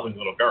a lovely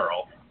little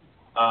girl.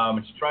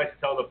 And she tries to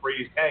tell the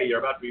priest, hey, you're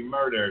about to be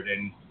murdered.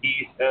 And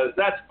he says,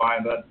 that's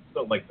fine, but I'd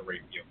still like to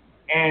rape you.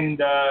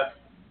 And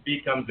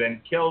V comes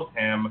in, kills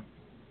him.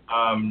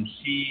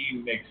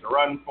 She makes a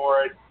run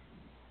for it.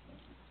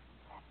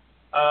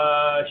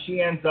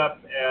 She ends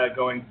up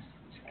going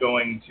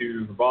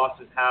to the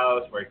boss's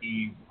house where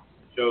he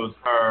shows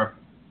her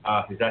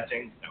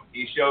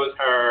he shows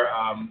her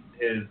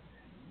his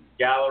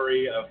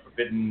gallery of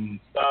forbidden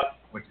stuff,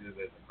 which is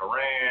the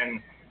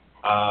Quran.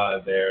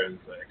 There's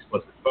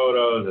explicit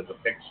photos. There's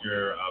a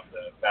picture of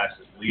the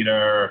fascist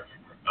leader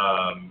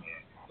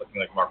looking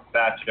like Margaret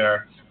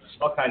Thatcher.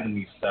 All kinds of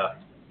neat stuff.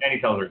 And he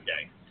tells her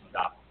gay on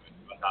top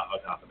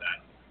of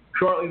that.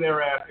 Shortly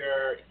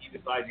thereafter, he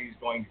decides he's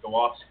going to go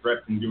off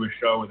script and do a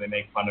show where they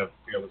make fun of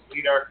Fearless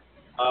Leader,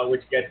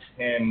 which gets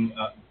him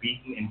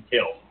beaten and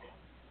killed.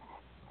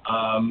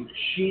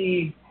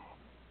 She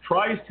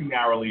tries to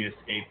narrowly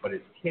escape, but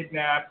is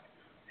kidnapped.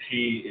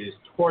 She is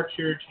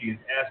tortured. She is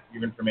asked to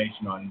give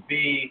information on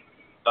V,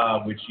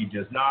 which she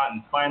does not.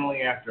 And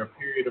finally, after a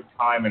period of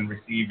time and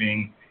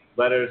receiving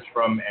letters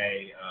from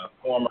a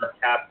former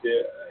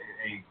captive,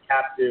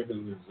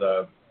 who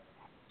was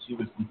she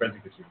was in prison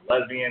because she was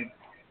lesbian,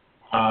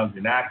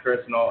 an actress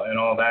and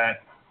all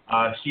that.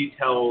 She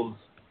tells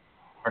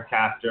her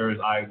captors,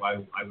 I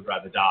would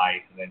rather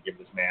die than give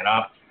this man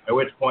up. At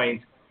which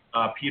point,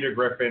 Peter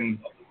Griffin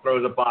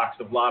throws a box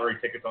of lottery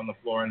tickets on the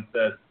floor and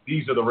says,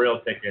 these are the real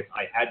tickets.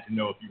 I had to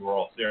know if you were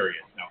all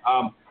serious.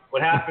 Now,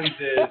 what happens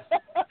is...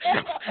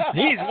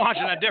 He's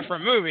watching a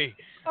different movie.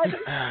 I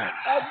just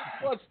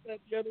watched that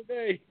the other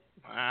day.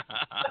 I'm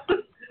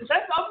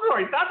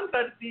sorry, that's what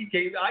that scene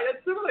came.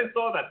 As soon as I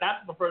saw that,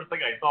 that's the first thing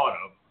I thought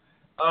of.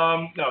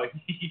 No,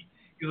 he's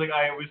like,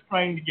 I was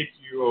trying to get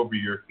you over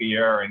your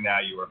fear, and now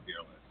you are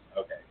fearless.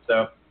 Okay,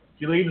 so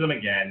she leaves him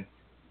again.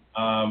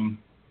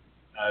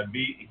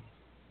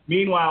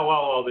 Meanwhile, while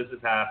all this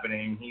is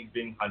happening, he's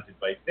being hunted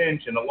by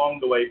Finch, and along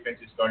the way, Finch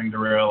is starting to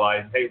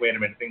realize, hey, wait a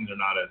minute, things are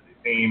not as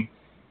they seem.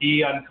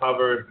 He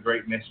uncovers the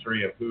great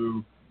mystery of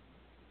who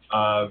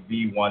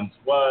V once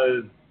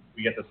was.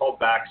 We get this whole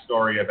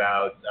backstory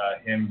about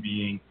him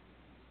being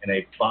in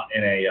a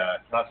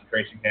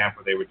concentration camp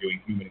where they were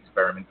doing human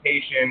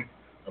experimentation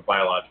of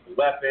biological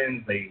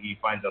weapons. He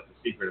finds out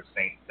the secret of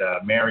St.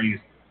 Mary's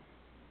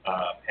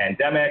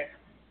pandemic.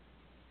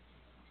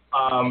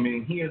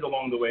 And he is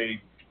along the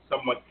way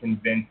somewhat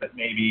convinced that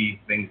maybe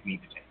things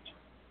need to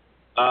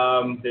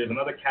change. There's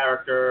another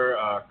character,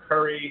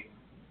 Curry,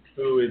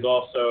 who is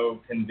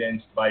also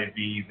convinced by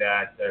V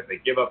that if they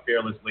give up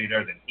Fearless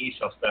Leader, then he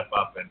shall step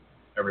up and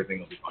everything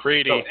will be fine.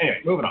 Creedy. So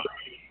anyway, moving on.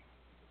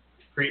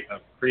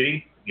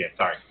 Creedy? Yeah,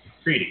 sorry.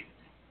 Creedy.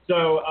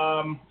 So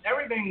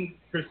everything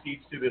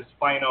proceeds to this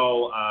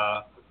final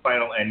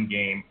end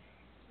game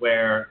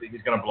where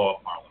he's going to blow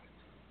up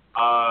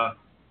Parliament.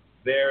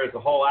 There's a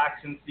whole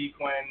action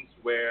sequence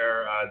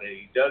where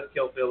they does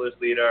kill Fearless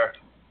Leader,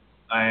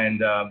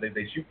 and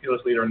they shoot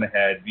Fearless Leader in the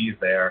head. V's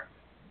there.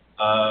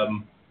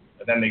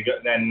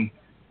 Then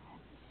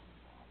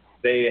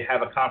they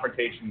have a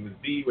confrontation with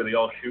V where they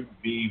all shoot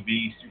V.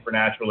 V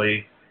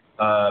supernaturally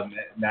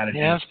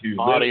manages to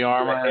body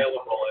armor. hail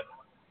a bullet.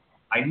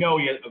 I know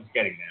I was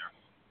getting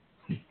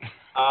there,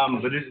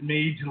 but it's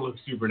made to look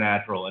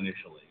supernatural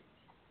initially.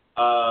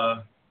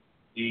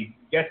 He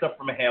gets up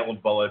from a hail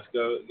of bullets,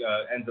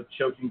 ends up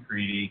choking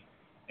Creedy,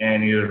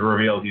 and it is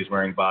revealed he's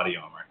wearing body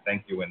armor.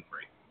 Thank you,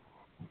 Winfree.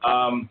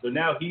 So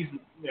now he's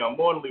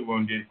mortally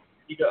wounded.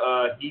 He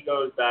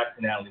goes back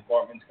to Natalie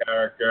Portman's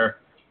character.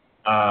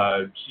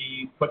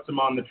 She puts him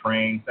on the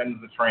train,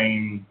 sends the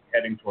train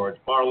heading towards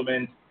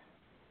Parliament.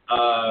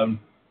 All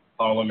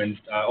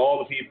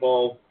the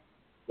people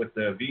with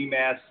the V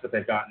masks that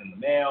they've gotten in the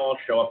mail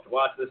show up to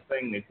watch this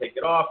thing. They take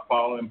it off.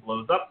 Parliament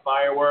blows up,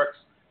 fireworks.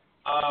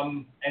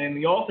 And in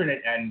the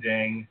alternate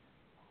ending,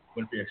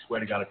 Winfree, I swear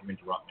to God, if you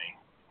interrupt me,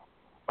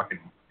 fucking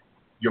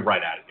you're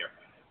right out of here.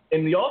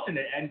 In the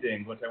alternate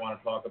ending, which I want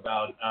to talk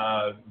about,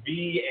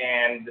 V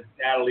and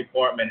Natalie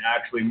Portman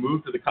actually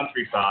moved to the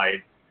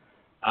countryside,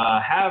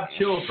 have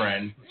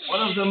children,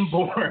 one of them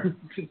born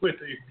with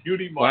a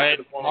beauty mark.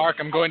 Wait, Mark,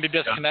 I'm going to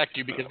disconnect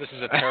you because this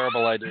is a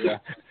terrible idea.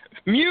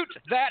 Mute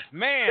that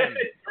man!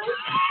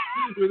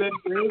 Who then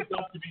grows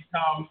up to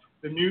become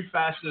the new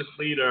fascist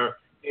leader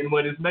in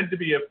what is meant to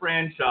be a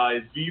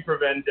franchise, V for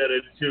Vendetta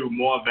 2,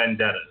 More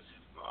Vendettas.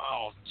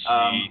 Oh,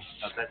 jeez.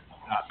 That's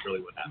not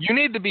really what happened. You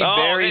need to be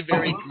very,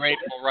 very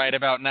grateful right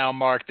about now,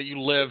 Mark, that you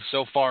live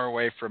so far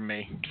away from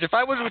me. Because if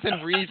I was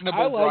within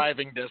reasonable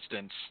driving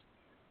distance...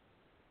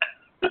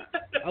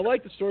 I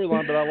like the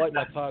storyline, but I like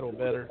my title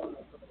better.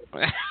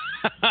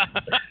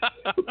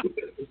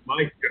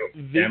 My joke,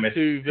 damn it.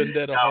 V2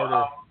 Vendetta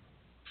harder.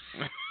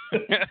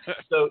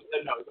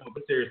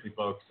 But seriously,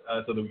 folks,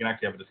 so that we can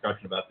actually have a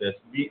discussion about this.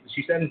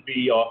 She sends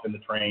V off in the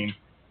train.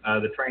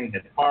 The train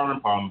hits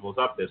Parliament. Parliament blows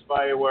up. There's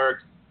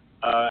fireworks.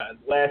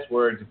 Last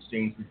words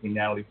exchanged between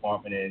Natalie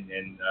Portman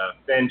and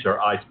Finch are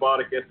 "I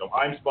Spartacus," so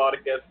 "I'm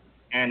Spartacus,"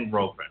 and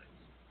roll credits.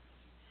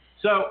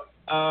 So,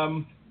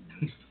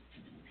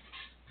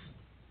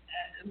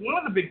 one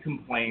of the big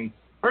complaints.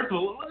 First of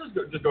all, let's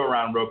just go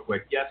around real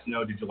quick. Yes,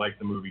 no. Did you like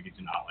the movie? Did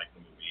you not like the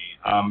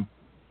movie?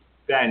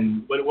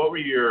 Ben, what were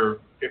your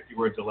 50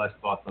 words or less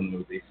thoughts on the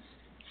movie?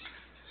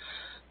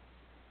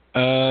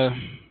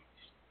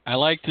 I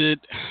liked it.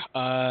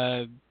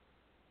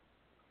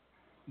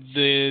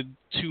 The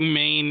two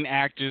main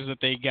actors that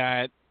they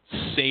got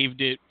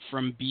saved it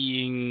from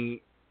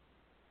being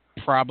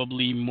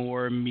probably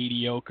more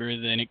mediocre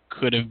than it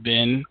could have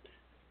been.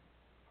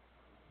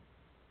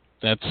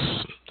 That's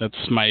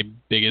my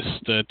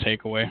biggest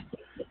takeaway.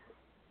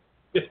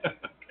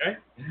 Okay.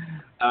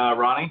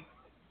 Ronnie?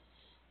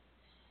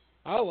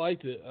 I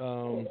liked it.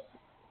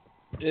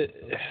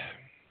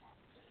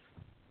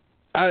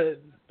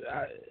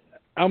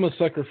 I'm a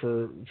sucker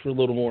for a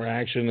little more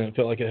action, and it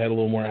felt like it had a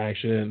little more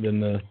action than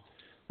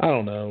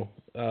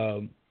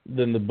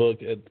than the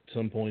book at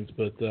some points.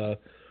 But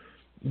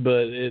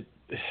it.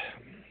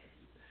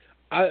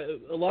 A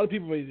lot of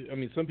people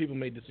some people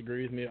may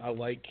disagree with me. I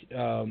like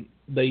to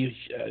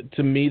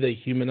me they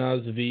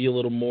humanized V a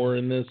little more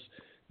in this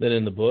than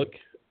in the book,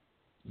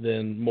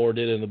 than Moore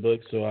did in the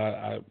book. So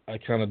I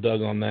kind of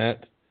dug on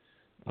that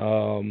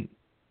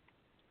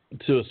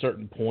to a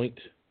certain point.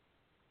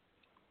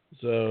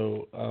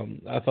 So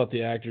I thought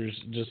the actors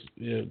just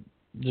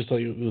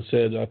like it was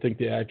said, I think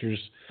the actors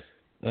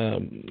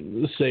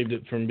saved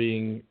it from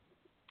being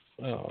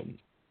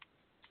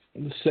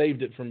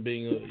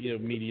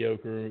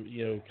mediocre,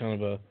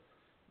 kind of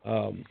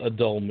a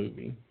dull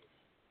movie.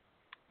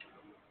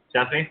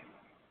 Jesse?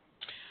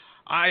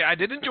 I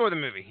did enjoy the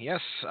movie.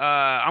 Yes,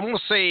 I'm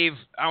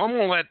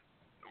gonna let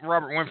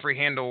Robert Winfree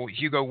handle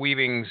Hugo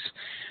Weaving's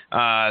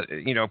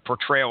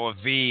portrayal of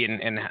V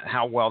and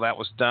how well that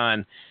was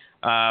done.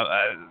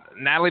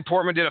 Natalie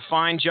Portman did a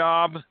fine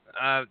job.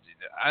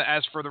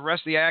 As for the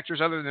rest of the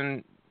actors, other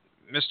than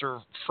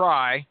Mr.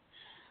 Fry,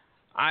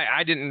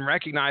 I didn't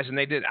recognize, and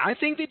they did. I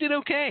think they did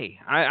okay.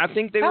 I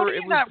think they How were. do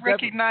you not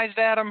recognize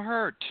Adam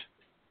Hurt?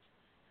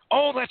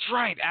 Oh, that's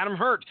right, Adam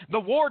Hurt, the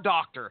War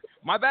Doctor.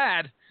 My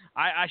bad.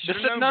 I should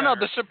have known better. No,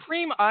 the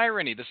supreme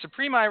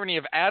irony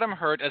of Adam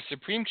Hurt as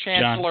Supreme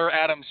Chancellor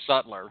Adam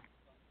Sutler.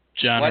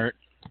 John Hurt.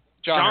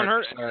 John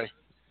Hurt. Sorry.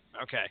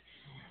 Okay.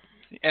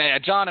 Yeah,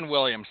 John and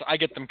Williams. I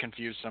get them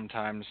confused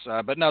sometimes.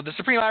 But no, the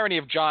supreme irony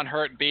of John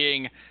Hurt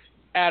being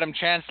Adam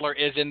Chancellor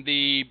is in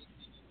the,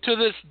 to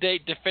this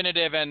date,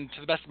 definitive and,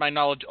 to the best of my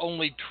knowledge,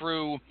 only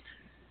true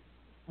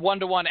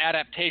one-to-one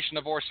adaptation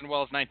of Orson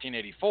Welles'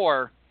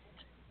 1984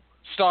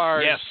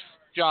 stars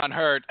John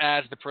Hurt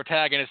as the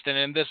protagonist, and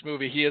in this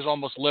movie, he is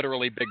almost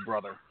literally Big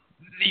Brother.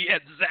 The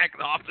exact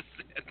opposite.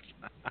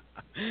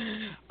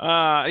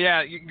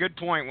 Good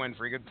point,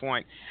 Winfree. Good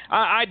point.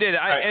 I did.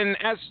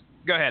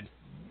 Go ahead.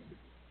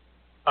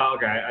 Oh,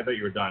 okay. I thought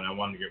you were done. I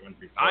wanted to get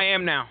Winfree. I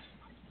am now.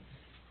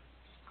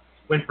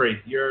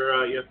 Winfree,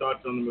 your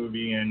thoughts on the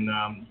movie, and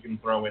you can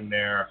throw in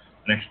there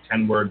an extra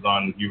 10 words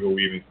on Hugo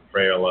Weaving's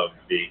portrayal of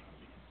V.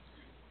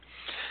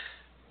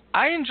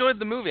 I enjoyed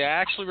the movie. I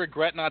actually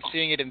regret not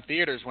seeing it in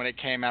theaters when it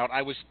came out.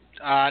 I was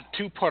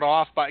too put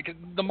off by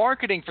the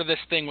marketing for this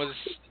thing was,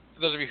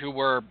 for those of you who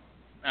were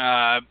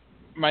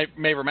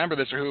may remember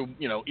this, or who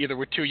either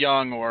were too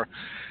young, or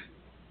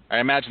I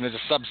imagine there's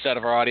a subset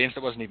of our audience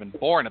that wasn't even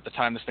born at the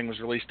time this thing was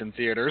released in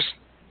theaters.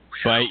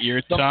 Bite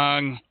your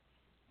tongue.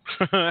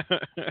 Just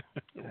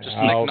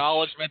an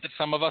acknowledgement that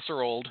some of us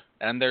are old,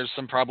 and there's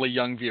some probably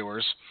young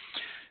viewers.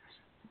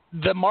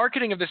 The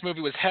marketing of this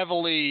movie was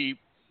heavily...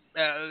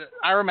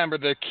 I remember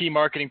the key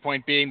marketing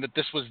point being that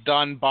this was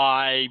done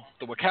by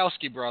the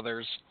Wachowski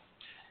brothers,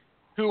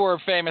 who were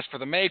famous for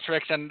The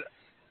Matrix, and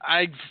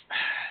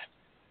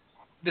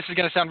this is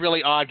going to sound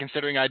really odd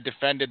considering I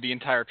defended the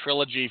entire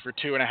trilogy for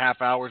 2.5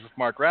 hours with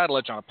Mark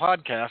Radulich on a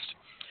podcast.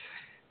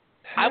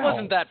 I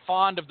wasn't that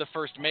fond of the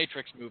first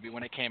Matrix movie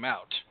when it came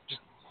out.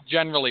 Just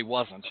generally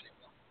wasn't.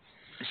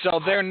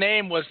 So their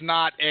name was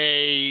not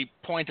a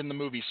point in the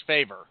movie's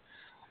favor.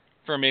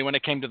 for me when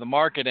it came to the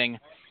marketing.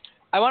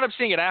 I wound up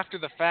seeing it after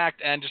the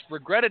fact and just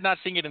regretted not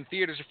seeing it in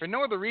theaters for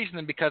no other reason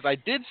than because I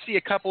did see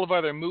a couple of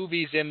other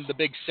movies in the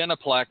big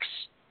Cineplex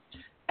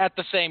at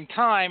the same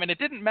time, and it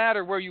didn't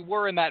matter where you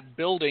were in that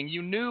building.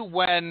 You knew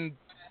when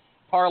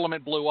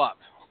Parliament blew up.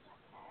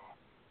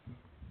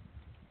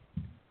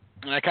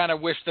 And I kind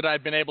of wish that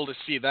I'd been able to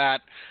see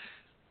that.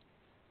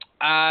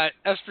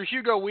 As for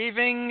Hugo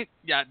Weaving,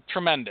 yeah,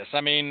 tremendous.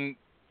 I mean,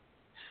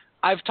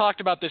 I've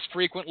talked about this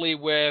frequently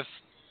with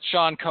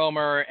Sean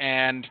Comer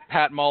and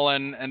Pat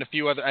Mullen and a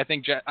few other, I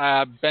think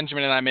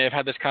Benjamin and I may have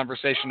had this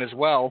conversation as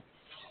well.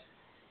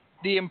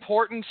 The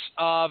importance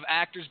of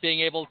actors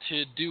being able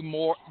to do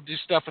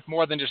stuff with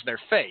more than just their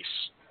face.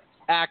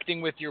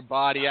 Acting with your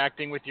body,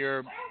 acting with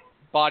your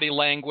body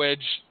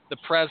language, the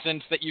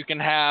presence that you can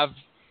have,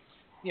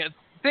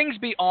 things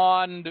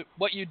beyond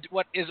what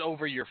is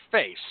over your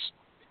face.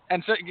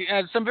 And so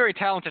some very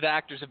talented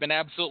actors have been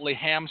absolutely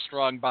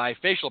hamstrung by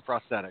facial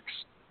prosthetics.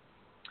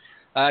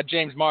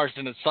 James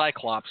Marsden is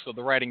Cyclops, so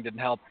the writing didn't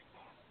help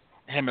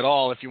him at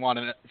all, if you want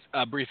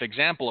a brief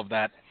example of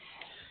that.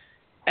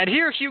 And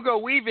here Hugo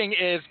Weaving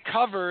is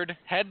covered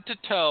head to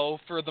toe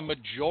for the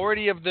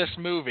majority of this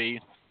movie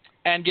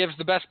and gives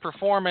the best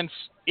performance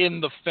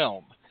in the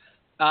film.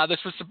 This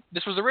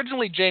was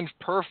originally James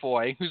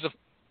Purfoy, who's a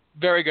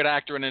very good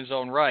actor in his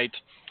own right.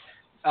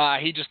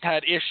 He just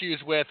had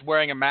issues with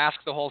wearing a mask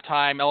the whole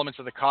time, elements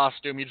of the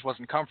costume he just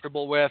wasn't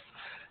comfortable with.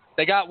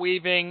 They got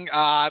Weaving.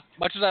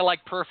 Much as I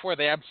like Purfoy,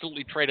 they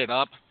absolutely traded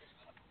up.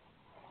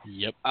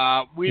 Yep.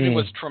 Weaving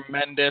was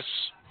tremendous.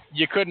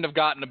 You couldn't have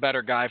gotten a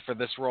better guy for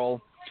this role.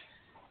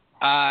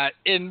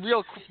 In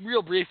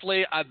real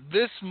briefly,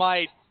 this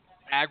might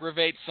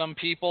aggravate some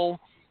people.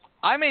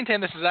 I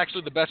maintain this is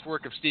actually the best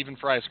work of Stephen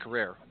Fry's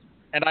career,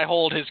 and I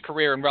hold his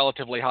career in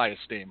relatively high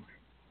esteem.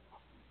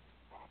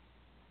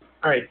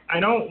 All right, I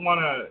don't want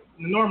to.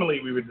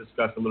 Normally, we would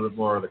discuss a little bit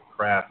more of the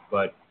craft,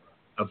 but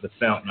of the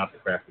film, not the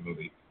craft of the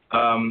movie,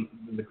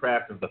 the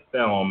craft of the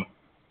film.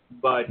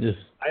 But yes.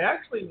 I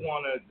actually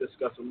want to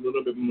discuss a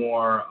little bit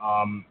more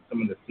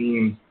some of the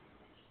themes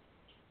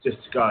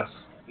discussed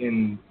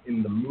in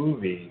the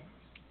movie.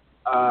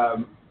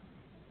 I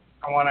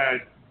want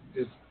to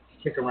just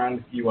kick around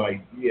a few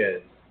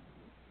ideas.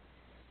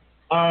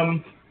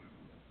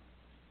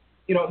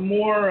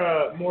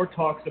 More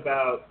talks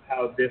about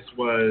how this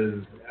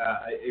was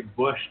a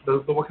Bush.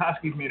 The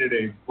Wachowskis made it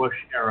a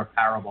Bush-era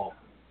parable,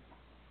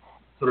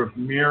 sort of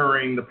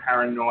mirroring the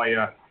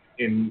paranoia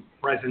in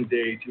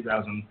present-day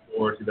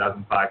 2004,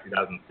 2005,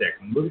 2006.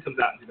 And the movie comes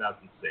out in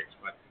 2006,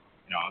 but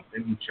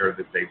I'm sure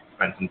that they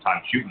spent some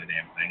time shooting the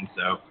damn thing.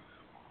 So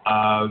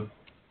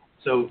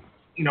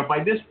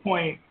by this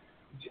point,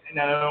 and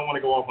I don't want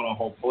to go off on a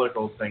whole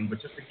political thing,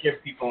 but just to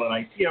give people an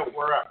idea,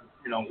 we're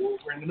in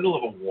the middle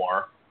of a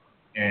war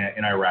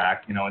in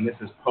Iraq, and this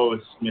is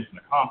post mission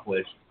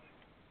accomplished.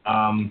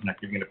 Not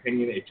giving an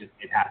opinion, it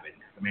happened.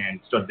 The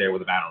man stood there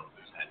with a banner over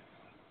his head.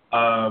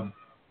 I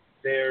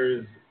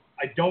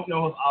don't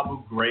know if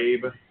Abu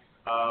Ghraib.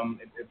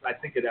 I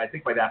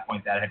think by that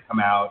point that had come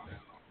out.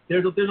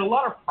 There's a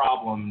lot of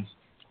problems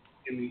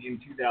in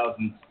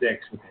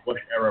 2006 with the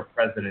Bush era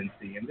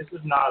presidency, and this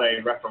is not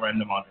a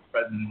referendum on his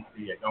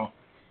presidency. I don't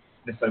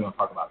necessarily want to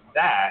talk about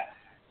that,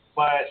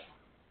 but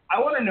I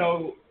want to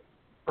know,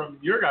 from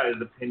your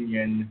guys'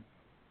 opinion,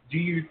 do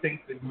you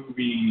think the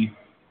movie,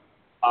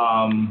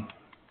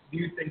 do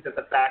you think that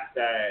the fact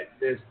that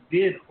this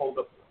did hold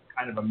up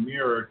kind of a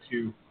mirror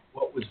to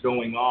what was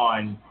going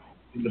on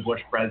in the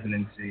Bush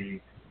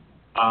presidency,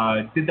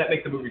 did that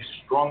make the movie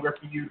stronger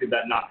for you? Did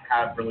that not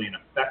have really an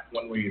effect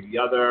one way or the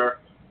other?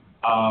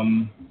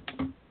 And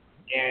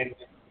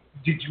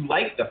did you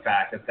like the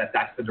fact that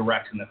that's the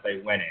direction that they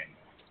went in?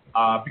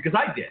 Because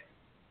I did.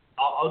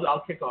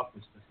 I'll kick off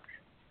this discussion.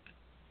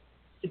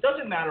 It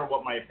doesn't matter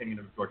what my opinion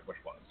of George Bush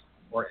was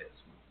or is,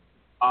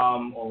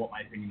 or what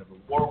my opinion of the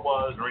war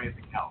was or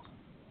anything else.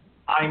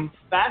 I'm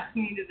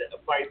fascinated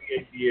by the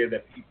idea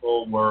that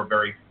people were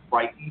very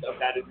frightened of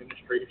that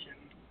administration,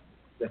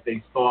 that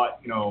they thought,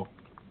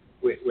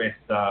 with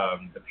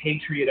the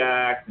Patriot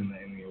Act and the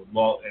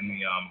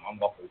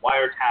unlawful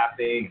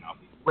wiretapping and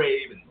Abu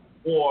Ghraib and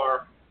the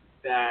war,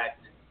 that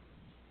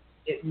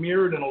it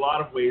mirrored in a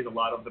lot of ways a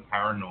lot of the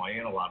paranoia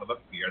and a lot of the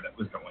fear that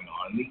was going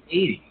on in the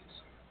 80s.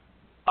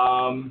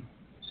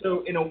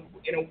 So in a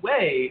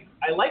way,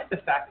 I like the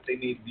fact that they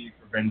made V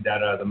for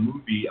Vendetta, the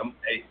movie,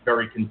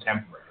 very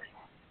contemporary.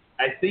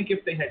 I think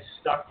if they had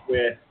stuck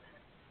with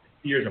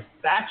fears of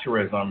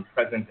Thatcherism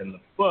present in the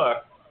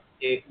book,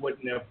 it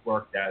wouldn't have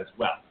worked as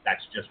well.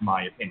 That's just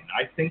my opinion.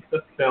 I think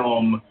the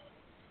film,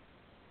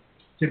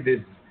 to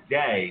this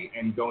day,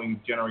 and going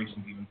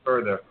generations even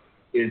further,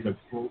 is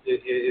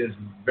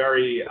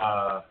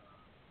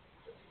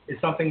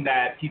something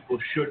that people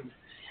should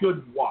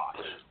watch.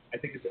 I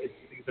think it's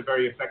a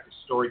very effective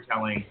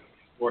storytelling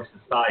for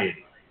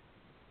society,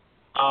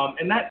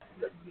 and that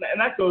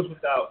goes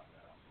without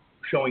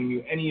showing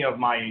you any of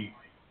my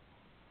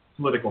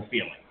political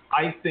feelings.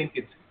 I think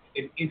it's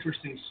an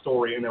interesting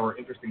story, and there were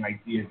interesting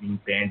ideas being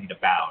bandied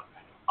about.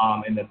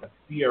 and that the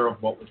fear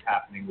of what was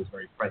happening was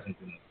very present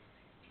in this.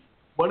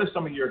 What are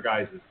some of your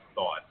guys'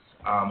 thoughts?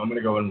 I'm going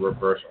to go in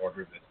reverse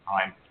order this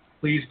time.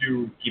 Please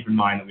do keep in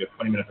mind that we have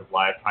 20 minutes of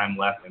live time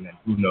left, and then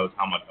who knows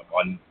how much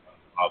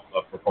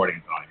of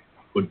recording time.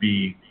 Could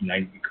be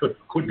 90,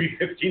 could be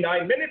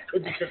 59 minutes,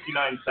 could be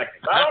 59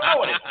 seconds. I don't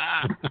know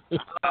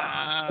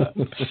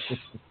anymore.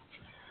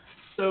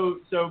 So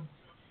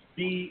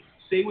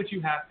say what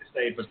you have to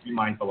say, but be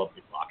mindful of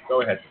the clock.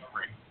 Go ahead,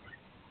 Winfree.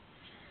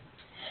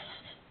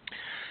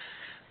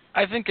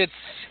 I think it's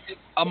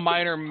a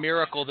minor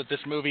miracle that this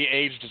movie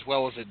aged as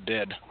well as it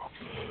did.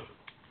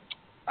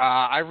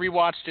 I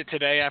rewatched it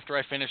today after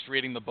I finished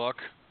reading the book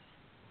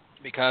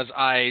because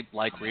I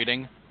like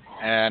reading,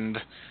 and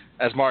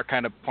as Mark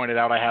kind of pointed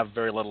out, I have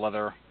very little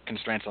other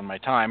constraints on my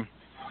time.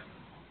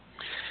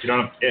 You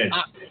don't have kids.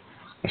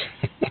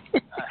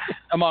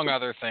 Among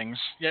other things.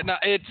 Yeah, no,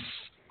 it's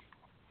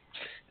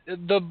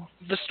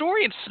the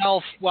story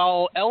itself,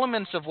 while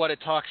elements of what it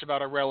talks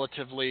about are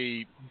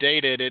relatively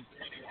dated, it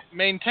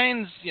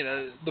maintains,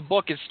 the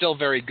book is still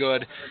very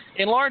good,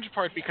 in large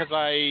part because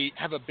I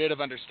have a bit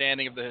of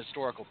understanding of the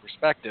historical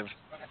perspective.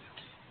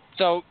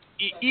 So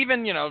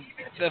even,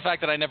 the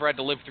fact that I never had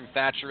to live through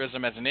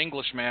Thatcherism as an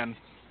Englishman,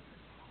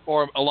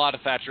 or a lot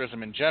of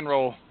Thatcherism in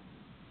general,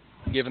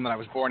 given that I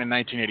was born in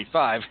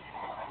 1985,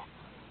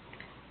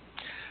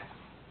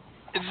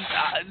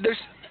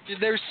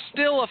 there's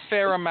still a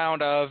fair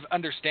amount of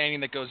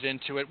understanding that goes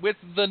into it. With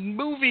the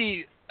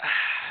movie,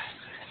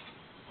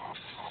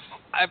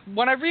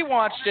 when I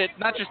rewatched it,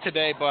 not just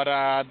today, but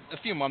a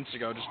few months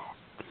ago, just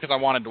because I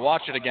wanted to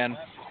watch it again,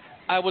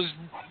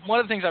 one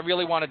of the things I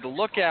really wanted to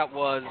look at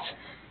was,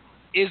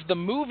 is the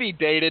movie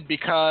dated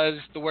because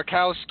the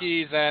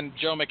Wachowskis and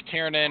Joe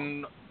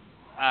McTiernan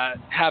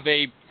have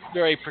a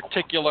very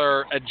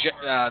particular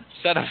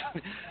set of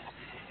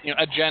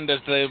agendas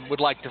they would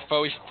like to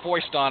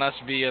foist on us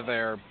via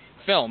their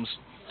films.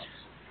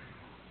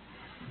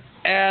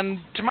 And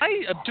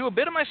to a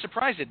bit of my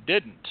surprise, it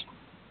didn't.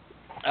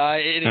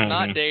 It is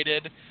not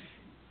dated.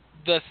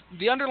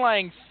 The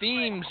underlying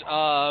themes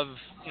of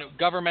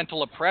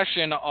governmental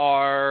oppression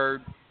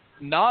are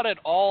not at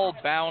all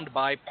bound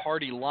by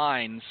party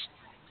lines.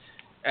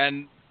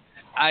 And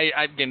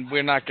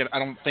again, I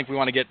don't think we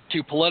want to get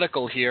too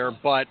political here,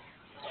 but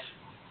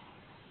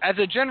as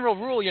a general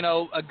rule,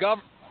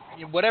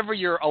 whatever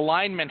your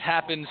alignment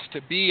happens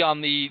to be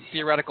on the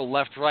theoretical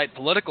left-right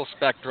political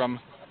spectrum,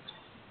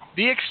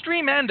 the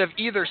extreme end of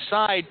either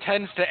side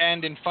tends to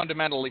end in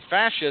fundamentally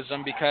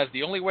fascism, because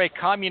the only way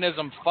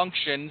communism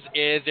functions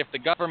is if the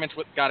government's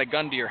got a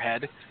gun to your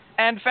head,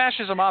 and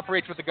fascism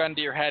operates with a gun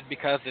to your head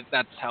because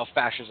that's how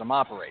fascism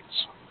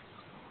operates.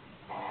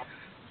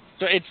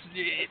 So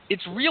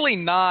it's really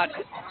not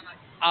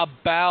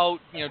about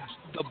the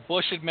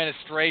Bush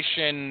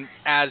administration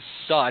as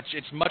such.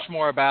 It's much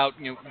more about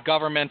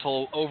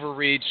governmental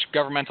overreach,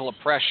 governmental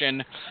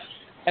oppression,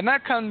 and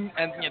that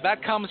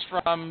comes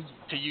from,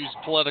 to use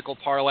political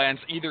parlance,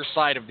 either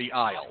side of the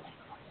aisle.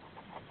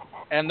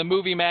 And the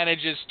movie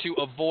manages to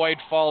avoid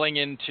falling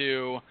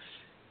into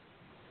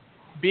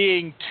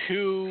being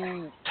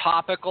too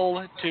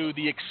topical to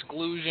the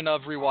exclusion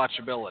of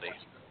rewatchability.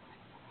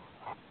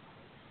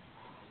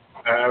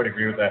 I would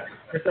agree with that.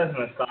 Just as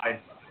an aside,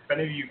 if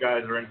any of you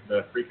guys are into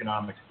the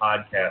Freakonomics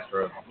podcast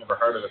or have never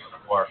heard of it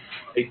before,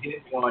 they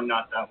did one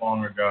not that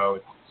long ago.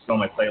 It's still on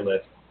my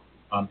playlist.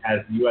 Has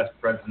the U.S.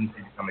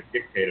 presidency become a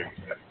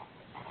dictatorship?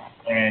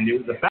 And it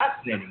was a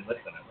fascinating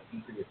listen. I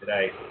listened to it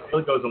today. It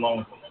really goes along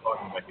with what we're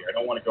talking about here. I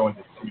don't want to go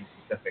into too many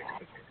specifics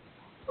because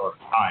it's short of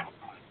time.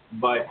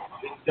 But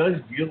it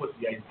does deal with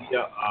the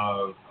idea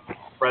of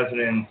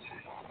presidents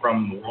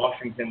from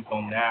Washington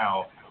till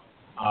now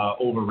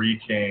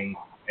overreaching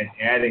and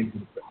adding to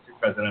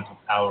presidential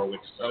power,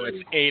 which so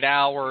it's 8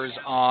 hours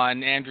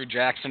on Andrew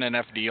Jackson and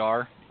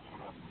FDR.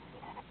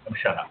 Oh,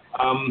 shut up.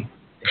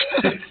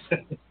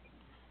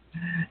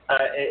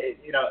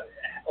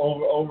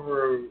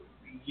 Over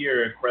the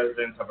years,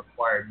 presidents have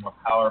acquired more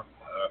power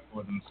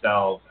for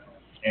themselves,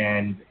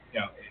 and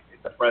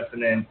it's a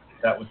precedent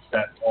that was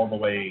set all the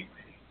way,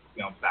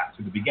 back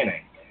to the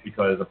beginning,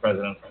 because the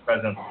presidential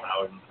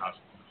powers in the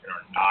Constitution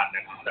are not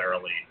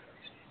necessarily,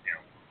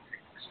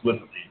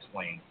 explicitly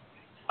explained.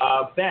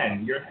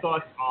 Ben, your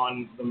thoughts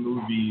on the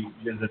movie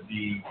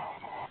vis-a-vis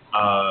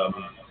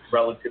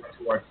relative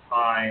to our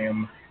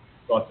time,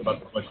 thoughts about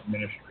the Bush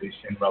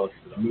administration relative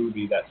to the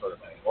movie, that sort of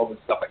thing, all the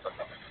stuff I talked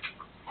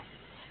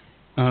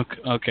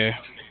about. Okay.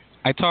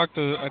 I talked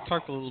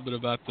a little bit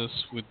about this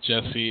with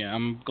Jesse.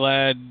 I'm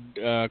glad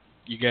a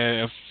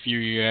few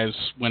of you guys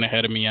went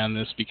ahead of me on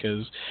this,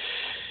 because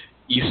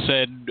you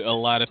said a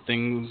lot of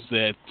things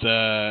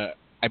that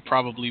I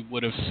probably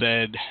would have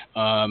said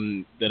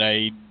that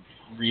I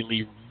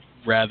really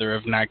rather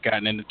have not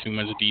gotten into too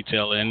much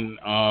detail in.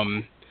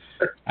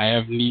 I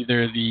have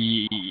neither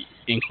the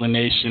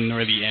inclination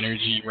nor the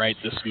energy right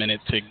this minute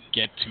to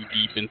get too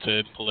deep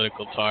into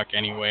political talk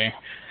anyway.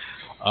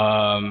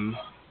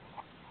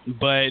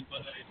 But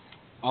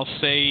I'll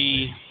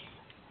say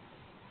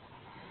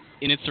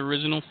in its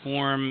original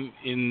form,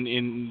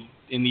 in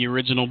the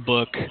original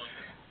book,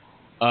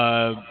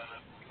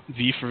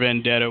 V for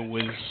Vendetta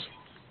was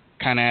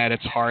kind of at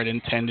its heart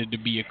intended to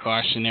be a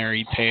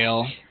cautionary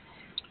tale,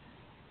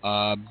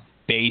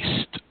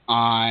 based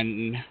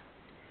on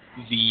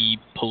the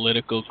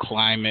political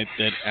climate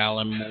that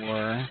Alan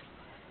Moore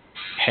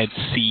had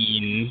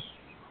seen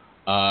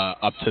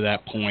up to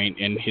that point,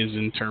 and his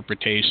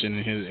interpretation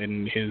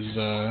and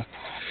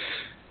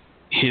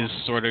his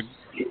sort of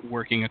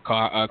working a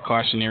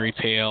cautionary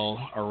tale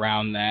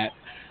around that.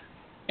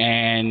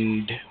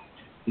 And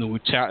the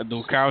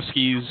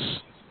Wachowskis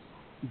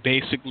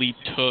basically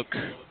took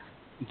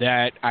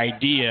that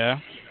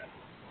idea,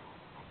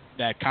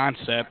 that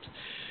concept,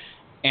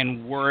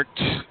 and worked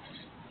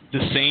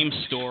the same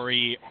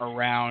story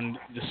around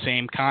the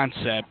same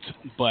concept,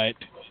 but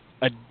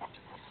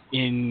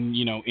in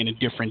a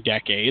different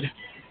decade.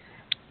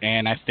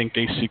 And I think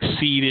they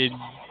succeeded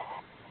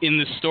in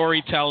the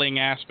storytelling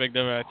aspect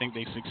of it. I think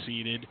they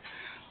succeeded.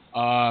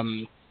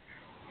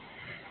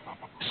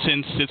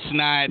 Since it's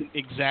not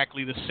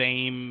exactly the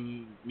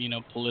same,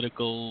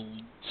 political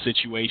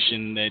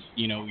situation that,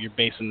 you're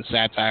basing the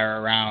satire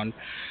around,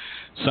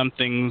 some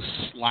things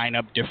line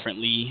up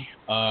differently.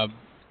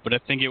 But I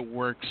think it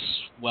works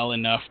well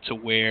enough to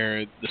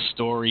where the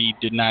story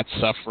did not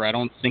suffer. I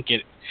don't think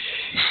it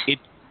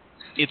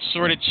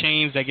sort of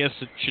changed, I guess,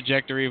 the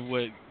trajectory of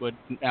what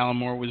Alan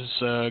Moore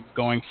was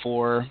going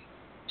for,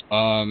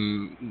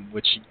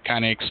 which you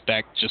kind of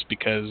expect just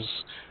because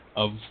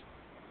of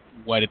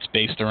what it's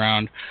based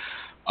around.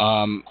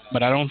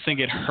 But I don't think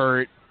it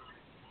hurt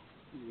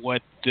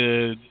what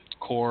the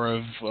core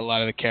of a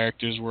lot of the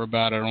characters were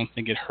about. I don't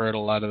think it hurt a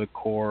lot of the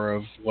core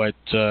of what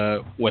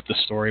the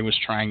story was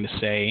trying to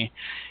say.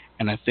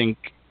 And I think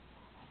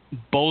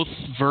both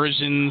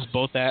versions,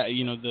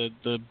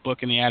 the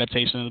book and the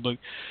adaptation of the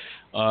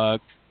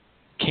book,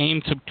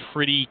 came to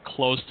pretty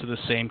close to the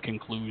same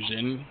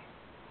conclusion.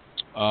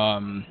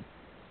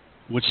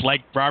 Which,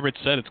 like Robert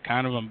said, it's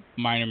kind of a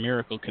minor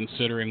miracle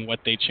considering what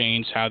they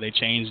changed, how they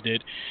changed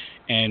it,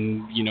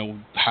 and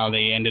how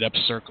they ended up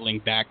circling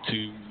back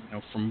to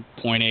from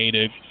point A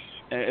to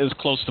as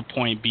close to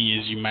point B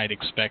as you might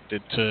expect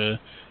it to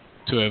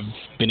have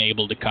been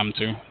able to come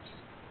to.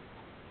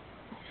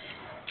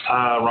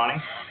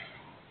 Ronnie?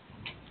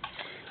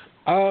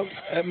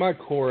 At my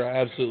core,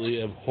 I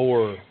absolutely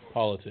abhor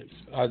politics.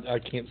 I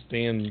can't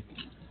stand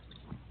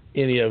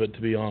any of it,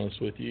 to be honest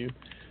with you.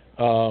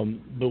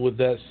 But with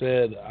that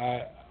said,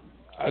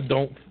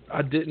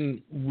 I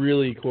didn't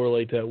really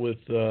correlate that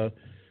with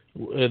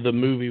the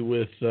movie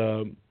with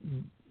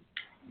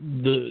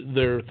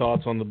their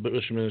thoughts on the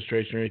Bush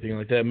administration or anything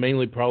like that.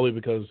 Mainly probably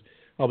because,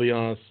 I'll be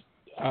honest,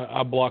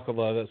 I block a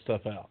lot of that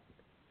stuff out.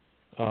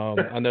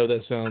 I know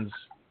that sounds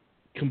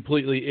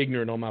completely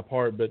ignorant on my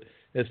part, but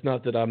it's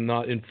not that I'm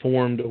not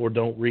informed or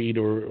don't read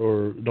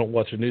or don't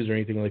watch the news or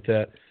anything like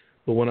that.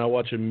 But when I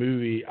watch a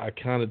movie, I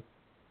kind of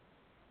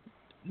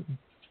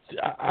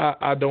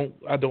I don't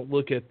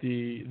look at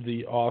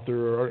the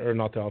author or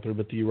not the author,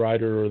 but the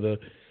writer or the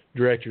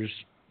director's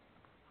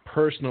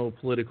personal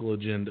political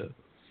agenda.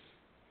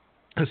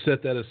 I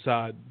set that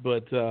aside,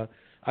 but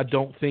I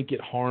don't think it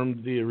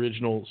harmed the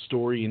original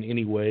story in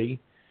any way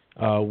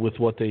with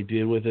what they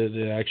did with it.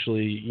 It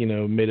actually,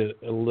 made it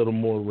a little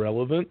more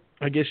relevant,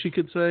 I guess you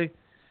could say.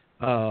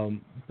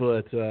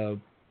 But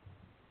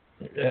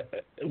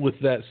with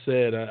that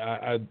said,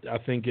 I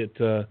think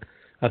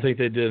I think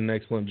they did an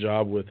excellent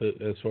job with it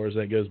as far as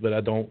that goes. But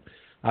I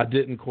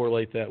didn't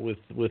correlate that with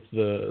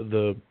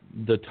the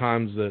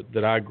times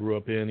that I grew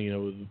up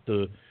in.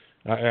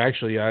 I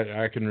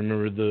can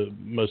remember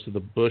most of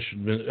the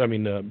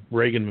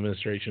Reagan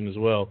administration as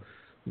well,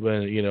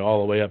 when all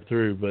the way up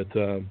through. But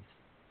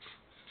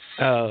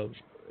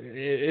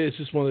it's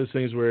just one of those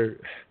things where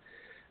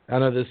I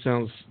know this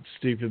sounds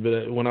stupid,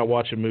 but when I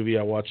watch a movie,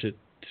 I watch it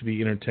to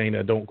be entertained.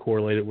 I don't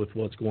correlate it with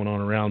what's going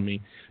on around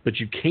me. But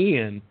you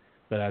can,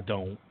 but I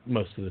don't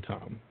most of the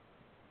time.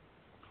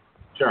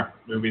 Sure,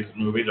 movies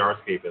are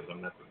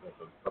escapism. That's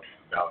a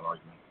valid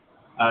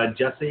argument.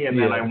 Jesse, and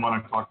then I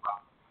want to talk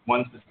about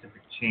one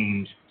specific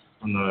change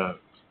from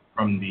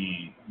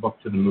the book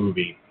to the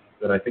movie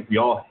that I think we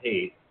all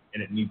hate,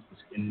 and it needs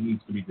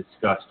to be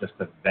discussed just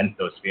to vent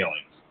those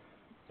feelings.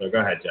 So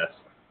go ahead, Jess.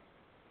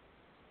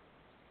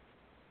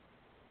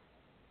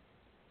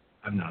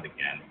 I'm not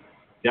again.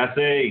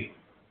 Jesse!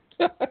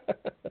 God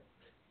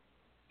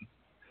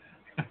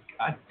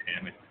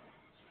damn it.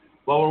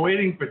 While we're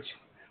waiting for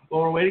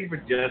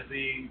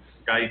Jesse,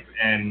 Skype,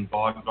 and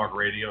Blog Talk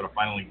Radio to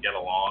finally get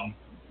along,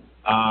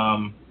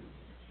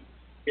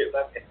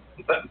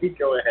 let me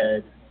go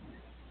ahead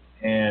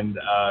and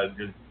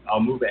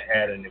I'll move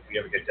ahead, and if we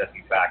ever get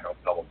Jesse back, I'll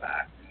double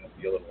back. It'll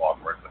be a little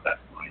awkward, but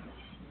that's fine.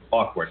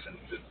 Awkward, since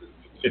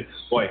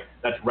boy,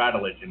 that's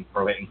Radulich in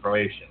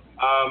Croatian.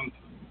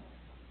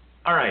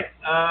 All right.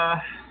 I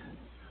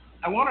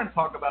want to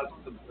talk about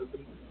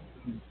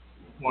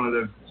one of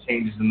the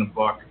changes in the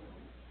book.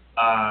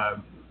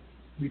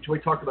 We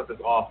talked about this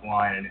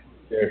offline, and it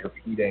bears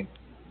repeating.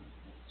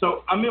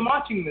 So I'm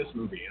watching this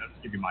movie, and I'll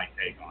just give you my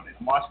take on it.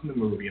 I'm watching the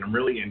movie, and I'm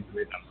really into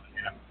it. I'm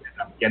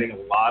getting a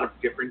lot of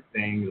different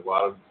things, a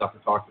lot of stuff we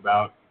talked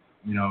about,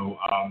 the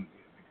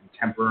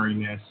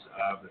contemporariness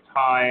of the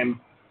time,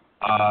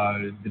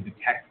 the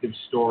detective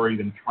story,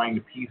 them trying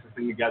to piece the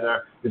thing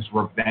together, this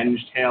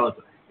revenge tale.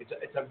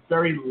 It's a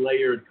very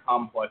layered,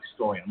 complex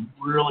story. I'm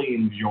really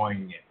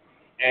enjoying it.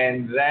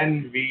 And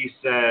then V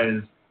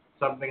says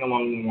something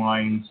along the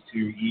lines to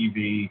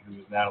Evie,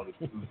 who's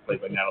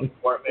played by Natalie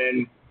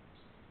Portman,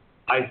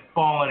 I've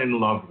fallen in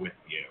love with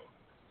you.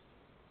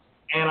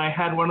 And I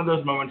had one of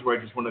those moments where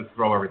I just wanted to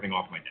throw everything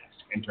off my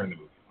desk and turn the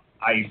movie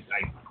on.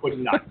 I could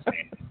not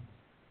stand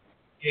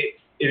it.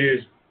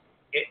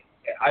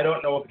 I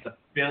don't know if it's a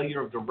failure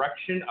of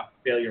direction, a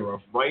failure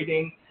of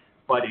writing,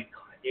 but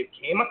it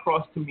came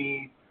across to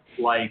me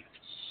like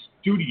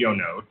studio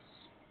notes.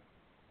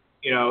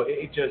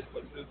 It just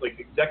like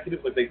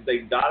executive, like they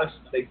got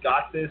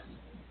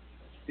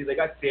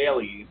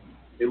dailies.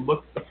 They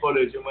looked at the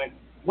footage and went,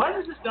 why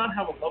does this not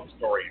have a love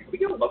story? Can we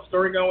get a love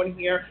story going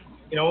here?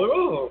 There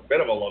was a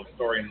bit of a love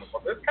story in the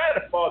book. It's kind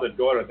of a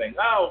father-daughter thing.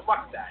 Oh,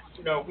 fuck that.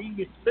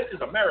 This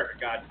is America,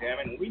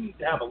 goddammit, and we need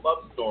to have a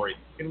love story.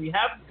 Can we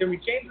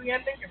change the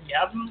ending? Can we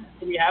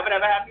have it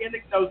have a happy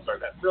ending? No, sir.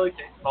 That really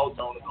takes the whole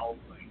tone of the whole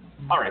thing.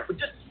 All right, but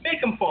just make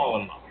them fall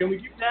in love. Can we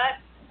do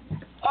that?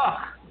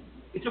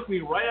 It took me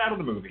right out of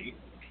the movie.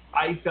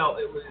 I felt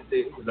it was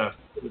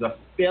a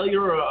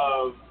failure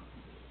of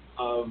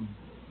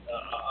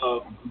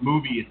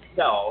movie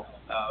itself,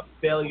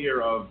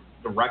 failure of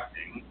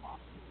directing,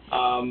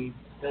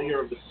 failure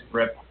of the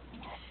script,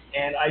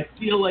 and I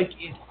feel like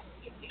it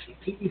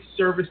didn't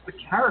service the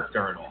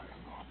character at all.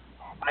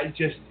 I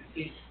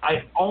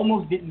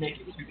almost didn't make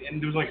it to the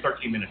end. There was like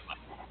 13 minutes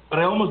left, but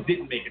I almost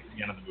didn't make it to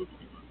the end of the movie.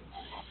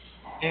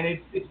 And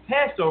it's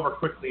passed over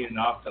quickly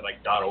enough that I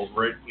got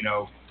over it,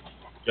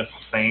 just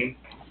the same.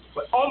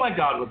 But oh my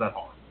God, was that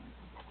hard.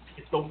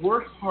 It's the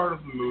worst part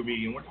of the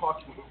movie, and we're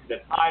talking a movie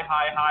that's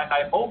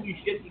high. Holy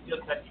shit, he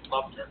just said he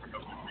loved her for no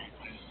good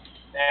reason.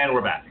 And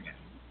we're back again.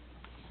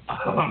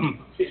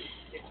 It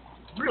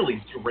really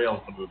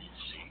derails the movie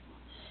for me,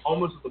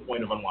 almost to the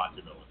point of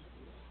unwatchability.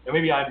 And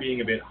maybe I'm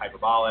being a bit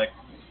hyperbolic.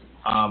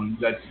 You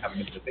guys have a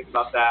minute to think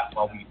about that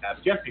while we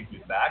have Jesse,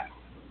 who's back.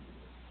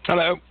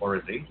 Hello. Or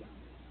is he?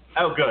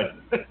 Oh, good.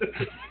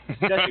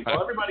 Jesse,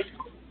 well, everybody is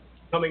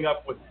coming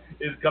up with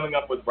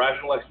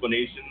rational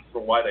explanations for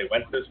why they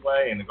went this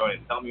way, and they're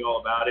going to tell me all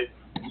about it.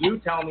 You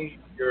tell me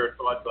your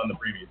thoughts on the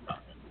previous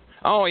topic.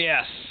 Oh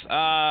yes,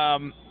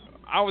 as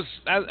I was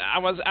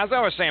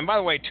saying. By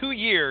the way, 2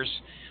 years,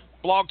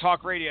 Blog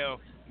Talk Radio.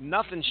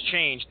 Nothing's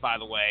changed, by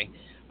the way.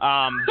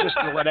 Just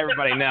to let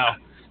everybody know.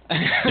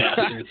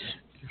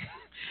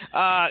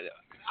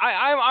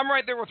 I'm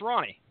right there with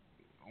Ronnie.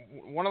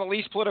 One of the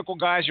least political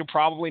guys you'll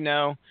probably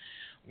know.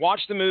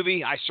 Watched the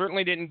movie. I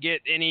certainly didn't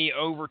get any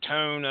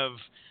overtone of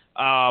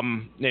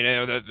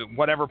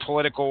whatever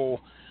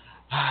political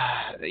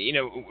power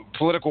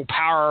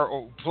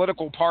or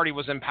political party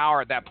was in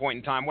power at that point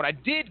in time. What I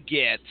did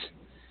get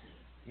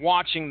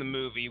watching the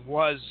movie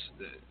was,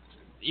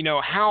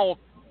 how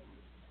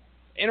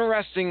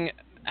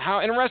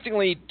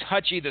interestingly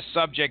touchy the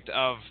subject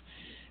of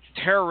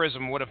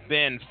terrorism would have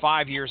been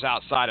 5 years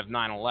outside of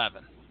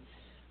 9/11.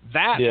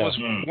 That was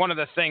one of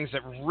the things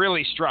that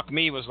really struck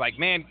me was like,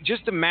 man,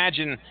 just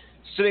imagine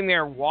sitting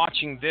there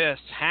watching this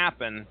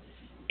happen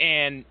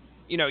and,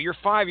 you're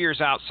 5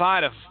 years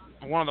outside of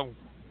one of the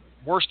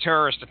worst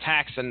terrorist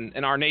attacks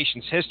in our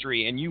nation's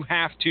history, and you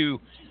have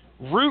to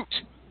root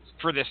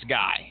for this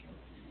guy.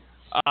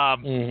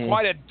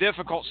 Quite a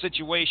difficult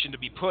situation to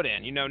be put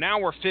in. Now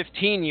we're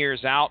 15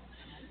 years out.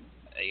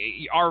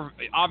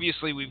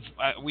 Obviously,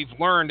 we've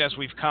learned as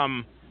we've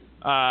come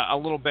a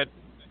little bit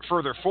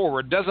further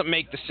forward. Doesn't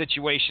make the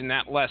situation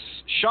that less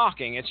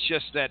shocking. It's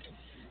just that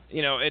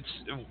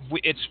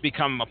it's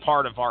become a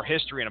part of our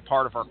history and a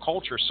part of our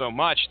culture so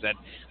much that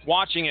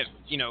watching it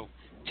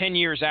 10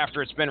 years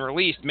after it's been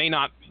released may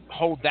not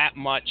hold that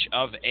much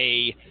of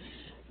a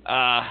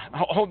I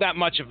don't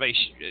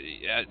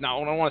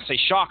want to say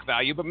shock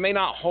value, but may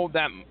not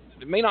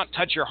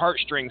touch your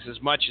heartstrings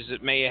as much as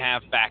it may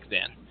have back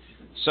then.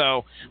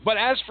 So, but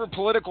as for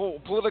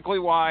politically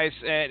wise,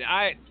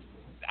 I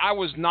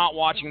was not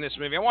watching this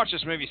movie. I watched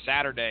this movie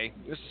Saturday.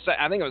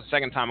 I think it was the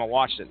second time I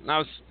watched it. And I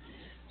was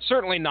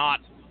certainly not,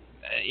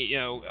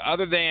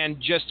 other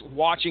than just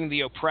watching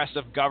the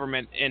oppressive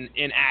government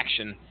in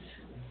action.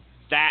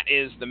 That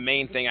is the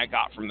main thing I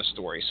got from the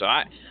story. So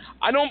I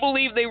don't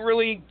believe they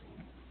really,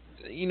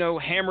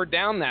 hammered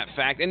down that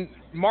fact. And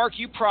Mark,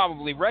 you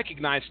probably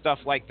recognize stuff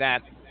like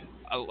that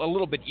a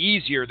little bit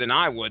easier than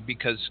I would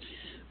because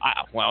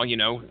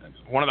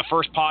one of the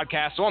first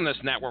podcasts on this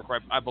network,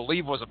 I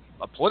believe, was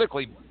a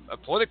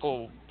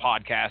political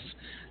podcast.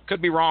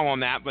 Could be wrong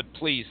on that, but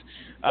please.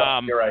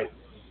 You're right.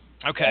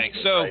 Okay,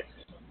 so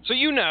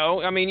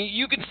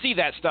you can see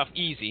that stuff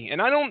easy.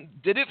 And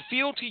did it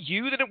feel to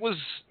you that it was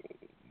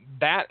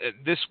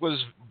this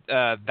was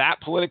that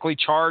politically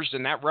charged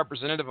and that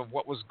representative of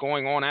what was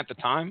going on at the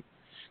time?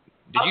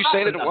 Did you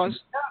say that it was?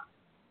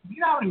 you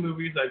know how many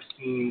movies I've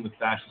seen with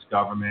fascist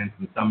governments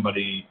and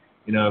somebody,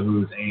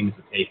 whose aim is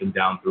to take them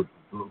down through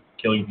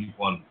killing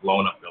people and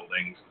blowing up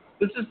buildings.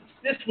 This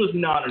was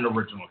not an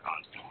original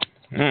concept.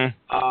 It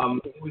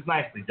was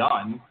nicely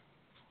done,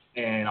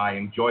 and I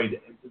enjoyed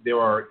it. There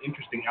are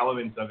interesting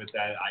elements of it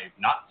that I have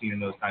not seen in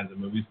those kinds of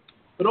movies.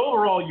 But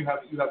overall, you have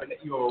a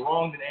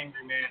wronged and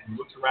angry man who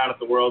looks around at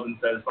the world and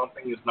says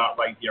something is not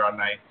right here on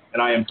night,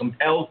 and I am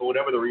compelled, for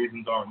whatever the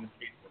reasons are, in this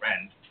case,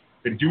 revenge,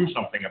 to do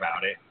something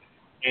about it.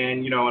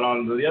 And and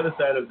on the other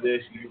side of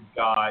this, you've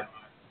got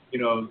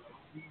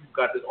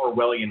this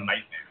Orwellian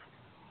nightmare.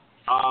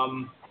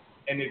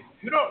 And if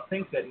you don't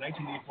think that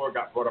 1984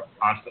 got brought up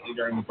constantly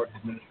during the Bush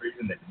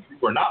administration, then you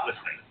were not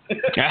listening.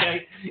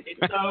 Okay?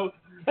 So,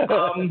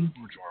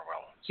 George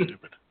Orwell,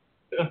 stupid.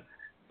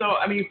 So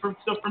I mean, for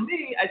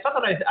me, I thought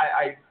that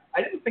I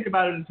didn't think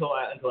about it until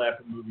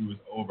after the movie was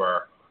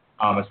over,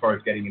 as far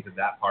as getting into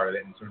that part of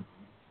it and sort of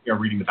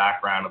reading the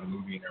background of the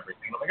movie and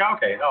everything. I'm like,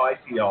 okay, no, I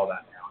see all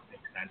that now. It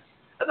makes sense.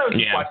 As I was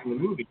just watching the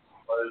movie,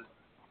 was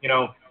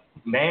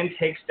man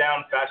takes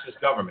down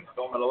fascist government,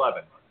 film at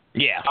 11.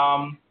 Yeah.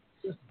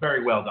 Just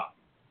very well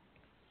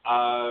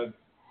done.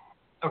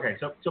 Okay,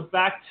 so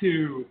back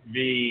to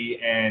V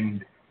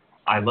and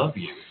I Love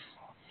You.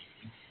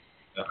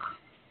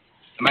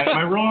 Am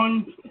I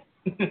wrong?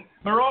 Am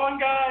I wrong,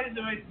 guys?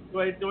 Do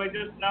I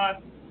just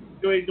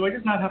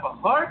not have a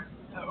heart,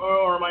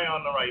 or am I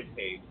on the right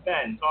page?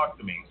 Ben, talk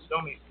to me.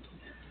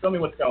 Tell me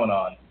what's going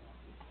on.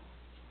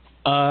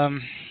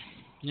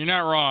 You're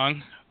not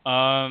wrong.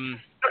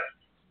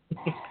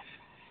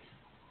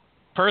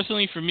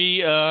 Personally, for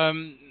me,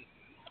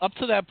 up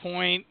to that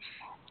point,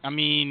 I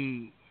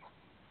mean,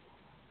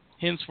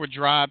 hints were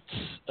dropped,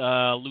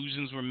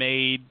 allusions were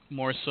made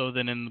more so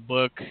than in the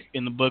book.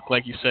 In the book,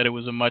 like you said, it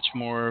was a much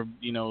more,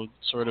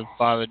 sort of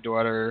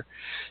father-daughter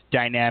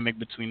dynamic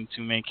between the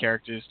two main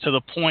characters, to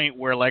the point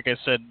where, like I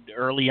said,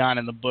 early on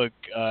in the book,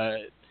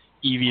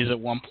 Evie is at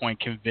one point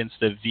convinced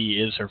that V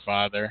is her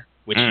father,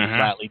 which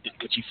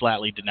he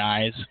flatly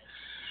denies.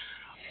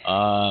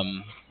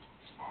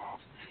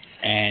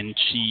 And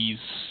she's,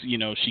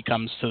 she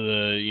comes to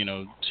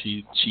the,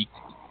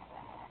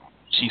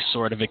 she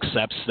sort of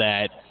accepts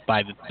that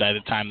by the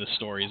time the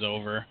story's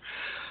over.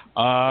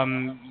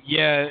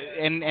 Yeah,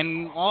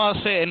 and all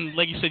I'll say, and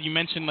like you said, you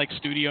mentioned like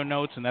studio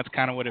notes, and that's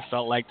kind of what it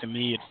felt like to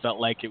me. It felt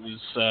like it was,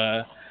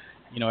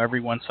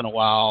 every once in a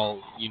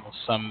while,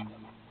 some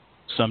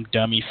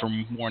dummy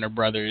from Warner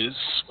Brothers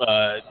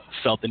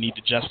felt the need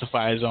to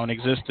justify his own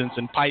existence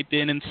and pipe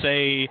in and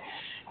say,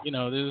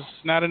 there's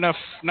not enough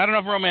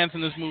romance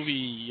in this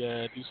movie.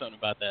 Do something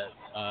about that.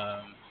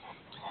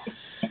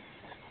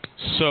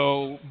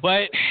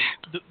 But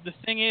the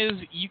thing is,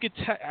 you could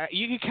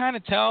kind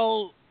of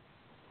tell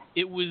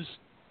it was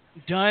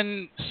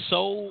done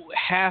so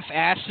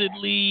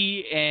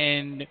half-assedly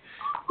and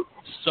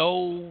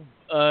so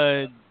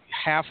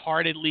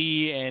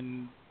half-heartedly,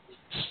 and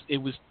it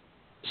was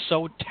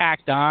so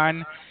tacked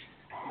on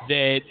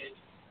that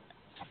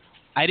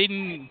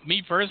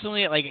me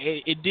personally, like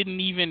it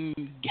didn't even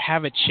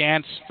have a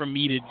chance for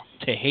me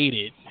to hate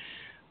it.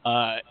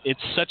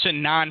 It's such a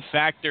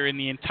non-factor in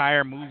the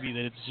entire movie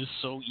that it's just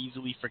so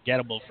easily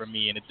forgettable for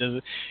me, and it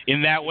doesn't.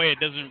 In that way, it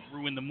doesn't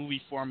ruin the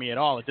movie for me at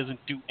all. It doesn't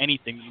do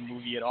anything to the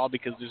movie at all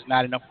because there's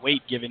not enough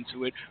weight given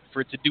to it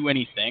for it to do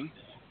anything.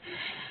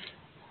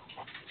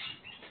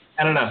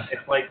 I don't know.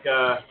 It's like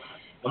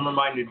I'm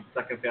reminded.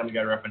 Second Family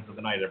Guy reference of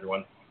the night,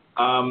 everyone.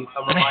 I'm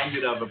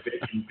reminded of a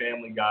bit in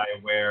Family Guy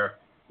where,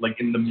 like,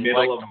 in the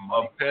middle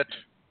of pit.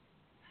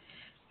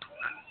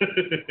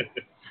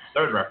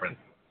 Third reference.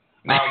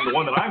 The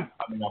one that I'm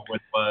coming up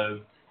with was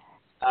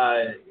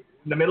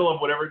in the middle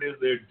of whatever it is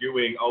they're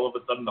doing, all of a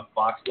sudden the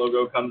Fox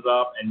logo comes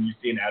up and you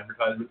see an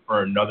advertisement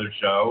for another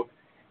show,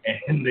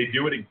 and they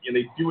do it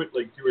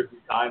like 2 or 3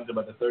 times, and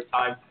by the third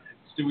time,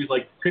 Stewie's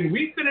like, "Can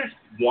we finish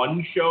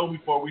one show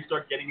before we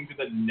start getting into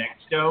the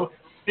next show?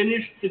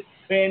 Finish the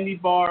candy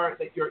bar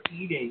that you're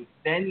eating,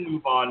 then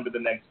move on to the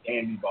next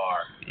candy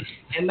bar."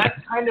 And that's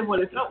kind of what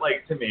it felt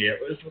like to me.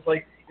 It was just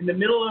like in the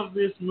middle of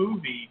this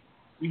movie,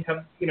 we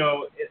have,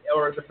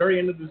 or at the very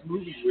end of this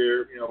movie,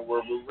 where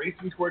we're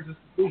racing towards this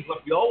conclusion.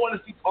 Look, we all want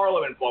to see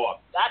Parliament blow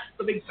up. That's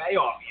the big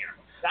payoff here.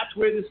 That's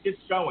where this gets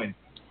going.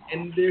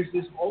 And there's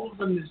all of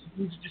them, this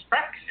huge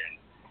distraction.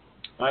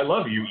 I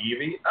love you,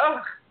 Evie.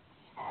 Ugh.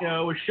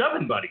 We're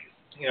shoving buddies.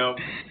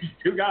 These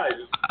two guys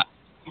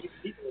just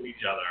equal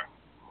each other.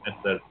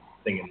 That's the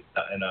thing in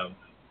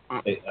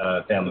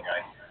Family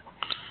Guy.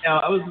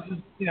 I was, it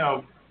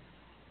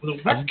was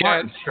a West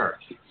Martin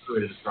church. That's the way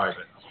to describe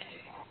it.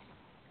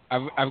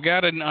 I've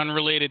got an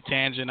unrelated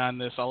tangent on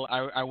this.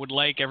 I would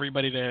like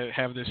everybody to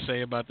have this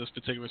say about this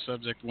particular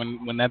subject.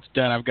 When that's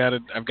done, I've got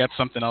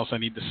something else I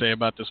need to say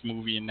about this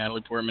movie and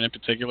Natalie Portman in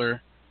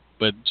particular.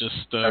 But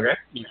just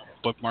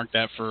bookmark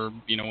that for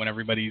when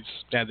everybody's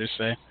had their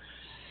say.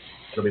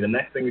 It'll be the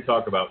next thing we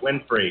talk about.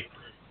 Winfree.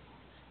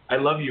 I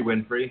love you,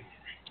 Winfree.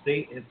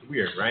 See, it's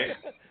weird, right?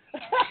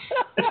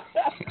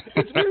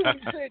 It's weird when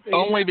you say it,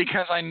 Only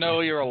because I know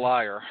you're a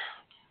liar.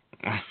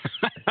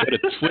 What a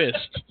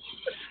twist.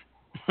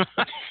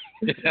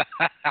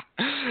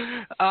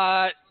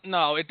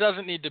 No, it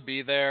doesn't need to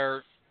be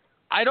there.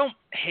 I don't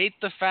hate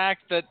the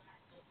fact that...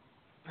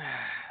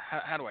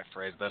 How do I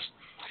phrase this?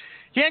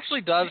 He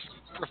actually does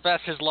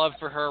profess his love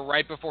for her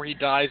right before he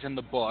dies in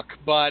the book,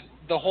 but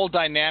the whole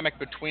dynamic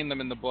between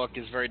them in the book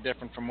is very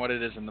different from what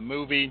it is in the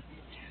movie.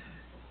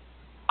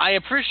 I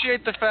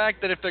appreciate the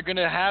fact that if they're going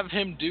to have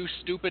him do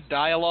stupid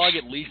dialogue,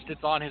 at least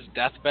it's on his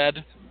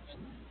deathbed.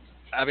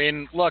 I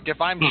mean, look, if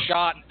I'm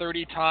shot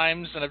 30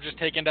 times and I've just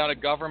taken down a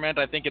government,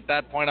 I think at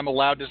that point I'm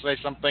allowed to say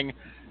something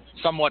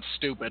somewhat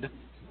stupid.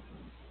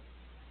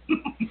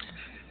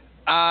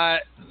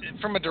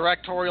 From a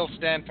directorial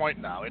standpoint,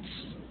 no,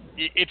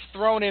 it's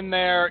thrown in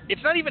there.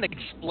 It's not even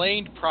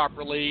explained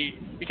properly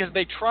because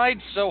they tried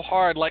so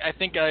hard. Like, I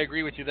think I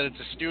agree with you that it's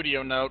a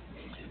studio note.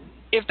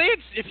 If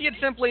he had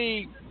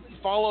simply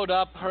followed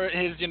up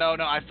his, no,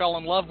 I fell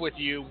in love with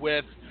you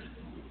with,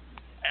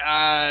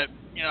 I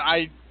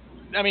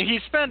mean, he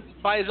spent,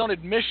 by his own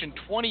admission,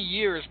 20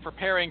 years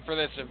preparing for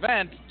this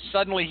event.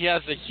 Suddenly he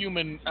has a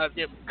human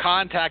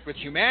contact with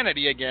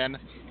humanity again.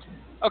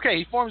 Okay,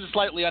 he forms a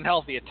slightly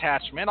unhealthy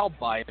attachment. I'll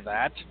buy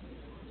that.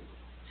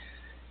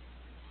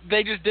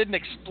 They just didn't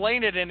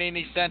explain it in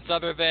any sense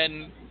other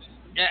than...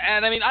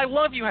 And, I mean, I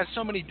love you has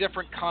so many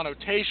different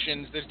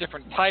connotations. There's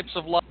different types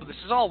of love. This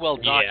is all well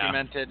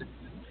documented. Yeah.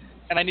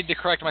 And I need to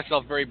correct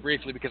myself very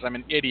briefly because I'm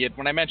an idiot.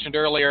 When I mentioned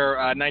earlier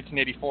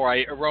 1984,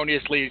 I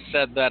erroneously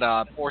said that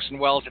Orson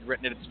Welles had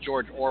written it. It's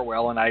George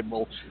Orwell, and I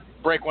will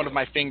break one of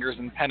my fingers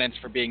in penance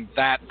for being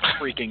that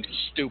freaking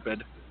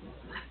stupid.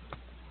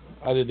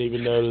 I didn't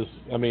even notice.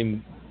 I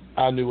mean,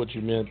 I knew what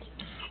you meant.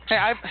 Hey,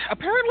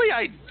 apparently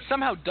I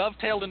somehow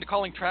dovetailed into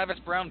calling Travis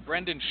Brown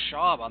Brendan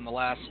Schaub on the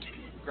last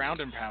Ground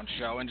and Pound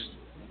show and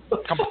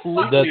just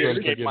completely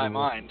escaped my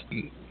mind.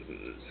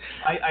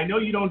 I know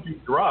you don't do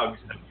drugs.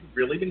 Have you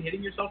really been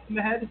hitting yourself in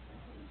the head?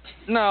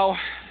 No,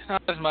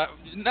 not as much.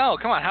 No,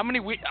 come on. How many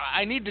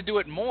I need to do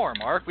it more,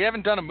 Mark. We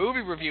haven't done a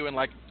movie review in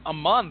like a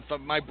month.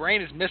 My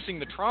brain is missing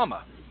the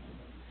trauma.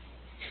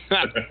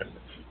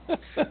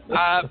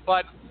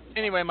 But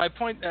anyway, my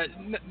point,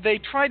 they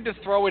tried to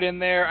throw it in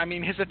there. I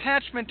mean, his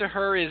attachment to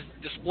her is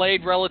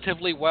displayed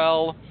relatively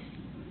well.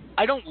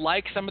 I don't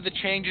like some of the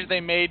changes they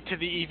made to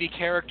the Evie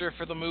character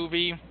for the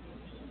movie.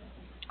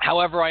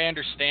 However, I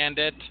understand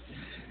it.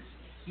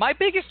 My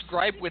biggest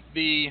gripe with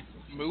the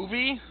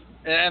movie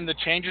and the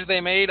changes they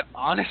made,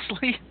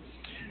 honestly,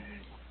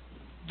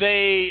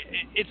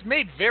 it's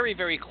made very,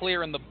 very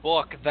clear in the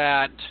book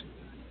that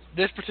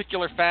this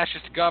particular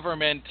fascist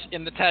government,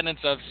 in the tenets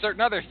of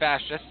certain other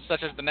fascists,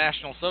 such as the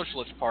National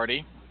Socialist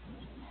Party,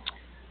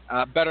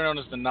 better known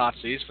as the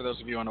Nazis, for those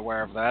of you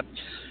unaware of that,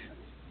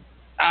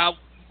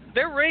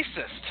 they're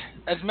racist.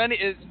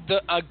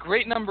 A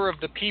great number of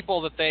the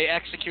people that they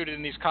executed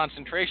in these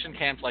concentration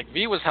camps, like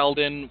V was held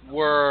in,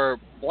 were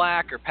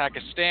black or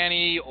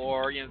Pakistani,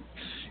 or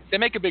they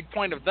make a big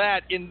point of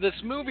that. In this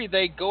movie,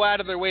 they go out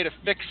of their way to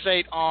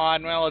fixate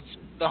on, well, it's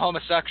the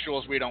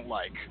homosexuals we don't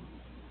like.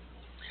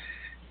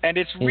 And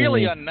it's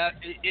really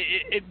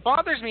it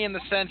bothers me in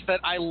the sense that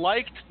I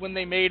liked when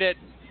they made it.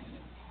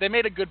 They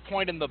made a good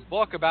point in the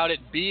book about it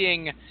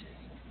being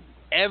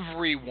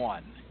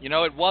everyone.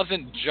 It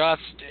wasn't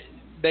just,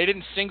 they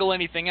didn't single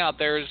anything out.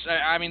 They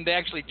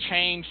actually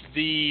changed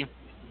the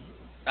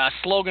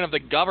slogan of the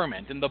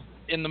government. In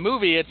the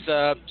movie,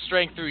 it's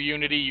strength through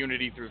unity,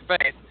 unity through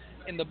faith.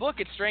 In the book,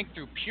 it's strength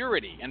through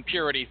purity and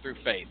purity through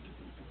faith.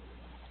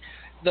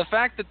 The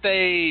fact that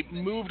they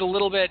moved a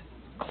little bit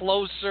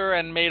closer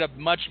and made a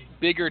much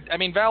bigger... I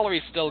mean,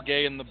 Valerie's still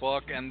gay in the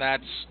book, and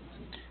that's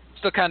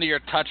still kind of your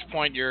touch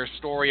point, your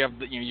story of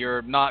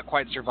your not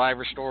quite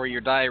survivor story, your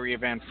diary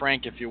of Anne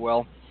Frank, if you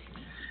will.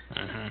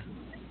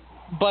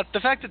 But the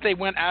fact that they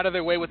went out of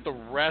their way with the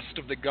rest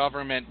of the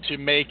government to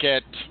make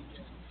it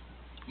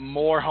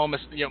more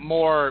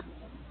more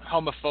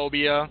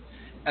homophobia,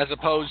 as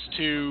opposed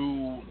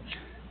to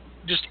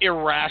just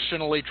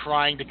irrationally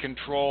trying to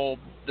control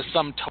the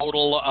sum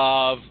total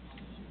of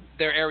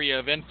their area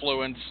of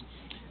influence,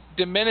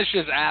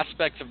 diminishes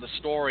aspects of the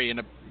story in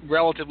a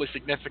relatively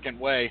significant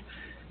way.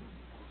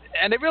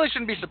 And it really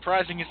shouldn't be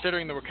surprising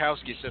considering the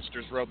Wachowski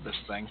sisters wrote this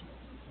thing.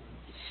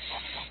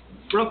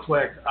 Real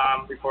quick,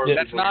 before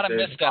that's not a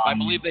misstep. I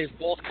believe they've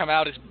both come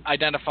out as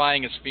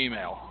identifying as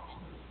female.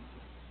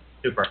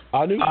 Super.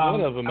 I knew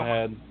one of them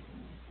had.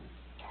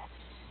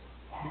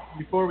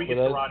 Before we get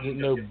to Ronnie,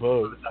 didn't know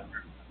both.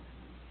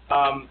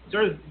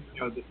 There's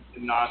the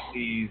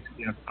Nazis,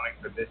 coming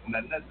for this and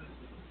that.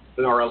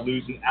 There are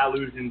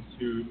allusions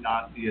to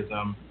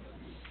Nazism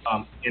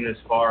in as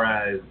far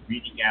as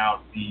weeding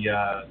out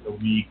the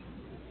weak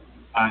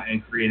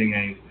and creating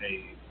a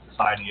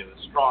society of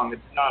the strong.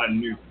 It's not a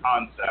new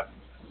concept.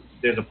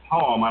 There's a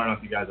poem, I don't know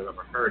if you guys have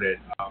ever heard it,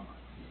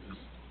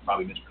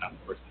 probably mispronounced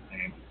the person's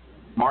name.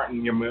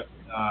 Martin Niemöller,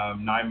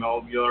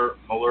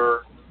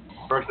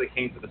 first they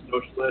came to the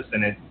socialists,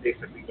 and it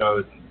basically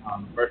goes,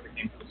 first they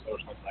came to the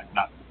socialists, and I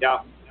cannot speak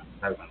out, because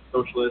I was a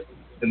socialist.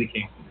 Then they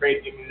came to the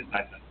trade unionists, and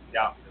I cannot speak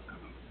out, because I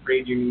was a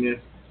trade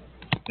unionist.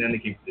 Then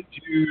they came to the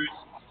Jews.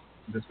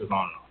 This goes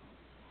on and on.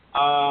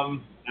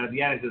 And at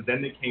the end it says,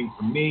 then they came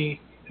for me,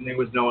 and there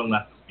was no one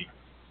left to speak.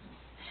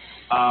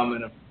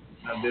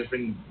 There's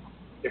been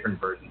different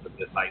versions of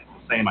this, like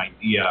the same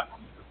idea.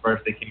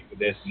 First they came for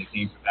this, and they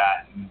came for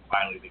that, and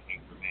finally they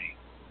came for me.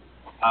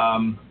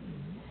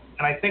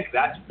 And I think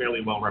that's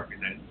fairly well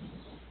represented.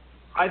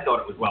 I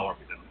thought it was well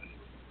represented.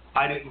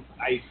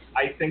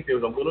 I think there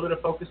was a little bit of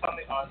focus on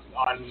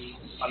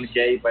the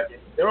gay, but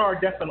there are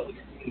definitely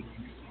scenes where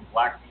you see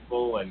black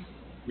people and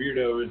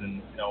weirdos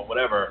and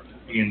whatever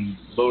being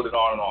loaded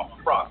on and off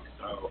trucks.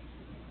 So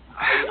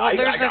I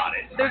got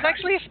it. There's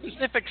actually a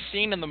specific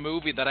scene in the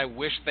movie that I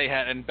wish they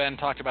had, and Ben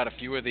talked about a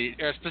few of a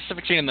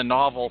specific scene in the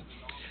novel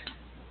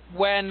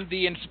when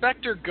the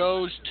inspector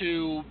goes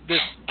to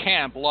this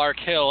camp, Lark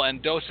Hill,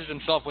 and doses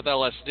himself with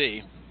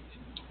LSD.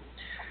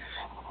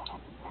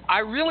 I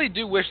really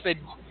do wish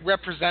they'd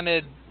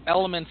represented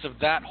elements of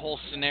that whole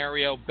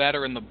scenario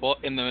better in the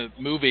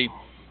movie,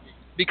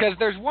 because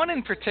there's one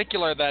in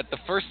particular that the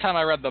first time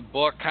I read the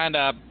book kind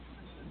of,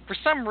 for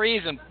some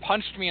reason,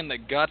 punched me in the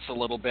guts a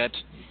little bit.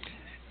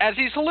 As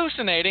he's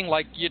hallucinating,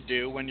 like you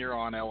do when you're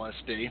on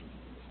LSD,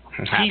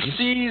 he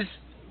sees...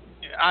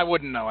 I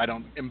wouldn't know. I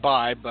don't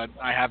imbibe, but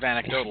I have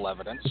anecdotal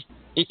evidence.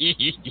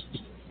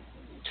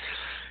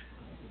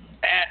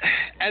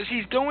 As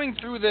he's going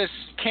through this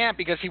camp,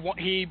 because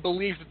he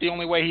believes that the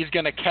only way he's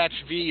going to catch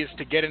V is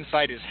to get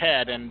inside his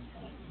head, and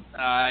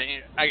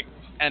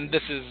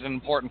this is an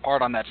important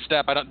part on that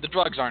step. The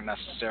drugs aren't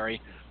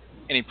necessary.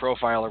 Any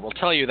profiler will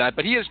tell you that,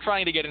 but he is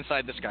trying to get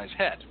inside this guy's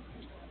head.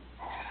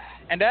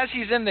 And as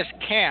he's in this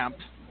camp,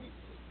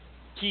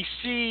 he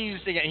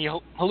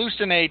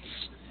hallucinates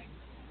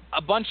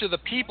a bunch of the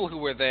people who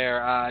were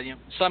there,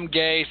 some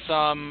gay,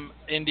 some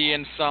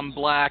Indian, some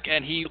black,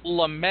 and he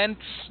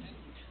laments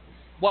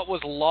what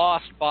was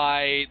lost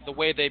by the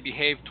way they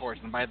behaved towards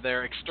him, by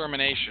their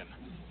extermination.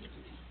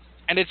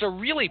 And it's a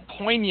really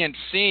poignant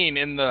scene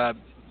in the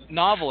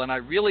novel, and I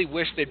really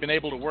wish they'd been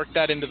able to work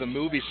that into the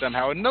movie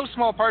somehow, in no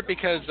small part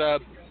because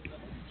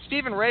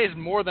Stephen Ray is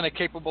more than a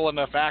capable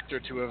enough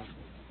actor to have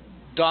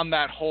done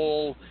that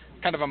whole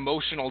kind of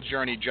emotional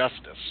journey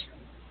justice.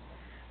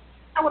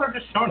 I would have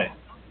just shown it.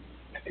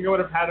 I think I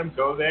would have had him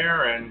go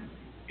there and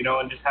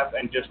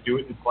just do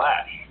it in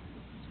flash.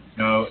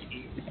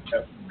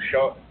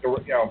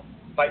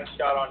 Light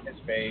shot on his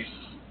face,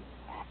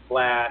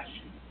 flash,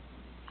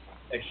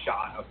 a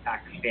shot of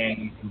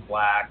Pakistanis in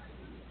black,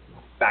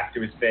 back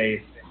to his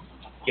face,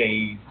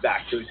 gaze,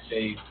 back to his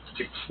face,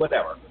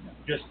 whatever.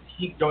 Just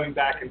keep going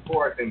back and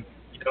forth, and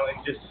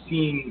and just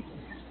seeing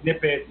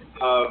snippets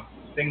of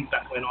things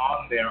that went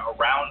on there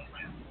around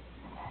him.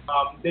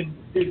 There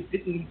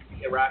didn't need to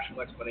be a rational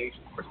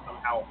explanation for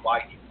somehow why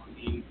he was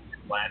seeing these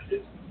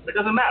flashes. But it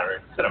doesn't matter.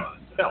 It's cinema.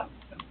 It's film.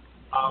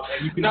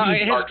 And you can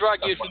his drug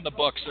use in the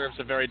book serves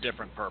a very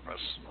different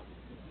purpose.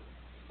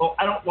 Well,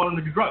 I don't want him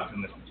to do drugs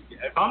in this movie.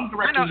 If I'm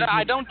directing,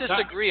 I don't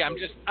disagree. I'm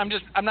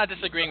not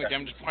disagreeing with you.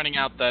 I'm just pointing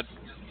out that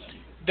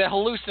the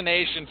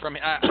hallucination from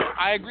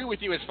I agree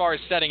with you as far as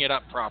setting it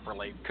up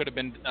properly. Could have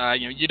been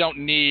you don't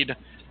need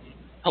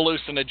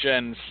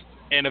hallucinogens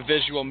in a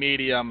visual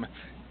medium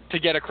to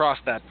get across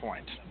that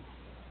point.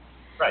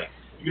 Right.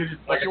 You're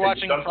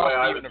watching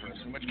Across the Universe,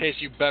 in which case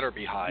you better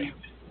be high. You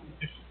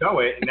just show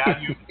it, and now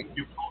you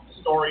told the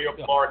story of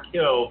Clark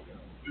Hill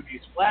through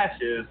these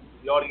flashes.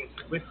 The audience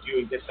is with you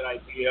and gets an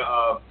idea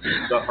of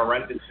the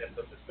horrendousness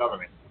of this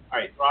government. All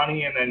right,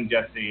 Ronnie, and then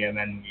Jesse, and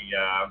then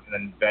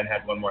then Ben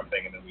had one more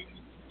thing, and then we can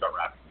start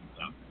wrapping things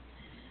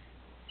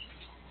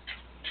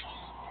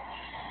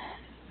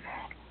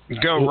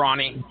up. Go,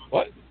 Ronnie.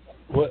 What?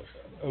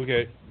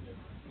 Okay.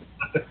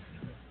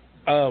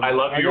 I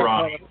love you,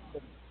 Ronnie.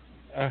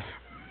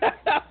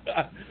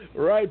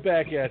 Right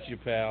back at you,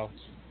 pal.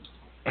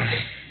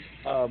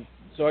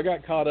 So I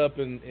got caught up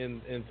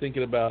in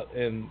thinking about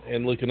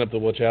and looking up the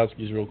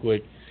Wachowskis real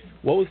quick.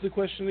 What was the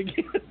question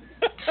again?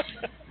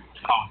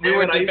 We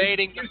were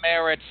debating the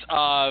merits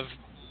of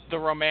the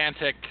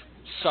romantic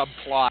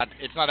subplot.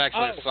 It's not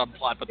actually a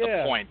subplot, but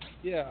the point.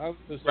 Yeah, I'm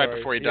so sorry. Right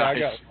before he dies. I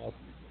got lost.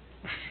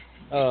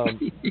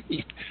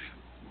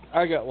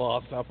 I got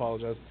lost. I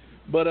apologize.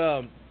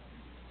 But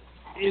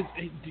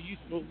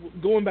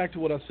going back to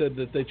what I said,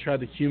 that they tried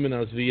to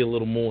humanize V a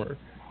little more.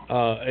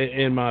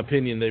 In my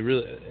opinion, they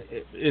really,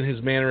 in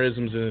his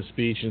mannerisms and his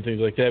speech and things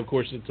like that. Of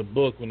course, it's a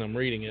book when I'm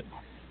reading it.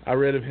 I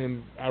read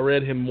him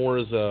more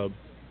as a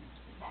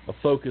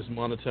focused,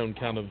 monotone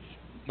kind of,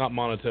 not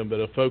monotone, but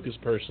a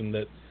focused person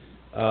that.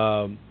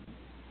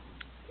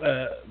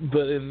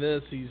 But in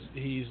this,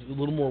 he's a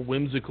little more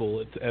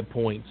whimsical at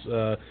points.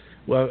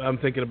 Well, I'm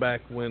thinking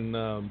back when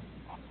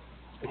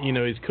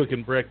he's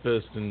cooking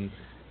breakfast and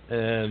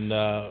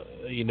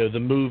the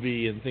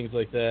movie and things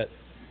like that.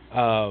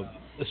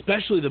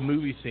 Especially the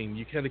movie scene,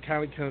 you kind of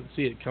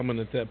see it coming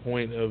at that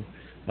point of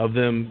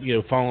them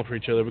falling for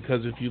each other,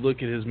 because if you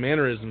look at his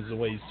mannerisms, the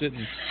way he's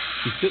sitting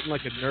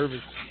like a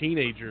nervous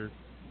teenager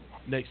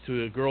next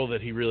to a girl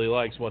that he really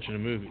likes watching a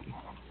movie.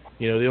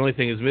 The only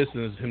thing is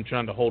missing is him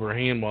trying to hold her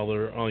hand while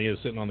they're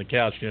sitting on the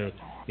couch,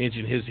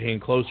 inching his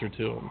hand closer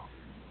to him.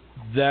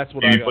 That's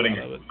what I got out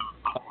of it.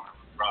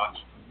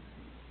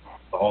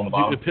 hole in the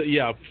bottom.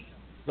 Yeah,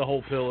 the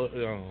whole pillow.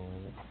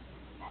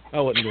 Oh, I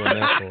wasn't going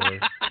that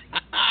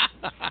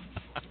far.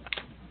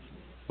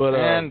 But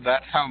and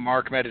that's how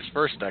Mark met his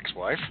first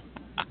ex-wife.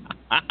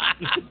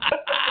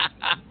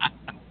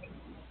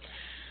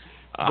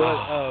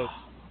 But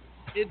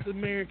it's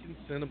American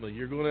cinema.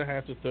 You're going to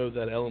have to throw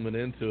that element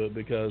into it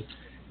because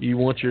you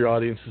want your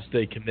audience to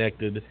stay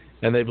connected,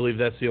 and they believe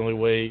that's the only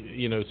way,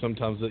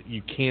 sometimes that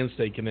you can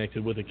stay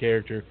connected with a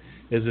character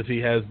is if he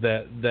has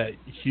that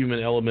human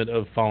element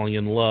of falling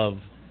in love.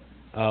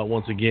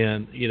 Once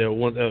again,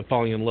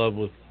 falling in love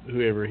with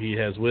whoever he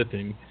has with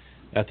him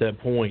at that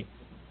point,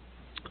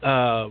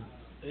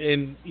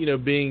 and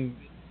being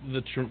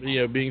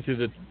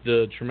through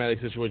the traumatic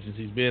situations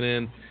he's been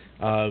in,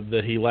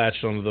 that he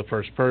latched onto the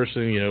first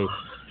person,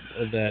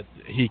 that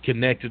he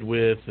connected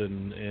with,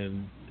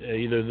 and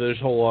there's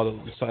a whole lot of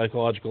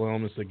psychological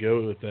elements that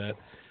go with that.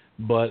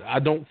 But I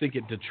don't think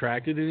it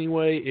detracted in any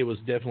way. It was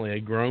definitely a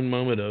grown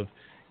moment of,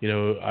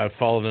 I've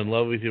fallen in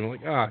love with you.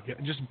 I'm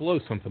like, just blow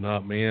something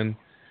up, man.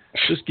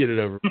 Just get it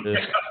over with.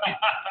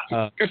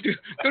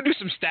 Go do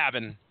some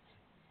stabbing.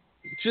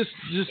 Just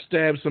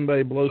stab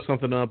somebody, blow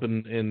something up,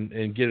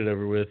 and get it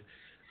over with.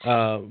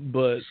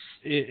 But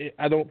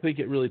I don't think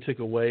it really took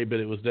away, but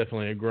it was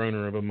definitely a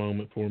groaner of a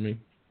moment for me.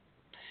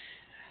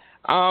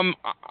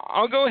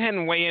 I'll go ahead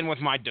and weigh in with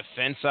my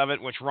defense of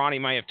it, which Ronnie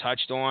may have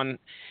touched on.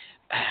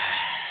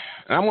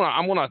 And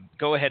I'm gonna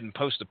go ahead and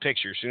post a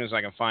picture as soon as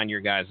I can find your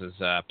guys'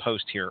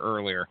 post here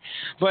earlier.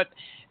 But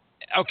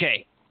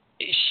okay,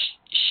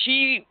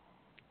 she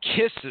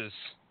kisses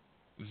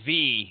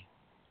V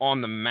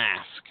on the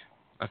mask.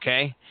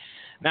 Okay,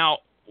 now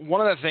one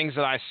of the things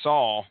that I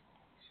saw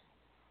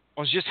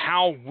was just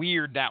how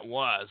weird that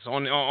was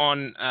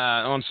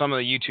on some of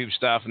the YouTube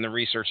stuff and the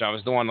research I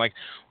was doing. Like,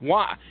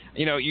 why?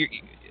 You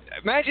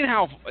imagine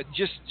how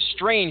just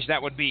strange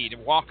that would be to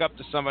walk up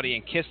to somebody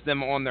and kiss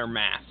them on their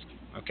mask.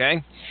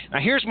 Okay, now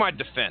here's my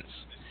defense.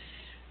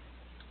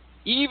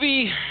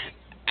 Evie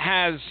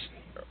has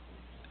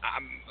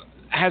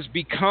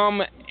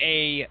become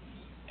a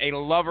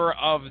lover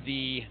of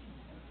the.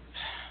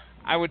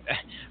 I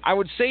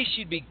would say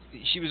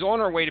she was on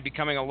her way to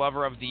becoming a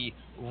lover of the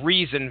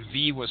reason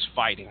V was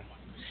fighting,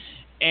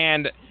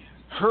 and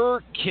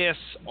her kiss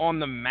on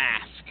the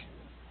mask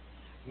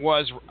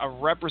was a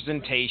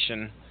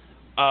representation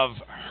of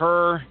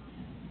her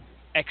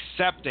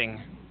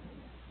accepting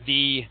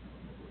the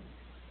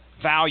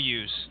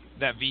values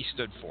that V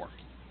stood for.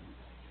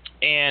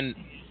 And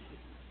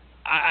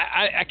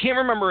I can't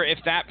remember if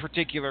that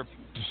particular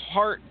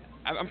part,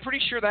 I'm pretty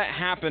sure that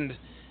happened,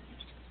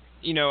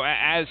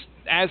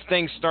 as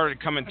things started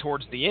coming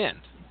towards the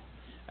end,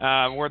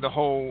 where the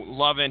whole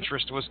love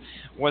interest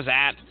was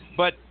at.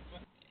 But,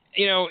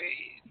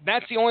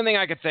 that's the only thing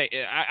I could say,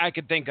 I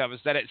could think of,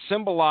 is that it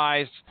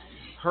symbolized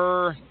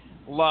her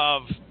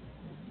love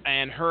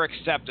and her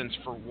acceptance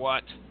for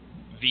what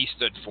V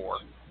stood for,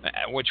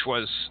 which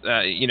was,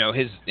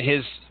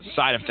 his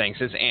side of things,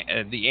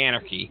 the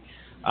anarchy,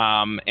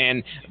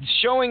 and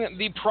showing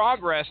the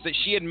progress that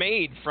she had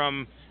made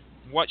from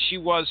what she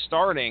was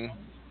starting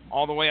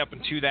all the way up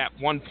into that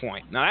one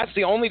point. Now, that's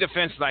the only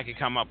defense that I could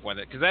come up with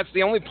it, because that's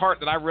the only part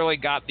that I really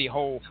got the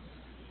whole,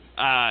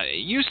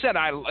 you said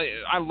I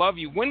love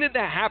you. When did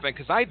that happen?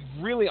 Because I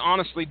really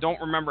honestly don't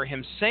remember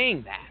him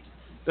saying that.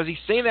 Does he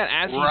say that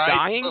as he's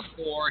dying? Right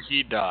before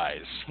he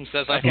dies. He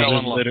says, I fell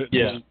in love.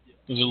 Yeah.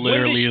 Those are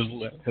literally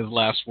his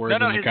last words in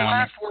the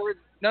comic.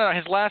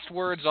 His last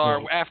words are,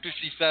 after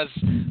she says,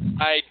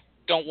 I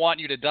don't want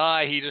you to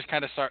die, he just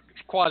kind of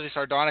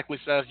quasi-sardonically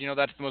says,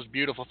 that's the most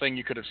beautiful thing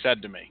you could have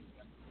said to me.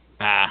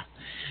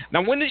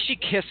 Now, when did she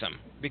kiss him?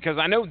 Because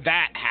I know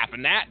that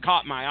happened. That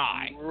caught my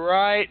eye.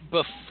 Right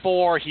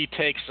before he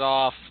takes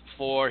off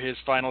for his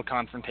final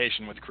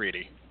confrontation with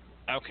Creedy.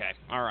 Okay,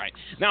 all right.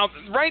 Now,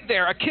 right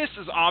there, a kiss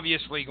is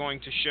obviously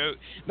going to show...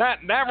 That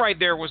right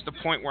there was the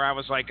point where I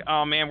was like,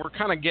 oh, man, we're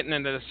kind of getting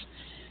into this...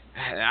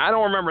 I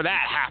don't remember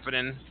that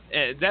happening.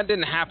 That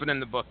didn't happen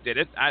in the book, did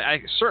it?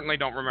 I certainly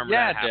don't remember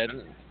that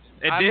happening.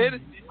 It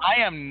did?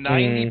 I am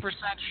 90%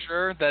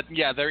 sure that,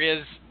 there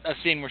is a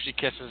scene where she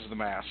kisses the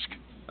mask.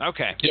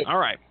 Okay, all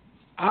right.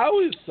 I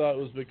always thought it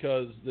was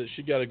because that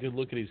she got a good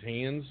look at his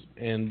hands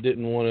and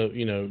didn't want to,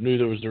 knew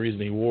there was the reason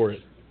he wore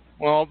it.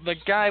 Well, the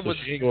guy was...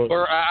 he should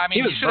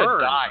have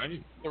died.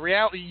 Right? The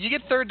reality, you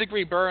get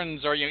third-degree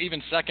burns or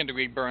even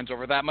second-degree burns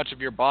over that much of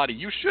your body,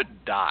 you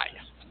should die.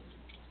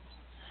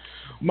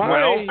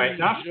 I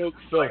got to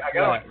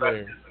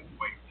express this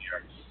point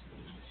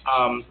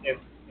here.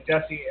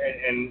 Jesse,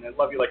 and I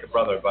love you like a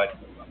brother, but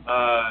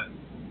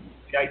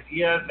the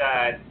idea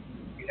that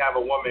you have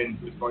a woman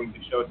who's going to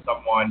show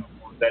someone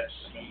that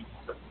she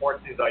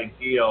supports his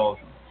ideals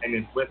and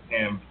is with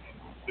him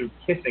through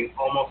kissing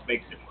almost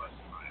makes it worse.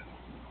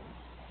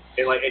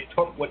 It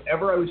took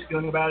whatever I was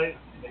feeling about it,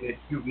 and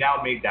you've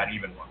now made that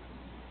even worse.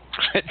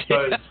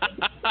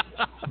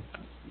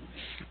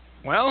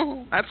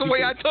 Well, that's the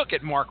way I took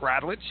it, Mark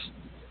Radulich.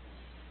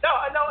 No,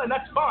 and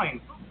that's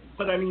fine.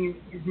 But I mean,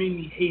 you've made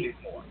me hate it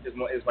more. Is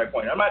my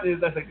point. I'm not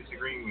necessarily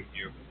disagreeing with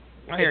you.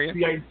 I hear you.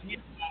 The idea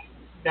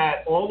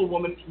that all a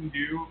woman can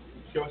do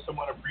to show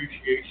someone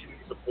appreciation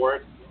and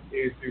support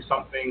is through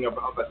something of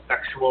a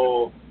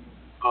sexual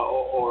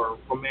or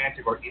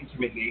romantic or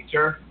intimate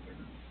nature.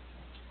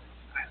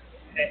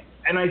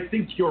 And I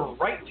think you're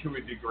right to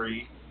a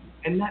degree,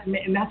 and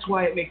that's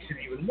why it makes it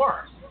even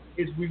worse,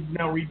 is we've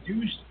now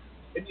reduced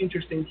an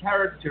interesting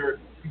character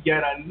to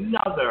get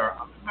another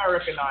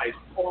Americanized,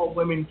 all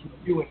women can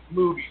do in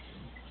movies.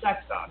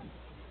 That's not.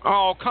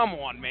 Oh, come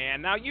on,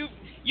 man. Now you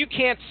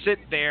can't sit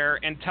there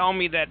and tell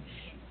me that,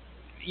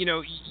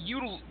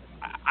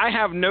 I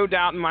have no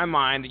doubt in my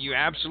mind that you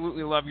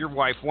absolutely love your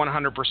wife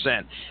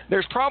 100%.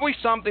 There's probably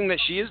something that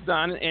she has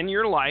done in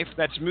your life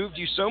that's moved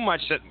you so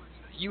much that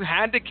you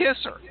had to kiss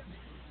her.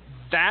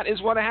 That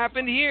is what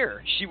happened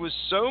here. She was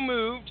so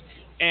moved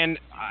and,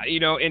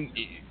 and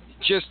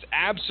just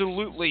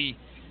absolutely,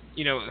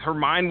 her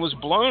mind was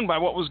blown by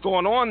what was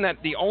going on, that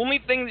the only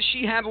thing that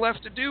she had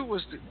left to do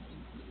was to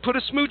put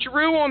a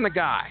smoocheroo on the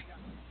guy.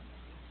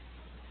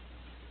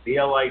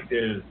 Feel like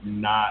there's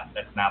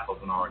that's apples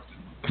and oranges.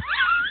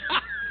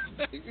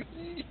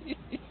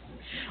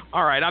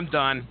 All right, I'm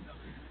done.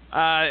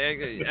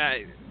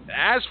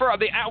 As for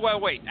the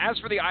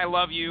I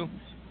love you,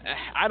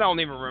 I don't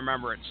even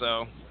remember it,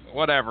 so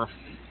whatever.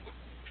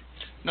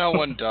 No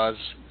one does.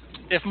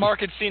 If Mark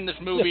had seen this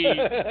movie,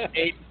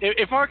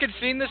 if Mark had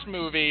seen this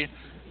movie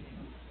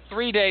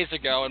 3 days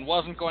ago and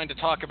wasn't going to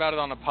talk about it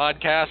on a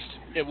podcast,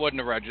 it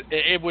wouldn't have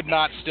it would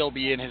not still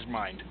be in his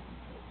mind.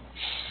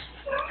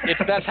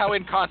 That's how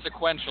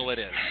inconsequential it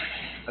is.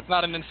 That's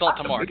not an insult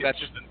to Mark. That's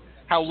just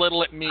how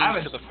little it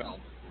means to the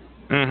film.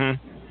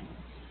 Mm-hmm.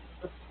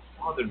 It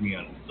bothered me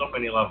on so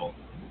many levels.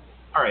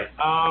 All right,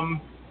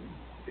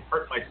 it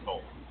hurt my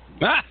soul.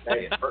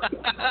 Hey, it hurt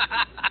my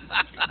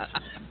soul.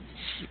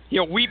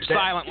 You'll weep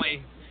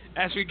silently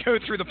as we go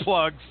through the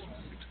plugs.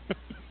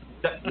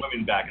 Set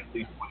women back at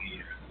least 20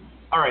 years.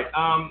 All right,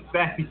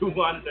 Ben, you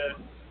wanted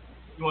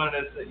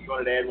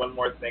to add one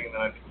more thing, and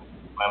then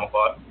final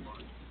thought.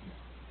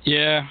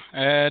 Yeah,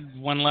 I had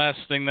one last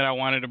thing that I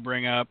wanted to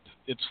bring up.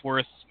 It's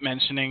worth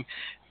mentioning.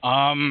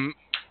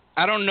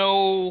 I don't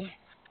know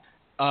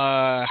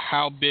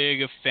how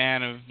big a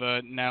fan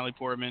of Natalie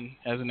Portman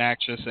as an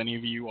actress any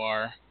of you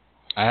are.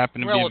 I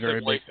happen to be a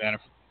very big fan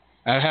of her.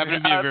 I happen to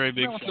be a very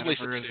big fan of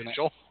her as an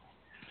actress.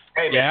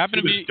 Hey, man, yeah, I happen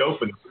to be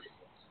dope in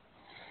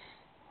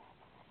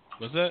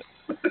Was that?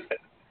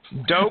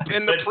 Dope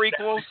in the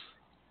prequels?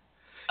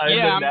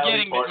 Yeah,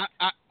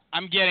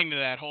 I'm getting to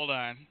that. Hold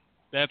on.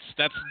 That's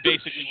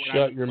basically what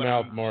Shut your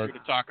mouth, I'm Mark. here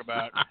to talk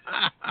about.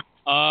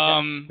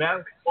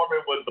 Natalie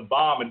Portman was the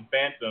bomb in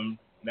Phantom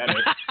Menace.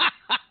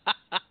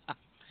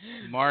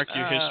 Mark,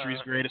 your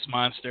history's greatest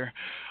monster.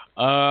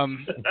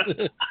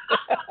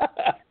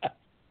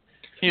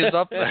 He's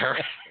up there.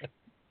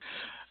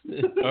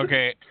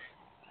 Okay.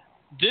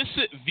 This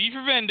V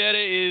for Vendetta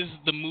is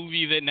the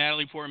movie that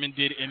Natalie Portman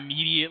did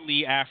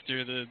immediately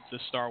after the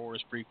Star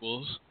Wars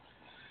prequels.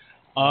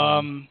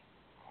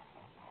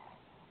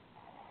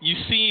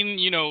 You've seen,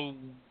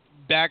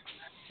 back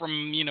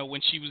from,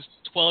 when she was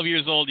 12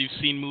 years old, you've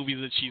seen movies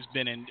that she's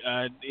been in.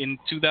 In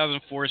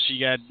 2004, she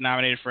got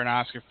nominated for an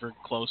Oscar for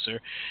Closer.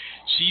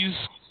 She's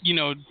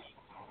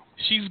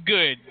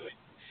good.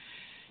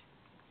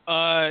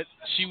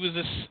 She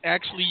was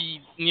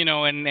actually,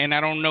 and I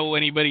don't know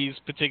anybody's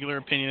particular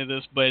opinion of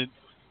this, but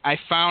I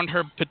found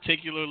her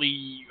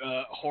particularly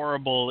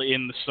horrible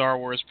in the Star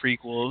Wars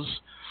prequels.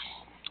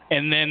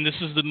 And then this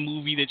is the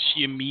movie that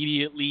she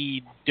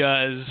immediately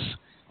does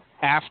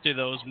after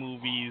those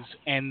movies,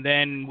 and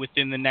then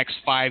within the next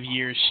 5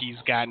 years, she's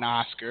got an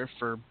Oscar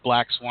for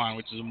Black Swan,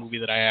 which is a movie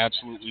that I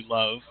absolutely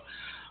love.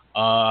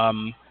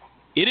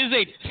 It is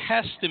a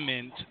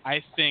testament,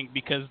 I think,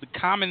 because the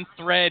common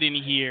thread in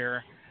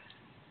here,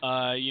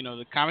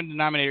 the common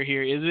denominator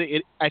here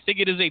is I think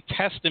it is a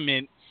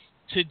testament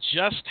to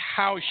just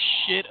how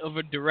shit of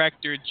a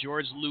director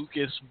George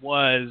Lucas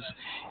was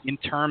in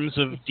terms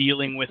of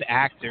dealing with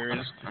actors,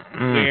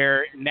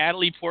 where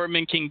Natalie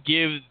Portman can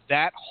give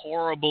that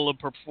horrible a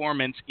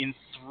performance in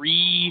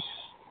 3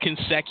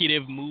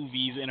 consecutive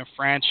movies in a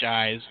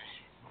franchise,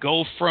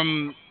 go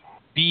from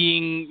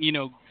being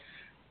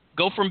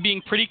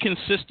pretty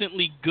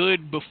consistently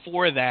good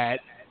before that,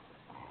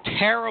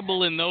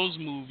 terrible in those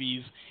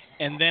movies,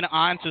 and then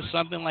on to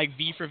something like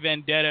V for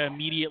Vendetta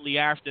immediately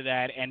after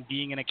that, and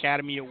being an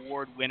Academy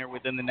Award winner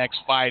within the next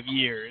 5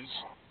 years.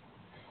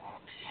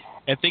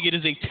 I think it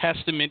is a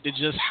testament to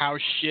just how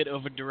shit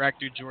of a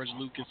director George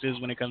Lucas is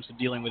when it comes to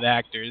dealing with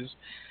actors,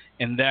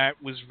 and that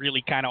was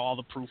really kind of all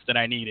the proof that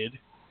I needed.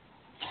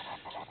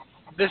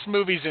 This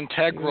movie's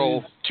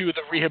integral to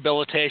the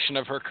rehabilitation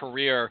of her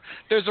career.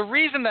 There's a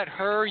reason that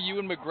her,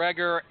 Ewan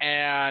McGregor,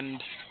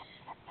 and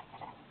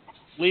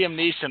Liam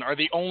Neeson are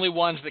the only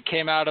ones that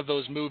came out of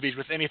those movies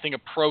with anything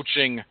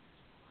approaching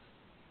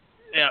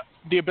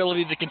the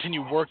ability to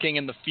continue working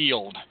in the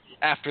field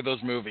after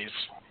those movies.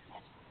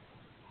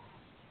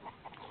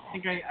 I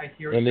think I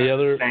hear. And the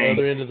other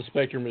end of the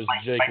spectrum is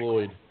Jake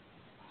Lloyd.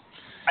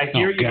 I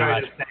hear you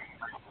guys saying.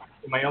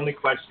 My only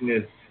question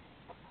is,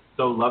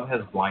 so love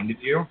has blinded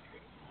you?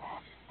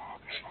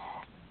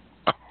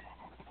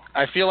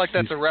 I feel like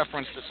that's a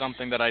reference to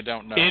something that I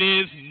don't know. It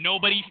is.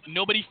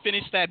 Nobody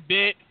finished that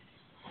bit.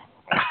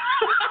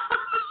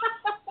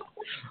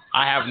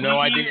 I have no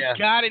idea.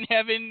 God in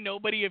heaven,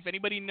 nobody, if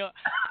anybody know,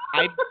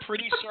 I'm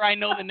pretty sure I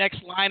know the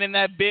next line in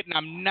that bit, and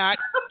I'm not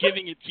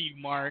giving it to you,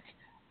 Mark.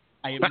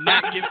 I'm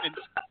not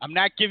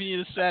giving you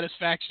the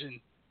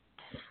satisfaction.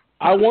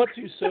 I want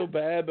to so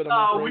bad, but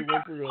I'm afraid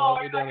Winfree will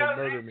hunt me we down got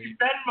and an murder angry me.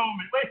 Ben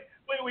moment.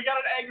 Wait, we got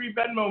an angry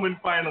Ben moment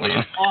finally.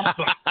 It's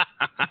awesome.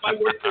 My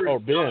work here Oh,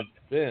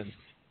 is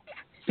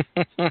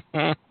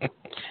Ben.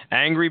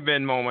 Angry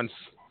Ben moments.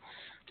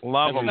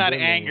 Love That's them. not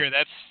anger,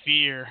 that's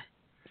fear.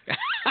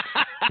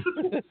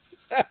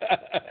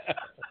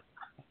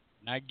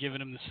 Not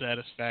giving him the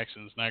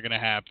satisfaction. It's not going to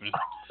happen.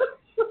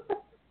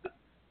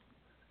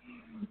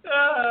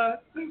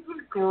 This is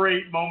a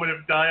great moment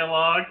of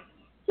dialogue.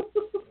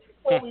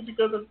 Only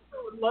because I'm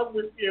so in love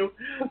with you.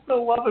 The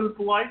love has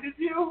blinded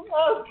you.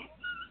 Oh.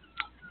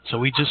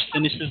 So he just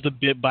finishes the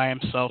bit by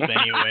himself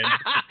anyway.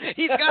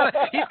 He's got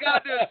to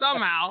do it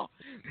somehow.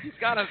 He's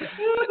got to.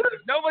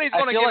 Nobody's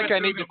going I to feel give like it I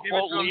to need him. to He'll give it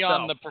quote to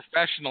Leon the himself.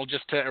 Professional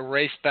just to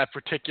erase that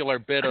particular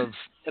bit of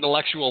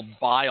intellectual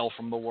bile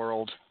from the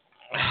world.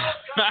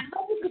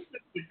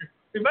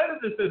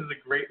 Vendetta is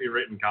a greatly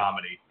written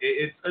comedy.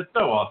 It's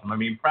so awesome. I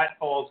mean,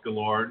 pratfalls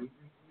galore.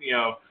 You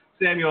know,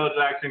 Samuel L.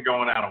 Jackson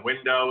going out a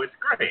window. It's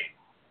great.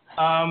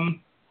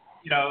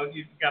 You know,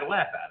 you got to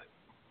laugh at it.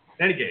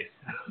 In any case.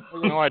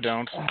 No, I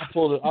don't. I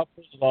pulled it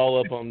all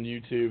up on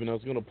YouTube, and I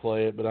was going to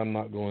play it, but I'm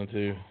not going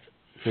to,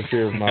 for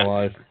fear of my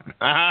life.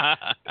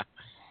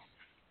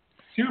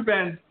 To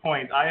Ben's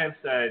point, I have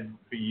said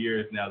for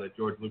years now that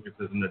George Lucas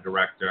isn't a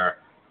director.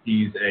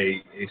 He's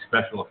a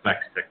special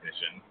effects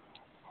technician.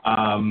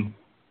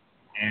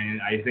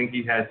 And I think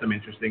he has some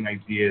interesting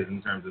ideas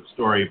in terms of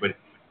story, but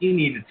he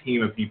needs a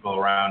team of people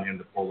around him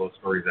to pull those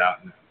stories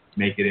out and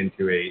make it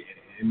into a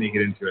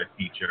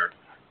feature.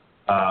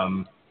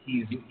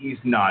 He's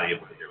not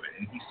able to do it,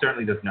 and he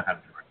certainly doesn't know how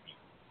to direct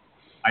people.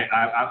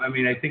 I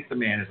mean, I think the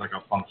man is like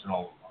a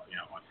functional,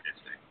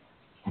 autistic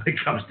when it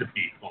comes to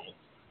people.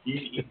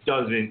 He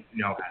doesn't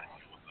know how to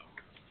deal with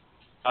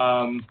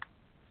them.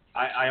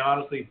 I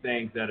honestly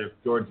think that if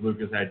George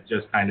Lucas had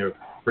just kind of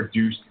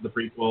produced the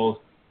prequels,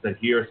 that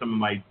here's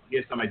some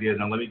ideas,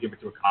 and let me give it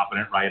to a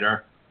competent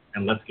writer,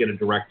 and let's get a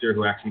director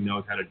who actually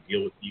knows how to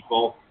deal with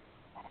people,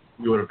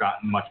 we would have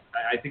gotten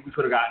I think we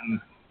could have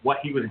gotten what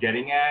he was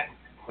getting at,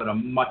 but a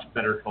much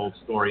better told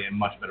story and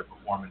much better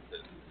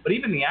performances. But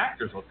even the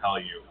actors will tell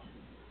you,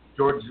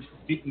 George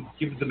didn't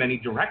give them any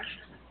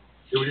direction.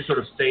 It was just sort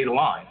of say the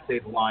line,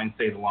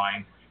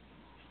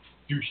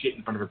 do shit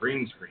in front of a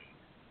green screen.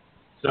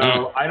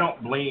 So I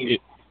don't blame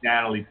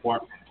Natalie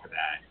Portman for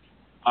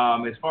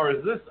that. As far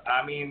as this,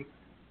 I mean,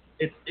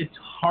 it's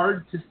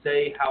hard to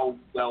say how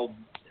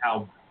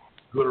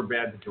good or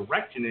bad the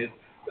direction is.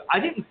 I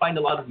didn't find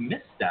a lot of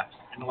missteps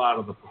in a lot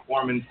of the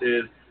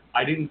performances.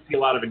 I didn't see a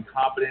lot of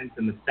incompetence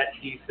in the set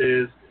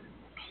pieces,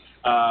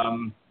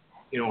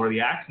 or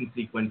the action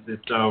sequences.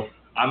 So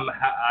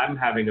I'm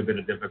having a bit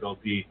of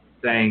difficulty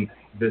saying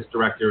this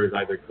director is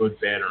either good,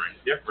 bad, or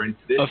indifferent.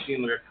 This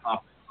seemed like a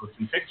competent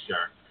motion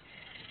picture.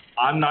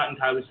 I'm not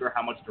entirely sure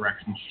how much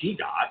direction she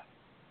got.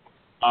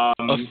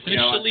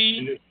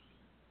 Officially.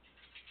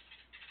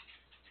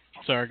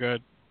 Sorry, go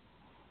ahead.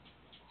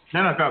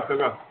 No,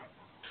 go.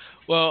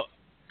 Well,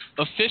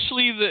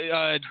 officially,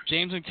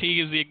 James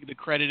McTeague is the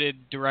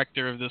credited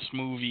director of this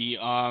movie.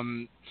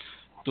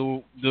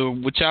 The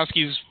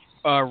Wachowskis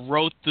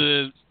wrote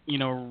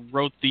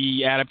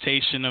the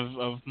adaptation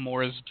of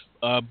Moore's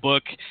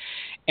book,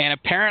 and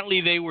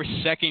apparently they were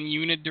second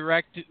unit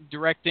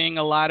directing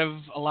a lot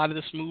of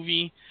this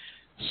movie.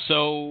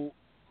 So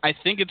I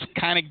think it's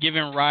kind of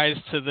given rise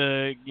to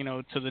the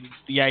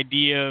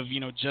idea of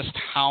just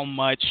how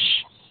much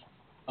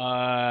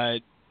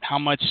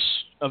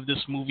of this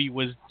movie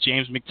was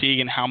James McTeague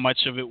and how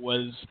much of it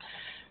was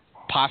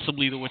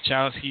possibly the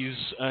Wachowskis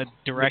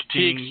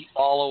directing. McTeague's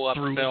follow-up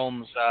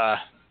films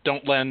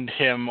don't lend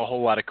him a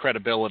whole lot of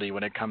credibility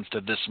when it comes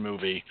to this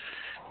movie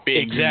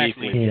being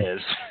uniquely his.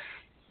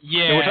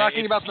 Yeah, and we're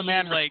talking about the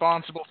man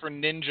responsible for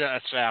Ninja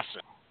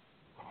Assassin.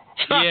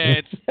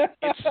 Yeah, it's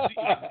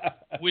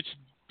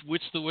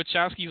which the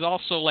Wachowskis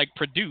also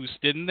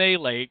produced, didn't they?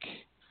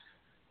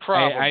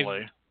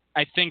 Probably.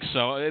 I think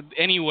so.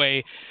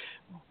 Anyway,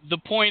 the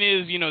point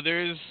is,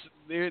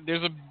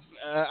 there's a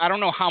I don't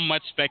know how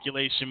much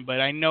speculation,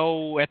 but I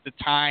know at the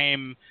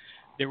time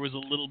there was a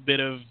little bit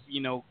of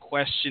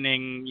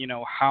questioning,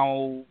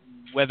 how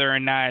whether or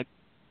not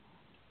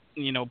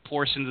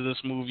portions of this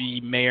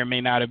movie may or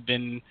may not have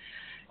been,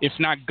 if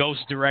not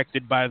ghost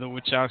directed by the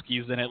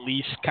Wachowskis, then at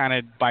least kind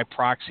of by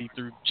proxy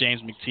through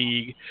James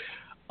McTeague.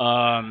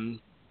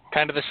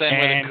 Kind of the same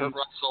way that Kurt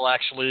Russell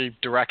actually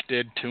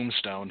directed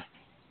Tombstone.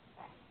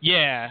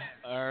 Yeah,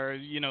 or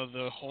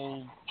the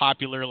whole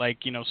popular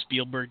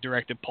Spielberg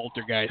directed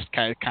Poltergeist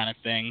kind of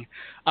thing.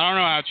 I don't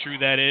know how true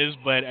that is,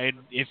 but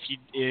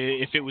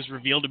if it was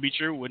revealed to be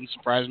true, it wouldn't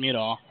surprise me at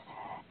all.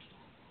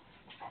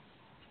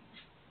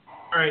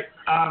 All right,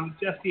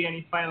 Jesse,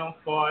 any final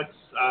thoughts?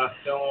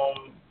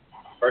 Film,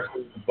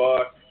 versus the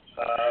book.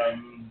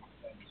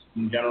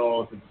 In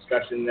general, with the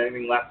discussion,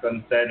 anything left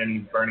unsaid,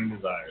 and burning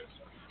desires.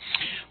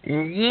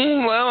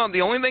 Well,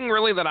 the only thing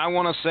really that I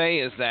want to say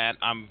is that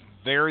I'm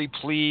very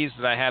pleased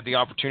that I had the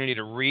opportunity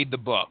to read the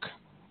book.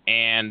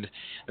 And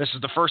this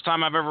is the first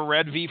time I've ever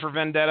read V for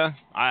Vendetta.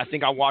 I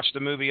think I watched the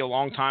movie a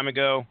long time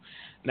ago.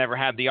 Never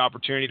had the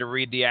opportunity to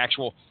read the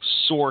actual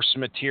source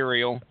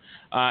material.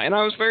 And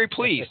I was very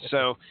pleased.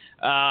 So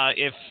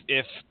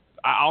if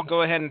I'll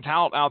go ahead and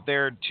tout out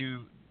there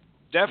to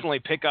definitely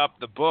pick up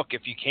the book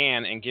if you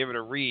can and give it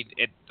a read.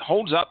 It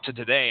holds up to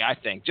today, I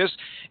think. Just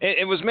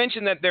it was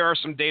mentioned that there are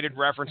some dated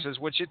references,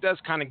 which it does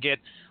kind of get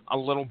a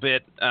little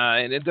bit,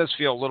 and it does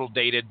feel a little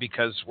dated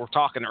because we're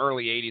talking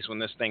early 80s when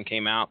this thing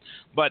came out.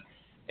 But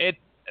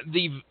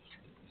the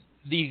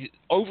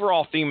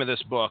overall theme of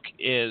this book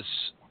is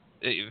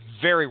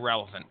very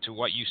relevant to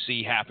what you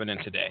see happening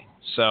today.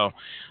 So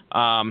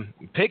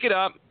pick it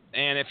up.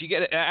 And if you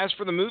get, as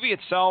for the movie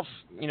itself,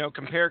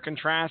 compare,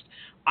 contrast,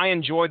 I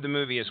enjoyed the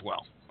movie as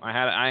well. I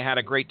had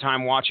a great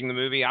time watching the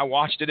movie. I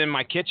watched it in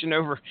my kitchen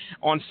over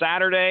on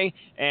Saturday,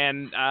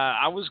 and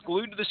I was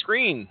glued to the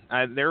screen.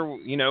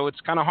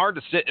 It's kind of hard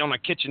to sit on a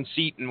kitchen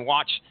seat and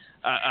watch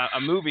a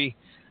movie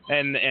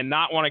and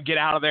not want to get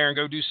out of there and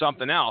go do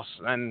something else.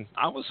 And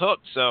I was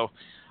hooked. So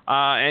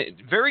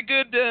very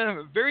good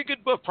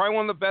book. Probably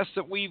one of the best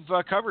that we've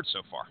covered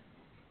so far.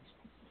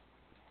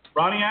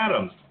 Ronnie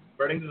Adams.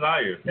 Burning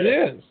Desires.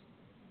 Yes.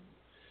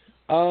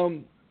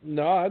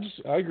 No,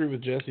 I agree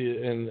with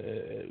Jesse, and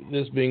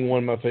this being one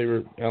of my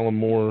favorite Alan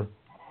Moore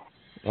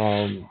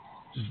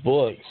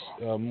books,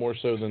 more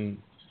so than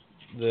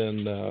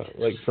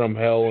like From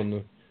Hell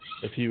and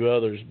a few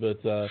others.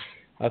 But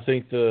I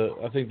think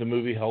the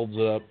movie holds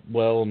up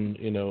well, and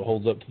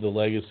holds up to the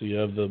legacy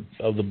of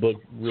the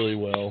book really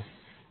well.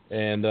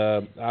 And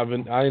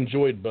I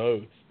enjoyed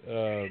both.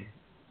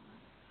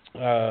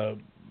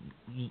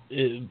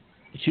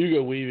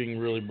 Hugo Weaving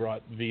really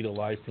brought V to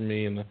life for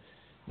me, and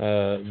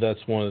that's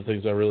one of the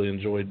things I really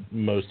enjoyed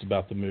most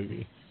about the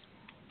movie.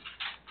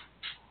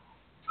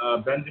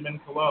 Benjamin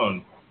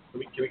Cologne.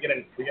 Can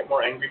we get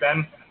more Angry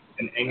Ben?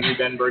 An Angry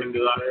Ben Burning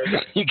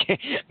Desires?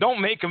 Don't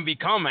make him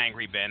become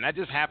Angry Ben. That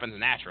just happens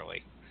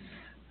naturally.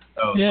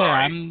 Oh, yeah,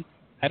 sorry.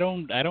 I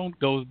don't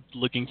go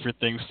looking for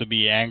things to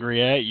be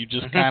angry at. You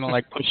just kind of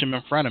like push him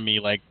in front of me,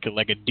 like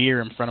a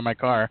deer in front of my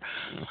car.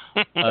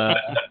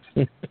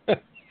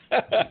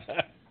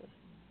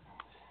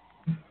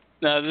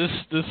 No,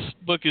 this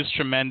book is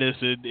tremendous.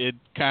 It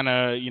kind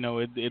of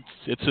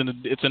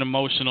it's an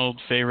emotional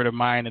favorite of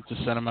mine. It's a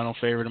sentimental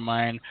favorite of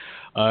mine.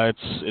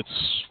 It's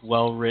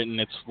well written.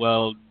 It's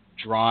well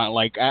drawn.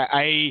 Like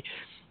I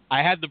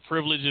had the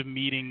privilege of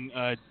meeting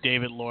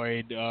David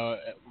Lloyd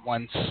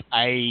once.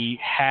 I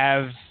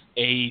have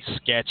a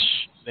sketch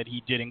that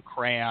he did in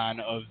crayon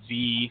of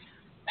V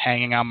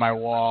hanging on my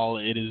wall.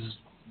 It is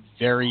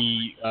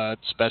very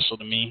special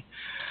to me.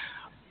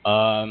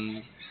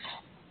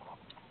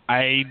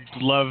 I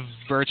love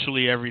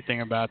virtually everything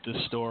about this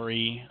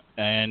story,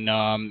 and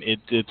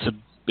it's a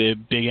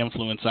big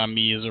influence on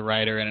me as a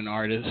writer and an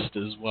artist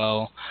as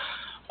well.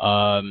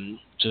 Can't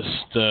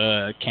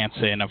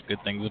say enough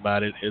good things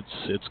about it.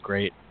 It's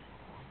great.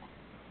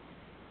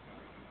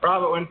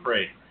 Bravo,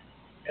 Winfree.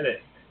 Hit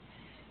it.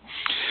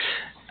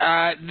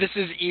 This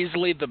is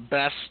easily the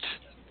best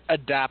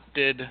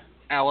adapted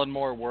Alan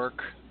Moore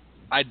work.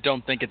 I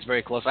don't think it's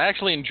very close. I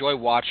actually enjoy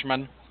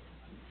Watchmen.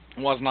 I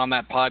wasn't on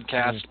that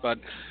podcast, but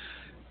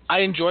I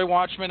enjoy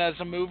Watchmen as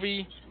a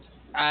movie.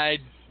 I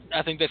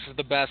think this is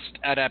the best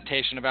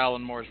adaptation of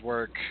Alan Moore's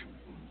work.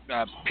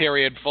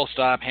 Period. Full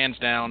stop. Hands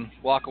down.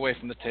 Walk away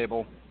from the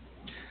table.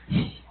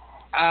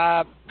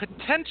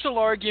 Potential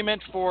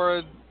argument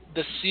for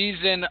the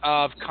season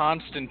of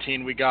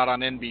Constantine we got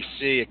on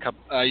NBC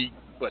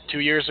 2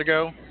 years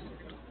ago?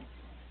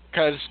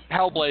 Because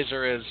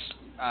Hellblazer is,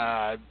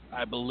 I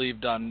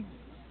believe, done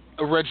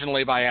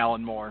originally by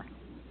Alan Moore.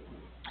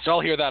 So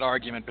I'll hear that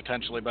argument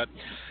potentially, but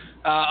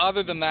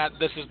other than that,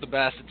 this is the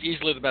best. It's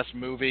easily the best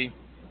movie.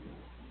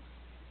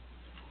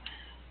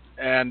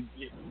 And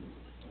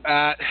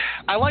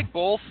I like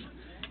both.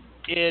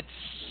 This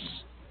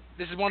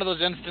is one of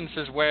those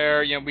instances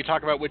where, we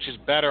talk about which is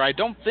better. I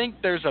don't think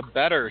there's a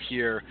better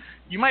here.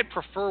 You might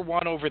prefer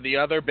one over the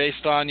other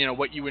based on,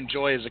 what you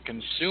enjoy as a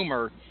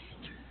consumer.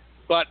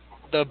 But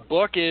the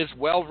book is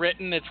well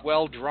written, it's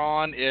well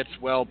drawn, it's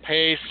well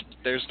paced.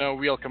 There's no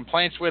real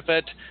complaints with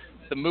it.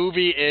 The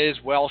movie is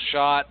well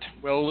shot,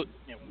 well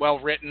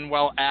written,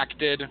 well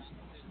acted,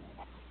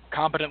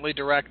 competently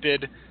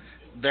directed.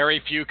 Very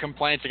few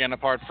complaints, again,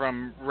 apart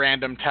from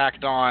random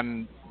tacked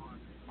on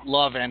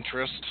love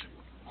interest.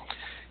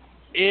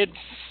 This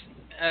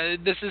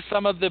is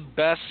some of the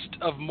best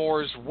of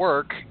Moore's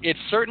work. It's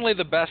certainly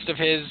the best of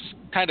his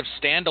kind of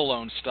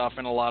standalone stuff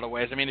in a lot of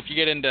ways. I mean, if you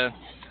get into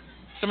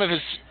some of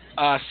his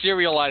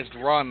serialized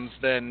runs,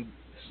 then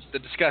the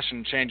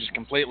discussion changes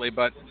completely.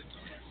 But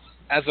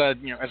as a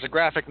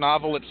graphic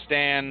novel, it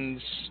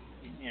stands.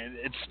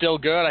 It's still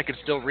good. I could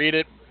still read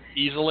it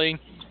easily.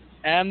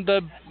 And the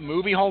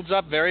movie holds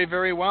up very,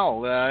 very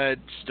well.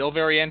 It's still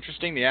very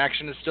interesting. The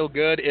action is still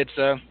good. It's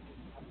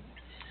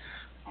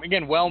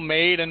again,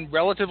 well-made and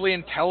relatively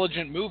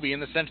intelligent movie in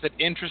the sense that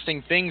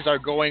interesting things are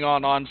going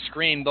on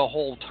screen the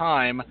whole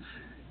time.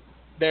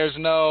 There's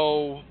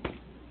no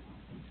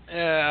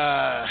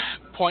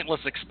pointless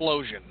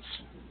explosions.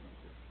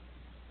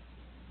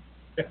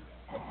 Okay.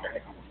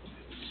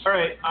 All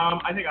right.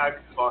 I think I've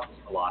talked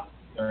a lot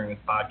during this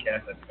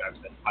podcast. I think I've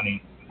said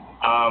plenty.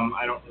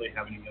 I don't really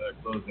have any other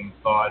closing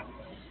thoughts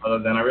other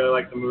than I really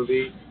like the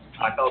movie.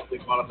 I fell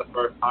asleep on it the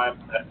first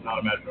time. That's not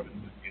a measure of the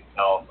movie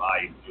itself.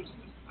 I was just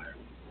tired.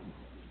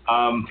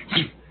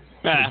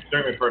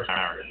 During the first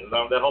hour,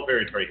 that whole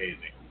period's very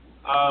hazy.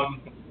 So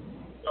I'm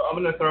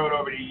going to throw it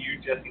over to you,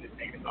 Jesse, to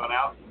take us on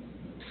out.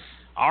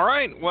 All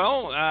right.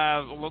 Well,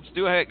 let's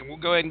do it. We'll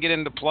go ahead and get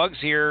into plugs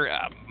here.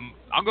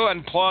 I'll go ahead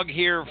and plug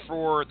here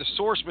for the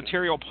Source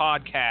Material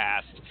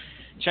Podcast.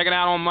 Check it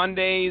out on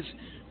Mondays.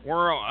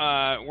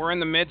 We're in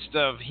the midst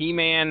of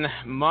He-Man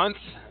month,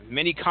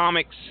 mini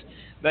comics,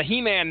 the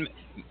He-Man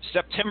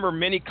September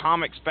mini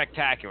comic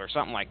spectacular,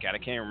 something like that. I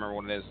can't remember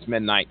what it is. It's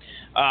midnight.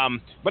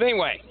 But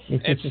anyway,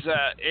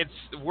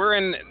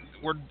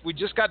 we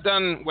just got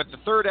done with the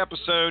third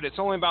episode. It's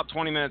only about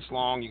 20 minutes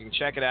long. You can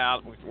check it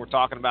out. We're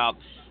talking about,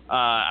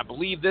 I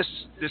believe this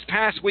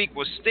past week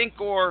was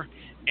Stinkor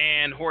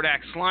and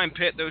Hordak's Slime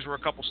Pit. Those were a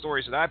couple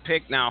stories that I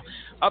picked. Now,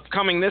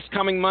 this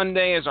coming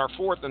Monday is our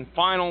fourth and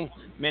final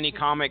mini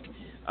comic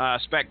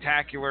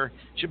spectacular.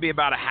 Should be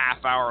about a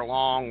half hour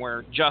long,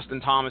 where Justin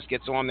Thomas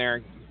gets on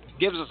there,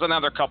 gives us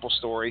another couple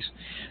stories.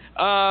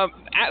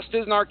 At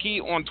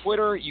Stiznarchy on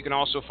Twitter. You can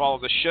also follow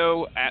the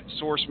show at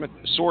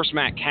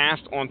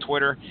SourceMattCast on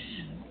Twitter.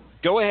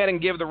 Go ahead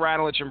and give the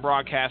Radulich and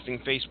Broadcasting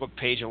Facebook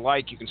page a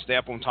like. You can stay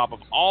up on top of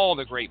all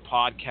the great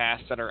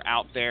podcasts that are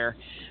out there.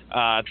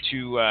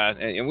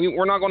 And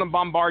we're not going to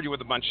bombard you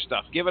with a bunch of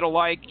stuff. Give it a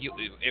like.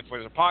 If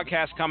there's a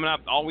podcast coming up,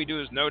 all we do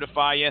is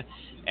notify you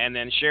and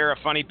then share a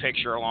funny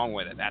picture along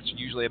with it. That's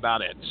usually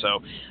about it. So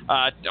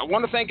I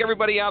want to thank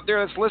everybody out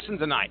there that's listened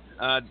tonight.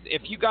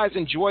 If you guys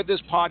enjoyed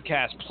this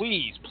podcast,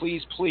 please,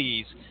 please,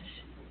 please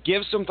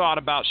give some thought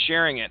about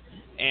sharing it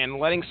and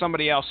letting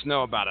somebody else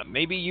know about it.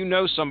 Maybe you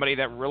know somebody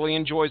that really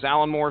enjoys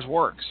Alan Moore's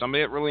work,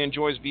 somebody that really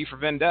enjoys V for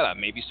Vendetta,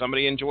 maybe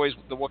somebody enjoys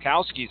the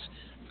Wachowskis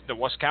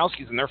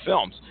and their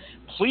films.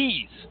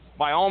 Please,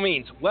 by all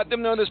means, let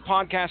them know this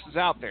podcast is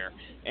out there.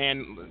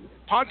 And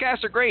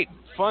podcasts are great,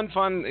 fun,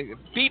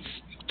 beats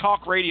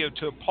talk radio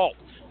to a pulp.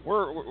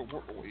 We're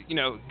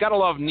gotta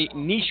love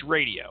niche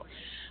radio.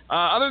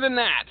 Other than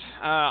that,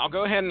 I'll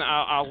go ahead and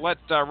I'll let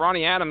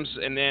Ronnie Adams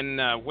and then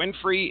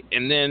Winfree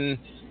and then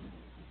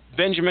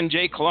Benjamin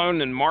J.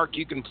 Cologne and Mark,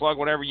 you can plug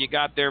whatever you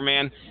got there,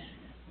 man.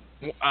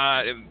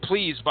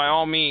 Please, by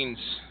all means,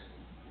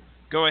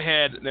 go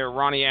ahead there,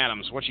 Ronnie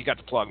Adams. What you got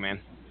to plug, man?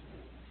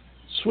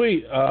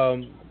 Sweet.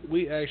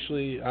 We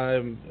actually,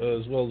 I'm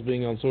as well as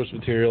being on Source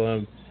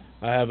Material,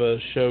 I have a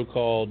show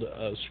called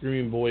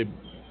Screaming Boy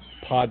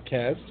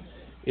Podcast.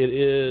 It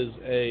is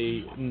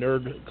a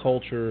nerd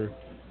culture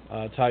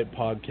type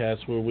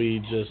podcast where we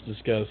just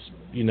discuss,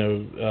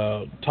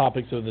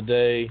 topics of the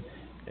day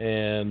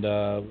and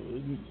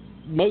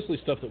mostly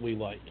stuff that we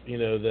like,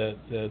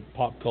 that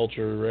pop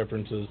culture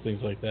references,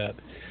 things like that.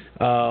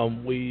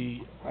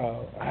 We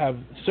have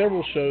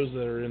several shows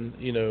that are in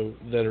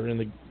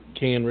the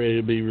can ready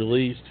to be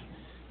released.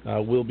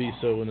 Will be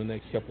so in the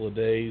next couple of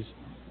days.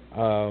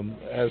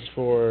 As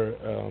for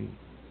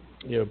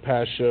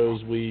past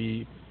shows,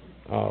 we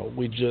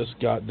just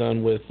got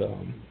done with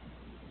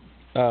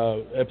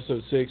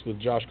episode 6 with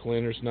Josh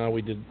Kalanders. Now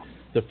we did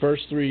the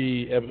first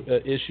 3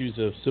 issues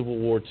of Civil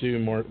War II,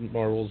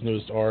 Marvel's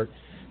newest arc,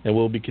 and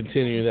we'll be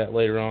continuing that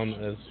later on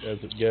as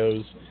it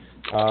goes.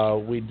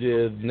 We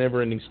did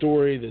Never Ending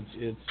Story.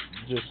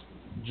 It's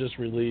just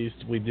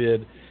released.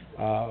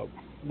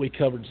 We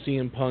covered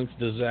CM Punk's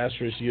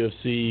disastrous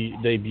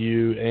UFC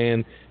debut,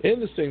 and in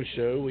the same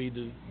show we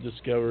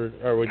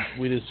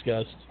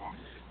discussed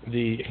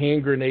the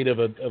hand grenade of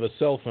a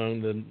cell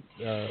phone, the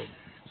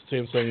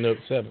Samsung Note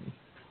 7.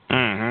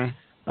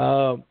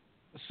 Mm-hmm.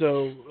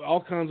 So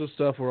all kinds of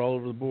stuff. We're all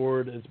over the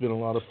board. It's been a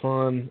lot of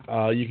fun.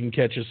 You can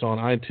catch us on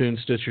iTunes,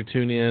 Stitcher,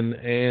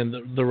 TuneIn,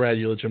 and the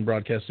Radulich and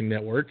Broadcasting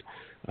Network.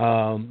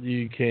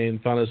 You can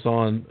find us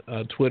on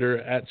Twitter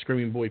at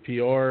Screaming Boy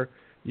PR.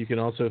 You can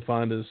also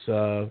find us,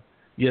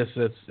 yes,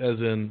 that's as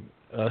in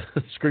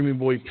Screaming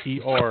Boy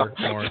PR.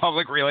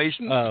 Public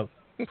relations.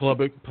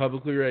 Public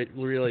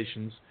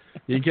relations.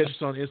 You can catch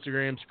us on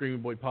Instagram,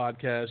 Screaming Boy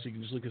Podcast. You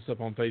can just look us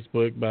up on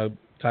Facebook by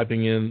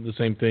typing in the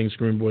same thing,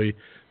 Screaming Boy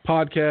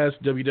Podcast,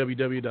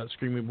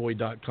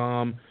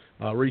 www.screamingboy.com.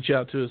 Reach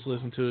out to us,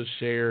 listen to us,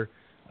 share,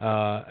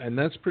 and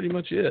that's pretty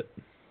much it.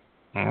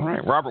 All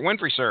right. Robert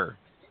Winfree, sir.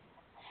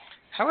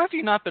 How have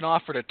you not been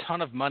offered a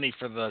ton of money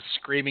for the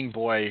Screaming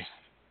Boy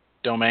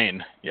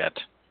domain yet?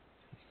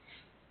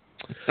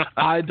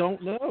 I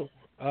don't know,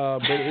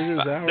 but it is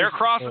ours. They're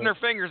crossing their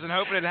fingers and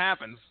hoping it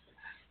happens.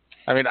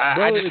 I mean,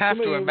 I just have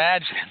to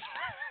imagine.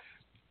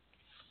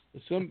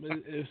 If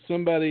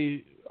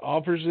somebody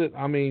offers it,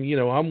 I mean,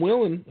 I'm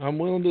willing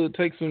to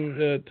take some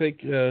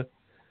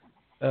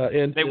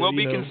and they will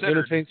be considered.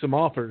 Entertain some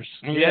offers.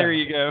 Yeah. There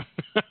you go.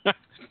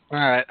 All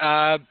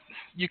right.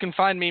 You can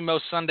find me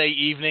most Sunday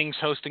evenings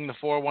hosting the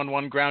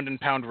 411 Ground and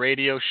Pound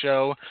radio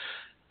show,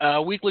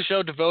 a weekly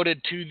show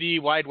devoted to the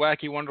wide,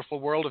 wacky, wonderful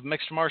world of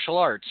mixed martial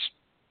arts.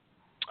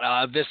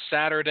 This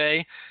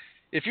Saturday,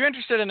 if you're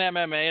interested in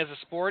MMA as a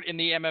sport, in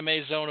the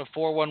MMA zone of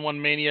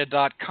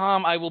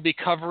 411mania.com, I will be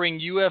covering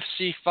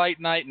UFC Fight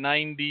Night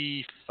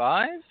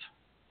 95?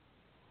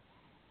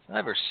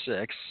 5 or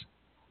 6?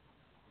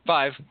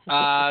 5.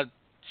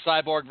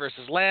 Cyborg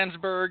versus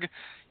Landsberg.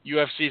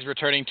 UFC's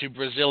returning to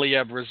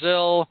Brasilia,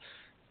 Brazil.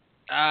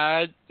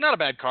 Not a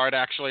bad card,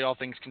 actually, all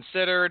things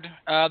considered.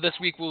 This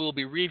week we will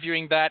be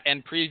reviewing that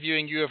and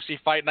previewing UFC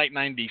Fight Night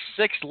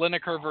 96,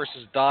 Lineker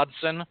versus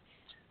Dodson.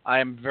 I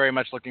am very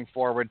much looking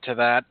forward to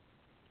that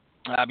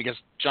because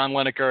John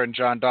Lineker and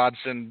John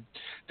Dodson,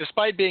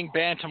 despite being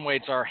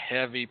bantamweights, are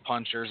heavy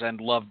punchers and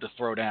love to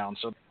throw down.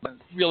 So,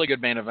 really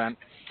good main event.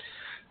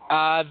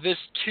 This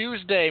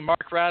Tuesday,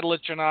 Mark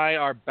Radulich and I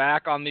are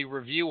back on the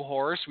review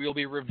horse. We will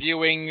be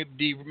reviewing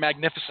the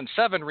Magnificent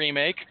Seven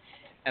remake,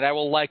 and I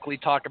will likely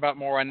talk about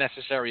more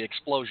unnecessary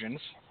explosions,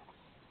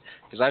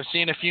 because I've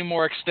seen a few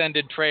more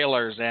extended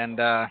trailers, and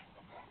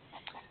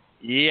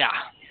yeah,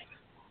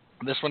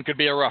 this one could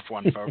be a rough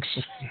one, folks.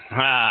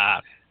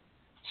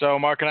 So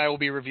Mark and I will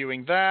be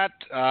reviewing that,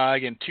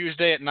 again,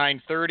 Tuesday at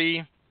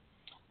 9:30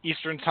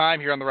 Eastern Time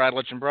here on the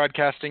Radulich and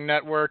Broadcasting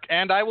Network,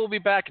 and I will be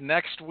back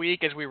next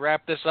week as we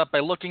wrap this up by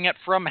looking at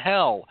From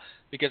Hell,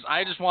 because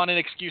I just want an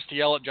excuse to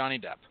yell at Johnny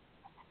Depp.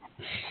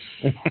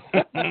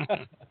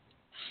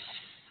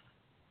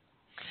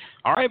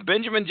 All right,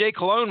 Benjamin J.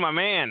 Cologne, my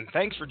man,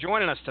 thanks for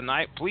joining us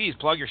tonight. Please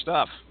plug your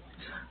stuff.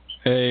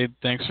 Hey,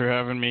 thanks for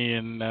having me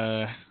and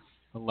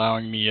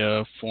allowing me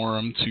a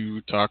forum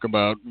to talk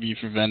about V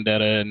for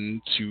Vendetta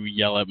and to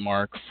yell at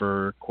Mark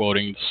for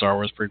quoting the Star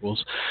Wars prequels.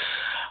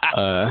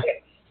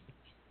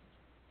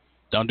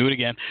 Don't do it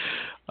again.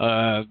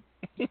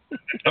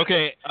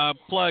 Okay,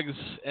 plugs.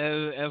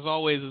 As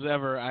always, as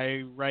ever,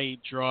 I write,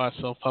 draw,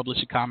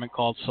 self-publish a comic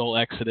called Soul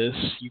Exodus.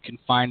 You can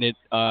find it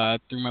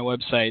through my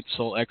website,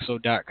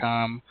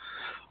 soulexo.com,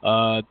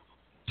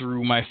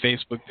 through my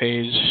Facebook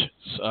page,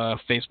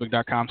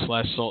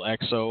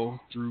 facebook.com/soulexo,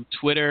 through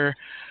Twitter,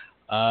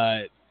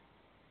 at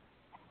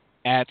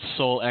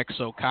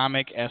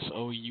soulexocomic,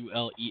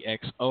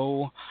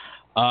 SOULEXO.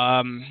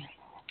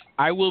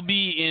 I will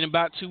be in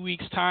about 2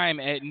 weeks' time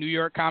at New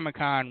York Comic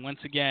Con once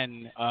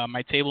again.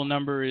 My table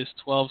number is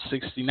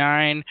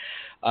 1269.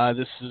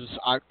 This is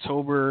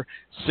October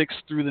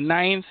 6th through the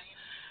 9th.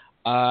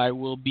 I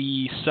will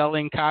be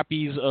selling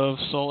copies of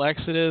Soul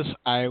Exodus.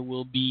 I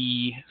will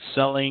be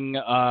selling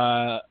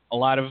a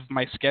lot of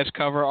my sketch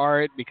cover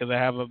art because I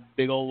have a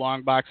big old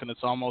long box and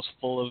it's almost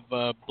full of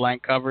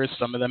blank covers.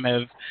 Some of them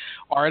have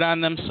art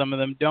on them, some of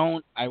them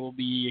don't. I will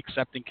be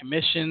accepting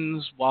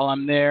commissions while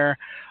I'm there.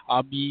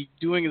 I'll be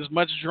doing as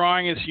much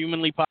drawing as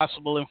humanly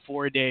possible in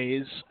 4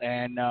 days,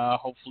 and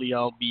hopefully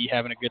I'll be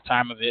having a good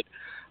time of it.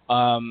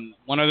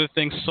 One other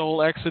thing,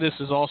 Soul Exodus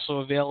is also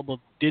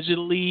available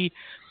digitally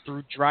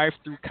through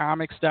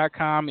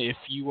drivetrucomics.com. If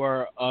you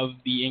are of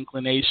the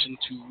inclination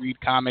to read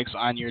comics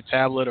on your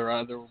tablet or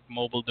other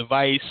mobile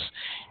device,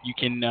 you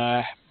can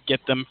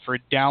get them for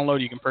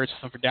download. You can purchase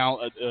them for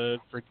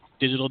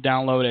digital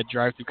download at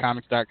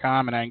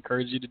drivetrucomics.com, and I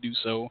encourage you to do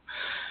so.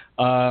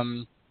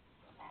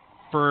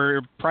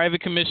 For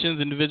private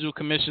commissions, individual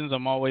commissions,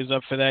 I'm always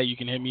up for that. You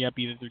can hit me up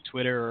either through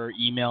Twitter or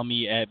email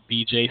me at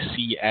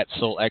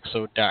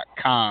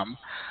bjc@soulexo.com.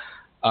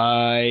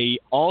 I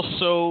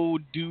also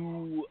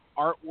do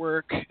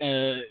artwork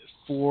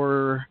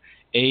for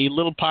a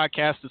little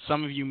podcast that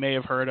some of you may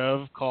have heard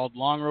of called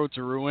Long Road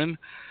to Ruin.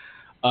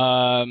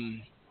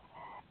 And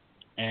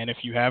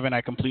if you haven't,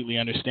 I completely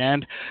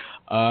understand.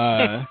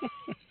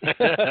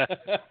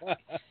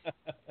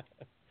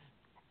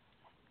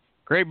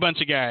 Great bunch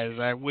of guys.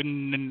 I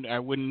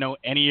wouldn't know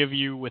any of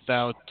you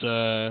without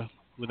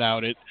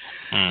it.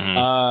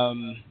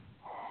 Mm-hmm.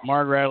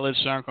 Mark Radulich,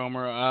 Sean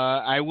Comer.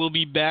 I will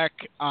be back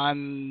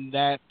on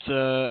that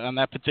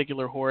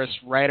particular horse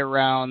right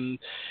around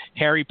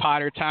Harry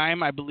Potter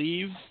time, I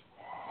believe,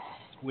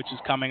 which is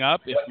coming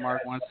up. If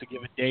Mark wants to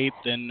give a date,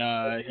 then he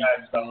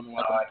can go on.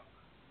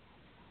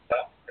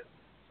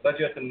 But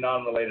just some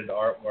non-related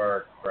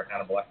artwork for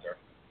Hannibal Lecter.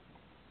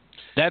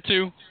 That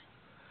too.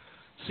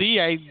 See,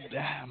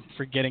 I'm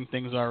forgetting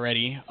things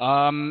already.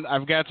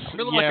 I've got. I'm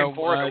really looking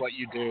forward to what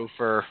you do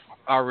for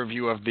our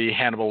review of the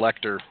Hannibal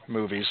Lecter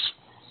movies.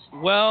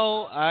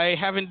 Well, I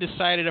haven't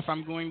decided if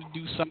I'm going to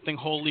do something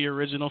wholly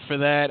original for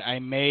that. I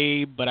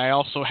may, but I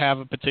also have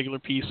a particular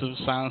piece of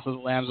Silence of the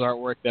Lambs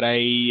artwork that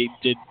I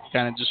did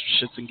kind of just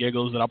for shits and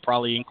giggles that I'll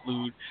probably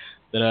include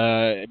that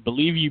I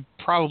believe you've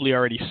probably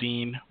already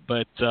seen,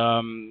 but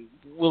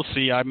we'll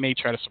see. I may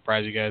try to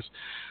surprise you guys.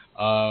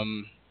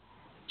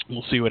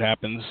 we'll see what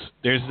happens.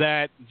 There's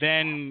that.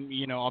 Then,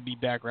 I'll be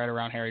back right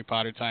around Harry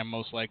Potter time,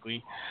 most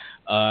likely,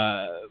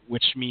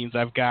 which means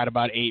I've got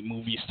about 8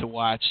 movies to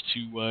watch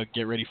to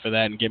get ready for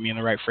that and get me in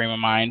the right frame of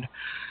mind.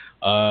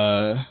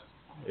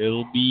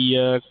 It'll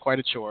be quite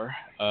a chore,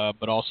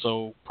 but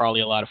also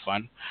probably a lot of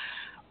fun.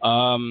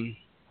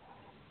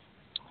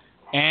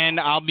 And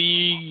I'll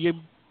be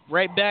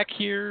right back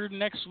here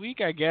next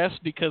week, I guess,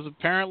 because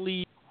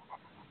apparently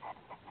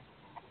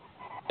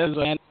as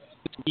I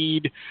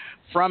read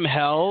From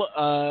Hell,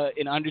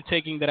 an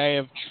undertaking that I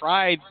have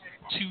tried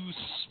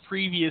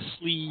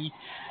previously,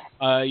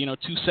 2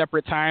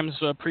 separate times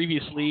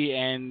previously,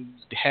 and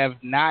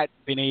have not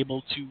been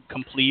able to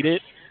complete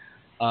it.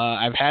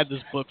 I've had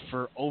this book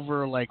for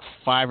over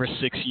 5 or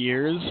 6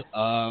 years.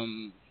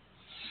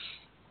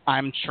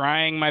 I'm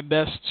trying my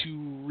best to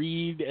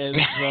read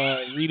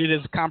it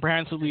as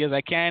comprehensively as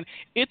I can.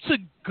 It's a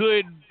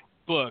good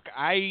book.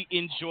 I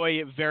enjoy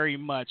it very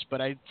much,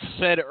 but I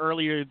said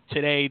earlier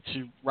today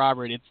to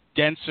Robert, it's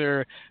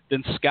denser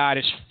than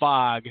Scottish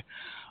fog.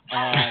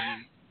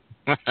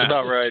 That's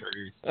about right.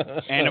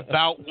 And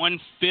about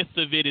 1/5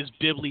 of it is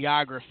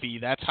bibliography.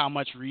 That's how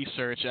much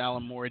research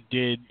Alan Moore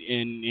did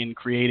in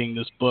creating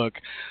this book.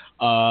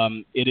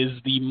 It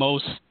is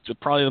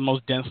probably the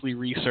most densely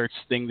researched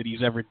thing that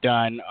he's ever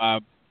done,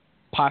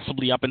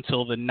 possibly up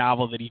until the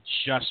novel that he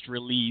just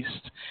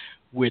released,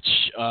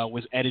 which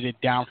was edited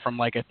down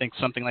from I think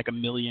something like 1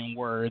 million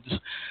words.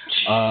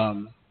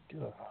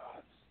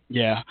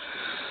 Yeah.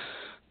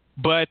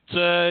 But,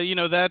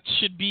 that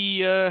should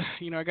be,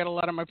 I got a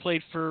lot on my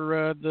plate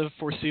for the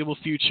foreseeable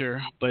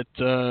future. But,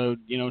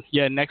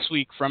 next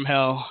week From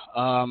Hell,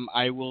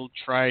 I will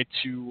try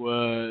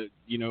to,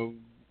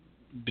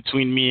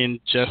 between me and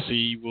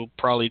Jesse, we'll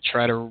probably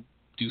try to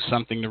do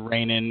something to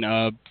rein in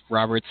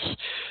Robert's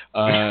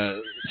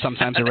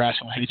sometimes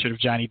irrational hatred of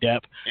Johnny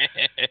Depp.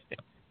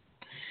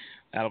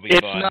 That'll be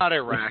It's fun. not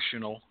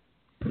irrational.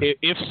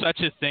 If such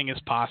a thing is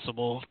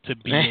possible to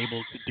be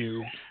able to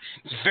do.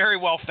 It's very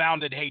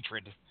well-founded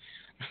hatred.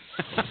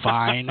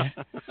 Fine.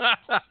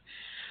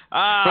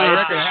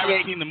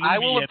 I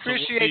will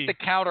appreciate the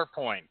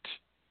counterpoint.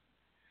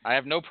 I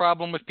have no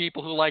problem with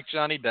people who like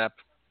Johnny Depp.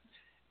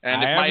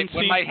 And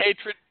when my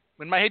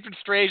hatred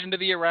strays into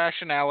the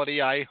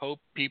irrationality, I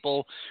hope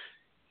people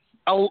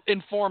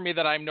inform me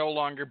that I'm no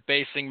longer